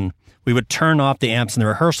cooking, we would turn off the amps in the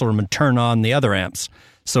rehearsal room and turn on the other amps.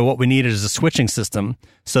 So what we needed is a switching system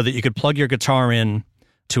so that you could plug your guitar in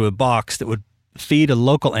to a box that would feed a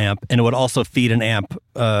local amp, and it would also feed an amp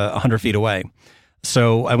 100 feet away.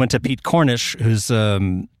 So I went to Pete Cornish, who's sort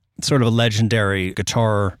of a legendary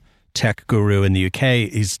guitar tech guru in the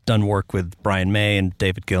UK. He's done work with Brian May and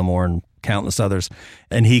David Gilmour and countless others.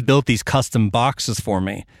 And he built these custom boxes for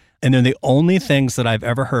me. And they're the only things that I've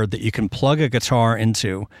ever heard that you can plug a guitar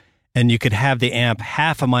into, and you could have the amp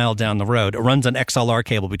half a mile down the road. It runs an XLR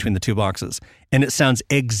cable between the two boxes, and it sounds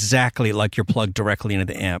exactly like you're plugged directly into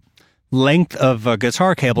the amp. Length of a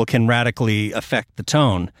guitar cable can radically affect the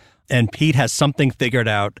tone, and Pete has something figured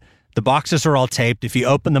out. The boxes are all taped. If you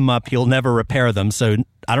open them up, you'll never repair them, so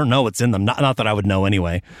I don't know what's in them. Not that I would know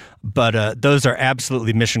anyway, but those are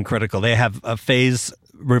absolutely mission critical. They have phase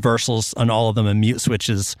reversals on all of them and mute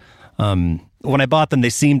switches. When I bought them, they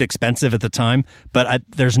seemed expensive at the time, but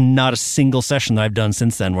there's not a single session that I've done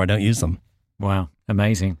since then where I don't use them. Wow,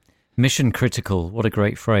 amazing. Mission critical, what a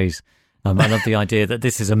great phrase. I love the idea that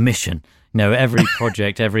this is a mission. Every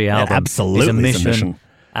project, every album absolutely is a mission.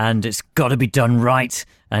 And it's got to be done right,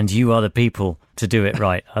 and you are the people to do it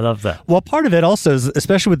right. I love that. Well, part of it also is,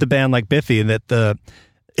 especially with the band like Biffy, that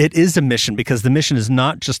it is a mission, because the mission is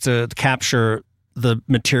not just to capture the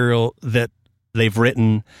material that they've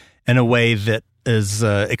written in a way that is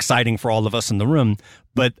exciting for all of us in the room,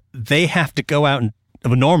 but they have to go out and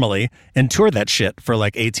normally and tour that shit for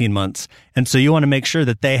like 18 months. And so you want to make sure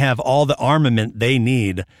that they have all the armament they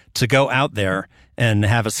need to go out there and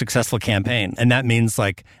have a successful campaign. And that means,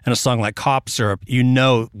 like, in a song like Cop Syrup, you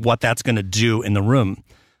know what that's going to do in the room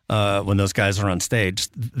when those guys are on stage.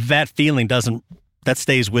 That feeling doesn't that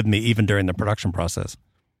stays with me even during the production process.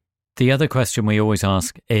 The other question we always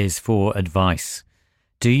ask is for advice.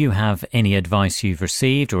 Do you have any advice you've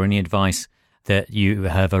received or any advice that you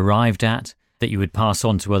have arrived at that you would pass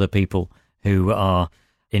on to other people who are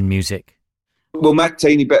in music? Well, my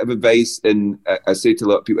tiny bit of advice, and I say to a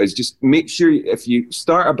lot of people, is just make sure if you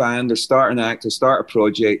start a band or start an act or start a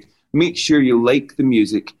project, make sure you like the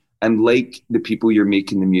music and like the people you're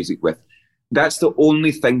making the music with. That's the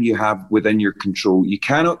only thing you have within your control. You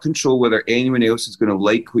cannot control whether anyone else is going to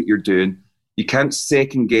like what you're doing. You can't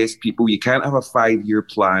second guess people. You can't have a 5-year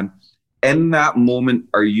plan. In that moment,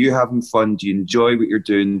 are you having fun? Do you enjoy what you're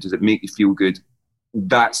doing? Does it make you feel good?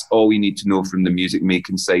 That's all you need to know from the music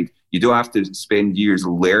making side. You don't have to spend years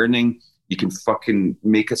learning. You can fucking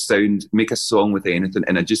make a song with anything.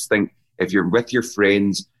 And I just think if you're with your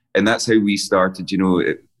friends, and that's how we started,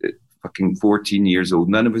 at fucking 14 years old.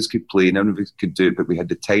 None of us could play, none of us could do it, but we had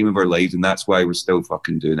the time of our lives, and that's why we're still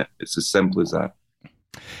fucking doing it. It's as simple as that.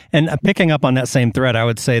 And picking up on that same thread, I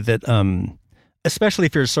would say that especially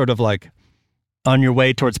if you're sort of like on your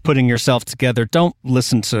way towards putting yourself together, don't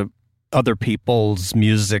listen to other people's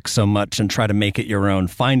music so much and try to make it your own.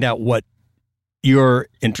 Find out what you're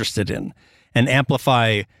interested in and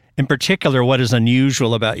amplify, in particular, what is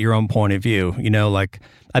unusual about your own point of view. Like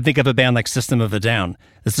I think of a band like System of a Down.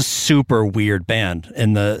 It's a super weird band.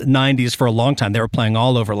 In the 90s, for a long time, they were playing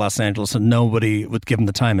all over Los Angeles and nobody would give them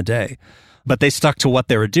the time of day. But they stuck to what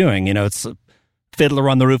they were doing. It's Fiddler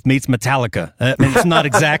on the Roof meets Metallica. I mean, it's not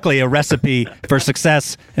exactly a recipe for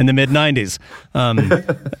success in the mid-90s.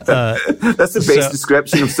 That's the base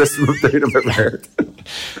description of System of a Down I've ever heard.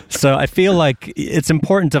 So I feel like it's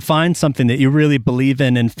important to find something that you really believe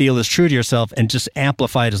in and feel is true to yourself and just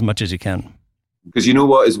amplify it as much as you can. Because you know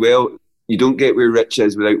what, as well, you don't get where Rich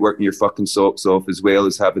is without working your fucking socks off, as well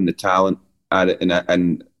as having the talent at it.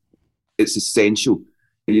 And it's essential.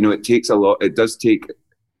 It takes a lot. It does take...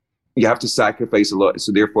 You have to sacrifice a lot.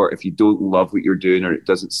 So therefore, if you don't love what you're doing or it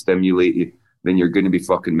doesn't stimulate you, then you're going to be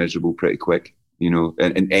fucking miserable pretty quick,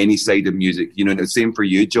 in any side of music. And the same for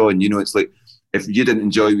you, John. It's like, if you didn't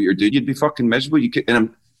enjoy what you're doing, you'd be fucking miserable.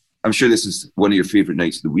 And I'm sure this is one of your favorite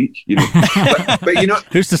nights of the week, but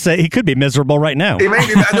who's to say he could be miserable right now? It might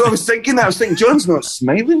be, I know. I was thinking John's not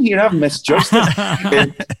smiling here. I've misjudged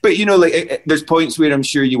it. But there's points where I'm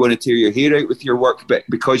sure you want to tear your hair out with your work, but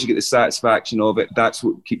because you get the satisfaction of it, that's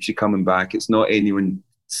what keeps you coming back. It's not anyone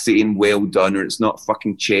saying well done, or it's not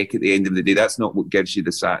fucking check at the end of the day. That's not what gives you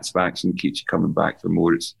the satisfaction, keeps you coming back for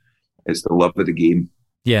more. It's the love of the game.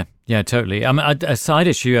 Yeah, totally. A side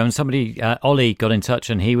issue, somebody, Ollie, got in touch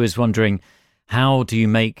and he was wondering, how do you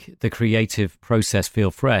make the creative process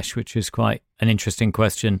feel fresh? Which is quite an interesting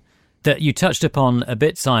question that you touched upon a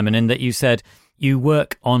bit, Simon, in that you said you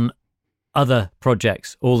work on other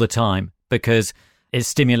projects all the time because it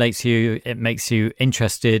stimulates you, it makes you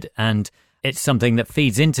interested, and it's something that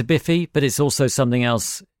feeds into Biffy, but it's also something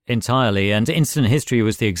else entirely. And Instant History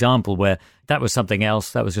was the example where that was something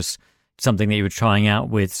else. That was just something that you were trying out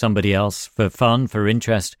with somebody else for fun, for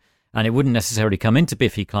interest, and it wouldn't necessarily come into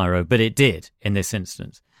Biffy Clyro, but it did in this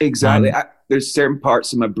instance. Exactly. There's certain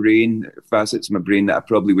parts of my brain, facets of my brain, that I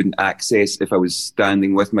probably wouldn't access if I was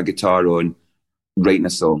standing with my guitar on, writing a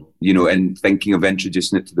song, and thinking of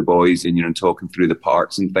introducing it to the boys and, talking through the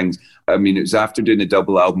parts and things. I mean, it was after doing the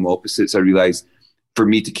double album Opposites, I realised for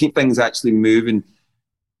me to keep things actually moving,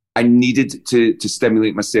 I needed to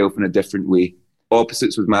stimulate myself in a different way.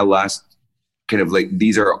 Opposites was my last kind of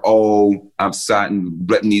these are all, I've sat and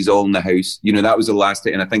written these all in the house. That was the last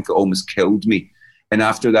thing, and I think it almost killed me. And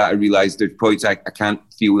after that, I realised there's points I can't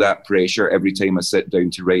feel that pressure every time I sit down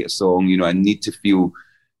to write a song. I need to feel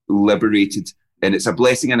liberated. And it's a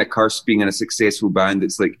blessing and a curse being in a successful band.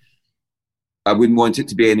 It's like, I wouldn't want it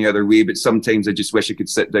to be any other way, but sometimes I just wish I could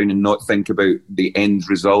sit down and not think about the end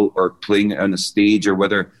result or playing it on a stage or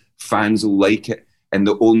whether fans will like it. And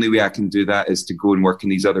the only way I can do that is to go and work in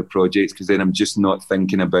these other projects, because then I'm just not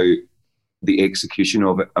thinking about the execution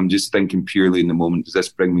of it. I'm just thinking purely in the moment. Does this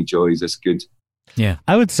bring me joy? Is this good? Yeah.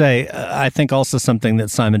 I would say, I think also something that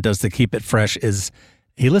Simon does to keep it fresh is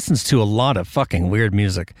he listens to a lot of fucking weird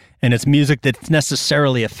music. And it's music that's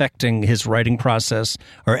necessarily affecting his writing process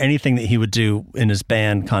or anything that he would do in his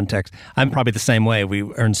band context. I'm probably the same way. We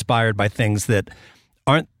are inspired by things that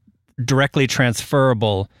aren't directly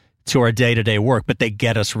transferable to our day-to-day work, but they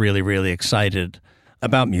get us really, really excited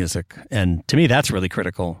about music. And to me, that's really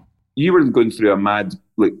critical. You were going through a mad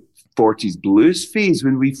 40s blues phase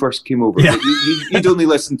when we first came over. Yeah. You'd only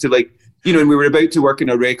listen to and we were about to work on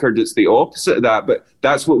a record that's the opposite of that, but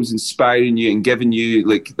that's what was inspiring you and giving you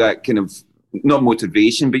that kind of not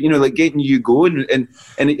motivation, but, you know, like getting you going. And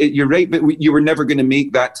you're right, but you were never going to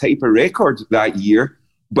make that type of record that year.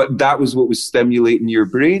 But that was what was stimulating your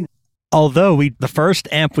brain. Although the first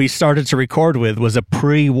amp we started to record with was a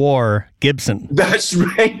pre-war Gibson. That's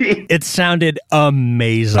right. It sounded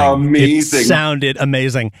amazing. It sounded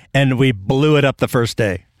amazing. And we blew it up the first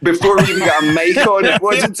day. Before we even got a mic on, it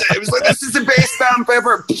was like, this is the best amp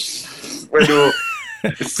ever.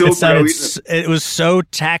 It was so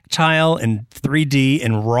tactile and 3D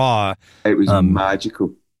and raw. It was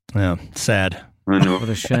magical. Yeah, sad. I know. What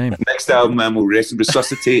a shame. Next album, man, we'll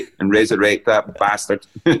resuscitate and resurrect that bastard.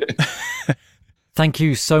 Thank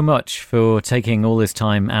you so much for taking all this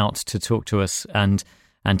time out to talk to us and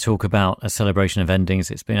talk about A Celebration of Endings.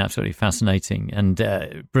 It's been absolutely fascinating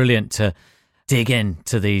and brilliant to dig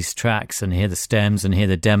into these tracks and hear the stems and hear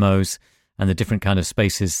the demos and the different kind of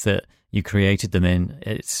spaces that you created them in.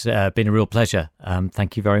 It's been a real pleasure.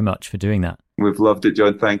 Thank you very much for doing that. We've loved it,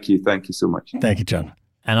 John. Thank you. Thank you so much. Thank you, John.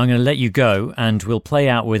 And I'm going to let you go, and we'll play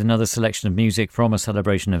out with another selection of music from A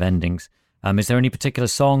Celebration of Endings. Is there any particular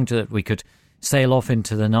song that we could sail off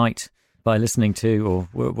into the night by listening to, or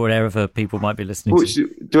wherever people might be listening to? Do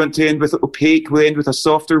you want to end with Opaque? We'll end with a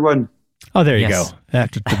softer one. Oh, there you go.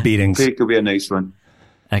 After the beatings. Opaque will be a nice one.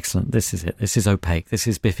 Excellent. This is it. This is Opaque. This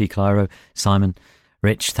is Biffy Clyro. Simon,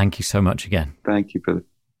 Rich, thank you so much again. Thank you, brother.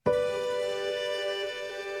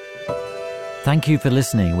 Thank you for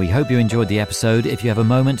listening. We hope you enjoyed the episode. If you have a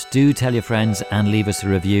moment, do tell your friends and leave us a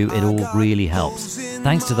review. It all really helps.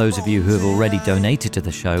 Thanks to those of you who have already donated to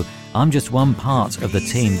the show. I'm just one part of the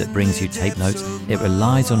team that brings you Tape Notes. It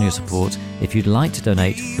relies on your support. If you'd like to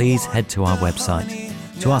donate, please head to our website.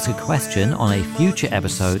 To ask a question on a future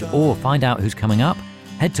episode or find out who's coming up,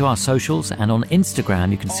 head to our socials, and on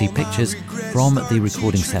Instagram you can see pictures from the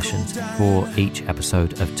recording sessions for each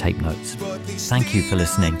episode of Tape Notes. Thank you for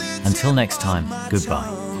listening. Until next time, goodbye.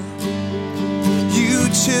 You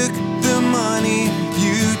took the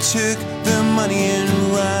money and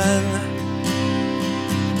ran.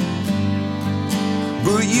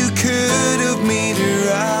 But you could have made it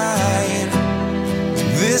right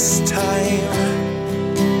this time.